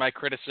basing my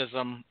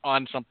criticism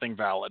on something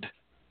valid.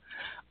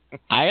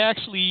 I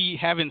actually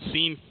haven't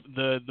seen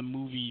the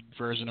movie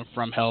version of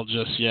From Hell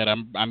just yet.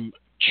 I'm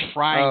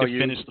trying to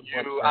finish the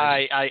book.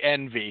 I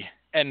envy.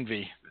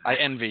 I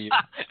envy you.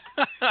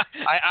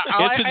 I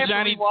have to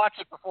rewatch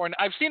it before.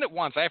 I've seen it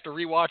once. I have to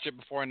rewatch it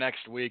before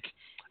next week.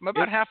 I'm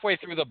about halfway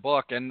through the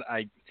book, and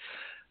I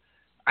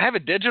have a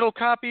digital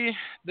copy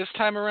this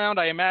time around.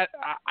 I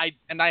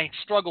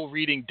struggle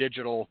reading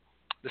digital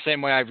the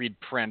same way I read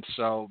print.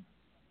 So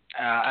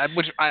I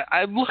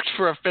looked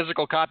for a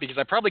physical copy because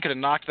I probably could have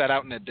knocked that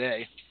out in a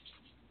day.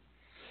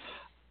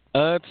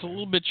 It's a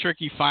little bit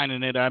tricky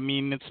finding it. I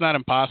mean, it's not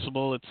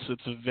impossible. It's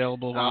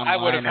available online. I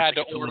would have had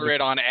to order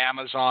it on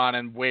Amazon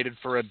and waited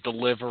for a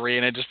delivery,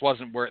 and it just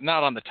wasn't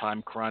not on the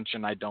time crunch,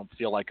 and I don't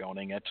feel like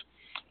owning it.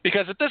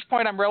 Because at this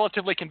point, I'm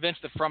relatively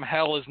convinced that From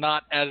Hell is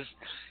not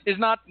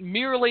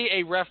merely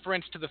a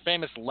reference to the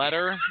famous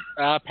letter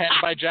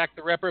penned by Jack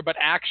the Ripper, but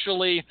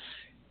actually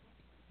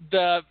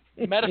the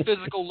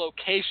metaphysical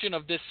location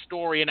of this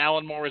story, and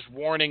Alan Moore is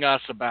warning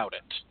us about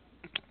it.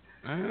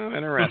 Oh,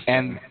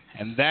 interesting.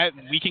 And that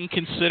we can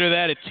consider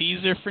that a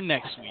teaser for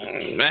next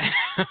week.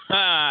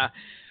 Mark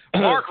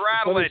Funny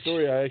Radulich.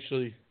 story.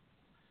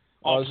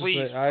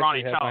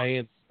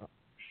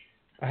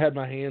 I had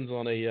my hands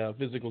on a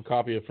physical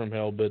copy of From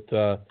Hell, but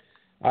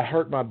I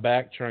hurt my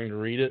back trying to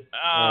read it.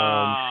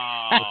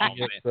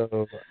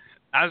 So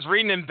I was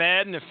reading in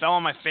bed and it fell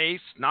on my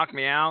face, knocked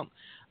me out.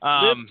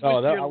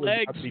 Your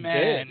legs,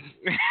 man.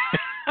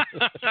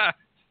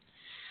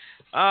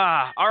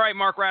 All right,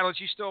 Mark Radulich,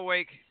 you still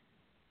awake?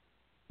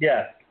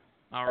 Yes.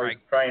 All I was right.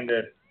 trying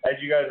to, as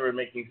you guys were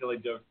making silly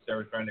jokes, I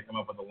was trying to come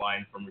up with a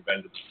line from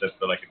Revenge of the Sith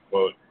that I could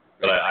quote,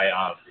 but I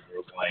honestly drew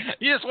a blank.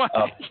 You just want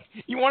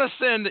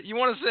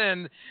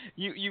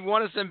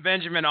to send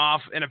Benjamin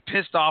off in a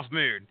pissed off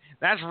mood.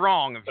 That's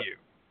wrong of you.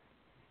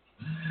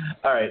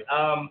 All right.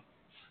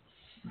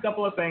 A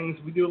couple of things.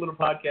 We do a little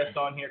podcast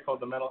on here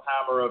called The Metal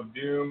Hammer of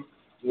Doom,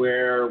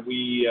 where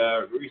we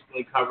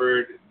recently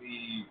covered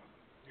the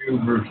new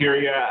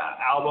Brujeria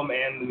album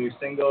and the new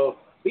single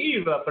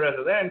Viva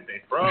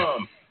Presidente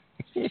from.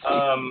 Go ahead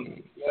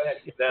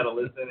and give that a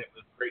listen. It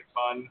was great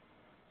fun.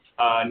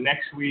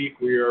 Next week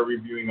we are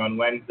reviewing on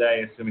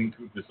Wednesday, assuming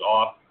Coop is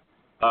off,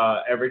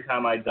 Every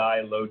Time I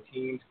Die Low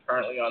Teens,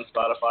 currently on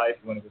Spotify if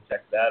you want to go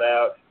check that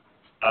out.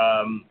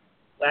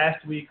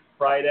 Last week,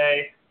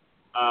 Friday,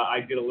 I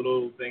did a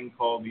little thing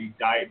called the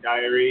Diet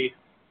Diary.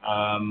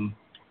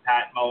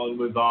 Pat Mullen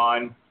was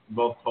on. We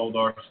both told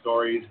our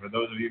stories. For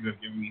those of you who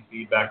have given me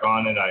feedback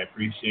on it, I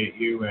appreciate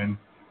you, and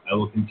I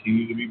will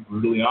continue to be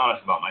brutally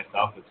honest about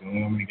myself. It's the only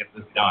way I'm going to get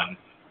this done.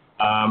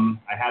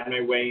 I had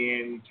my weigh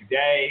in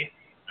today.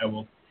 I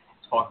will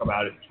talk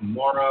about it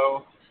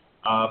tomorrow.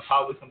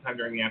 Probably sometime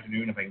during the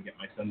afternoon if I can get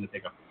my son to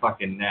take a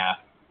fucking nap.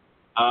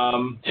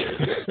 So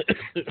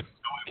it's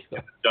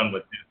done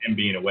with him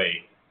being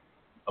away.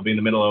 I'll be in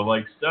the middle of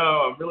like, so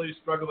I'm really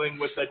struggling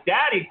with the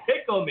daddy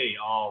tickle me,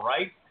 all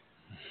right.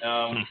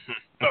 So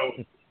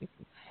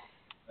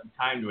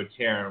time to a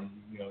chair and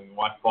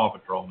watch Paw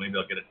Patrol. Maybe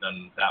I'll get it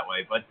done that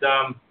way. But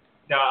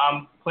no,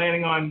 I'm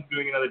planning on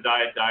doing another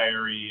diet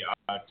diary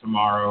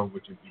tomorrow,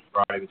 which would be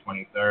Friday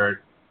the 23rd.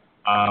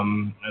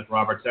 As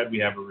Robert said, we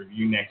have a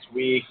review next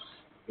week.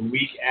 The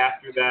week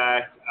after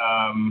that,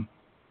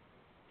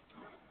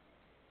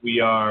 we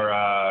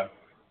are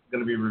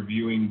going to be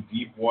reviewing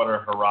Deepwater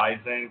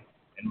Horizon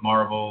and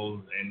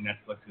Marvel's and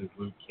Netflix's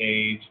Luke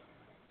Cage.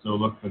 So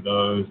look for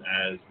those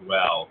as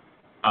well.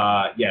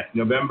 Yes,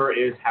 November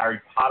is Harry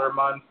Potter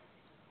month.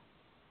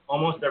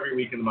 Almost every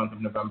week in the month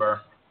of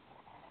November,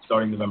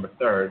 starting November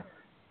 3rd,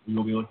 we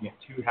will be looking at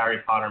 2 Harry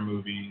Potter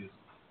movies,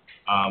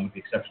 with the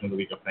exception of the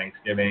week of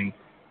Thanksgiving.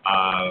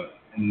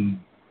 And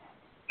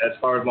as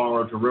far as Long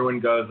Road to Ruin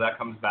goes, that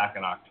comes back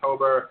in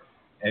October.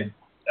 And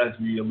as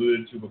we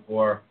alluded to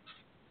before,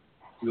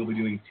 we will be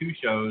doing 2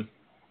 shows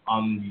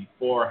on the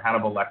 4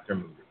 Hannibal Lecter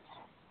movies.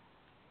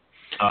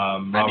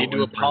 I need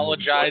to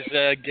apologize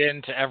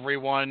again to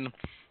everyone.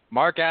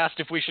 Mark asked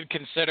if we should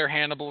consider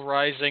Hannibal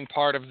Rising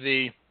part of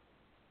the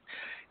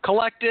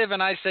collective,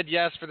 and I said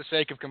yes for the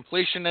sake of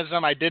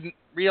completionism. I didn't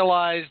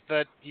realize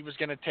that he was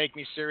going to take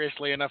me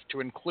seriously enough to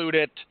include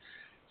it.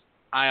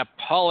 I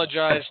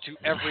apologize to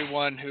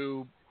everyone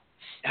who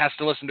has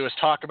to listen to us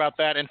talk about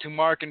that, and to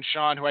Mark and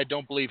Sean, who I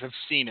don't believe have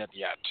seen it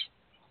yet.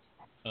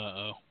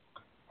 Uh-oh.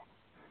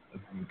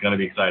 It's going to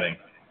be exciting.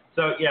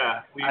 So,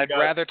 yeah. I'd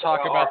rather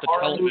talk about the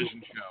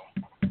television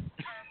show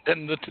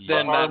than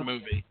that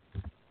movie.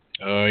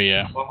 Oh,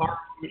 yeah. Well, horror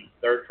movie,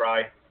 third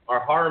try. Our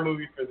horror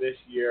movie for this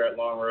year at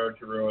Long Road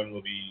to Ruin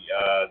will be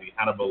the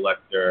Hannibal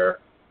Lecter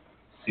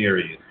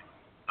series.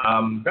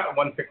 Got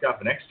one picked out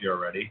for next year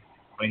already.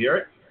 Want to hear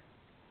it?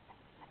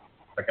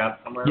 I got it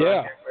somewhere.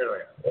 Yeah.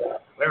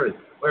 Where is it?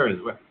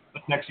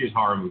 What's next year's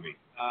horror movie?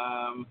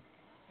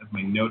 That's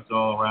my notes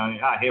all around.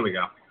 Here we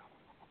go.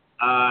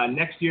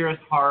 Next year's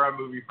horror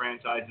movie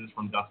franchises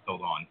from Dusk Till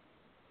Dawn.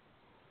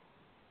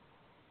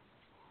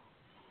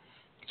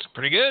 It's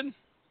pretty good.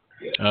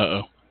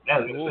 Uh-oh.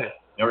 Yeah, that's it.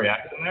 No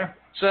reaction there?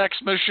 Sex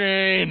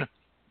machine.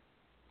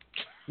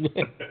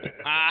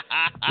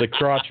 The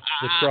crotch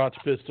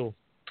pistol.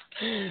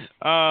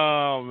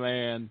 Oh,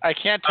 man. I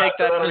can't take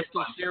that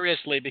pistol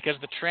seriously because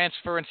the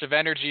transference of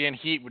energy and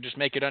heat would just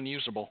make it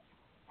unusable.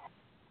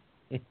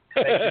 Thank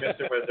you,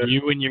 Mr. Wizard.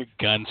 You and your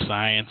gun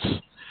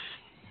science.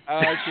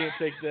 I can't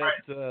take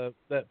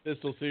that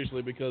pistol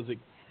seriously because it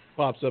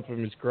pops up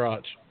from his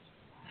crotch.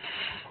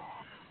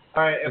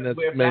 All right, And that's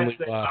if mainly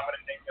that's it, why. I'm going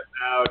to take this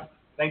out.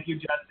 Thank you,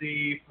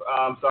 Jesse.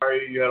 I'm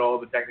sorry you had all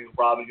the technical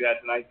problems you had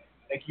tonight.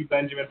 Thank you,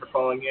 Benjamin, for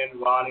calling in.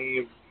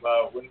 Ronnie,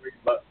 Winfree,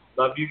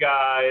 love you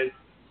guys.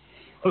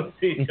 We'll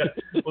see you next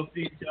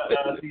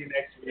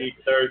week,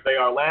 Thursday.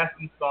 Our last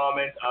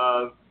installment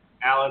of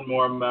Alan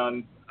Moore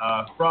Month,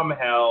 From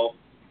Hell,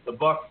 the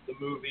book, the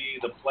movie,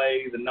 the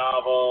play, the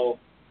novel,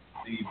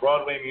 the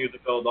Broadway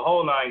musical, the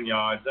whole 9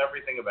 yards,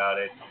 everything about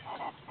it,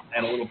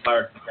 and a little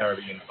Pirates of the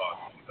Caribbean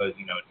talk because,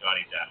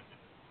 Johnny Depp.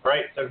 All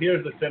right, so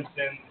here's The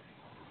Simpsons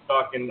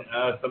talking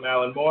some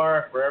Alan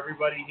Moore. For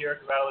everybody here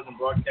at the Radulich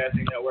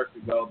Broadcasting Network,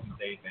 be well, be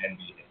safe, and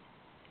be safe.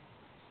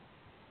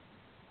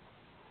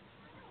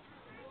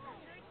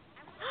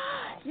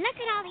 Look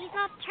at all these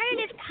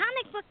alternative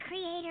comic book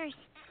creators.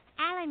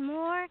 Alan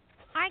Moore,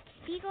 Art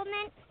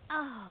Spiegelman,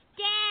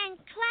 Dan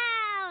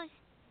Clowes.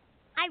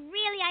 I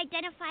really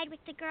identified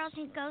with the girls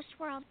in Ghost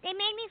World. They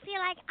made me feel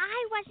like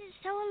I wasn't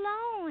so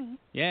alone.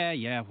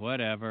 Yeah,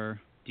 whatever.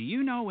 Do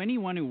you know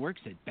anyone who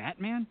works at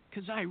Batman?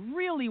 Because I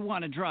really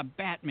want to draw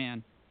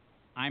Batman.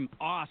 I'm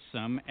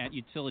awesome at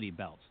utility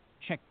belts.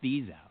 Check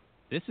these out.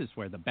 This is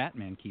where the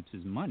Batman keeps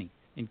his money,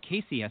 in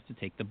case he has to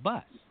take the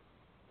bus.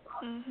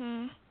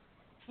 Mm-hmm.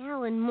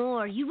 Alan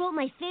Moore, you wrote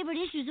my favorite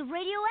issues of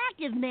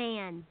Radioactive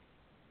Man.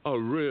 Oh,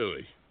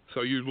 really?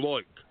 So you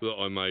like that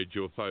I made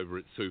your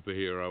favourite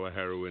superhero a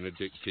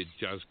heroin-addicted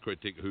jazz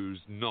critic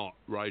who's not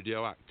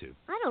radioactive?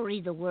 I don't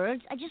read the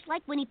words. I just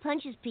like when he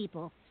punches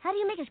people. How do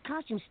you make his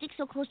costume stick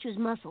so close to his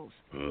muscles?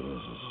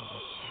 Ugh.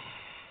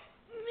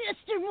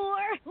 Mr.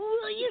 Moore,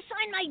 will you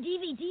sign my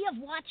DVD of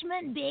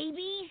Watchmen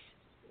Babies?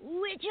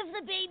 Which of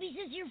the babies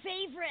is your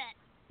favorite?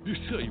 You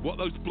see what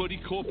those bloody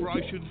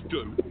corporations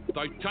do?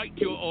 They take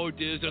your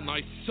ideas and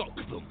they suck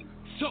them.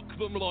 Suck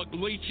them like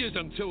leeches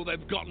until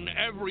they've gotten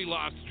every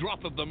last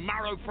drop of the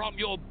marrow from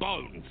your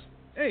bones.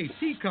 Hey,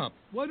 Teacup,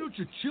 why don't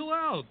you chill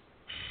out?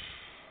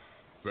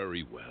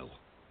 Very well.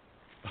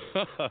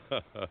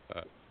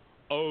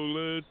 Oh,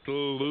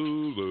 little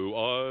Lulu,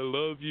 I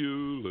love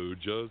you, Lou,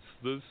 just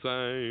the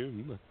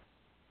same.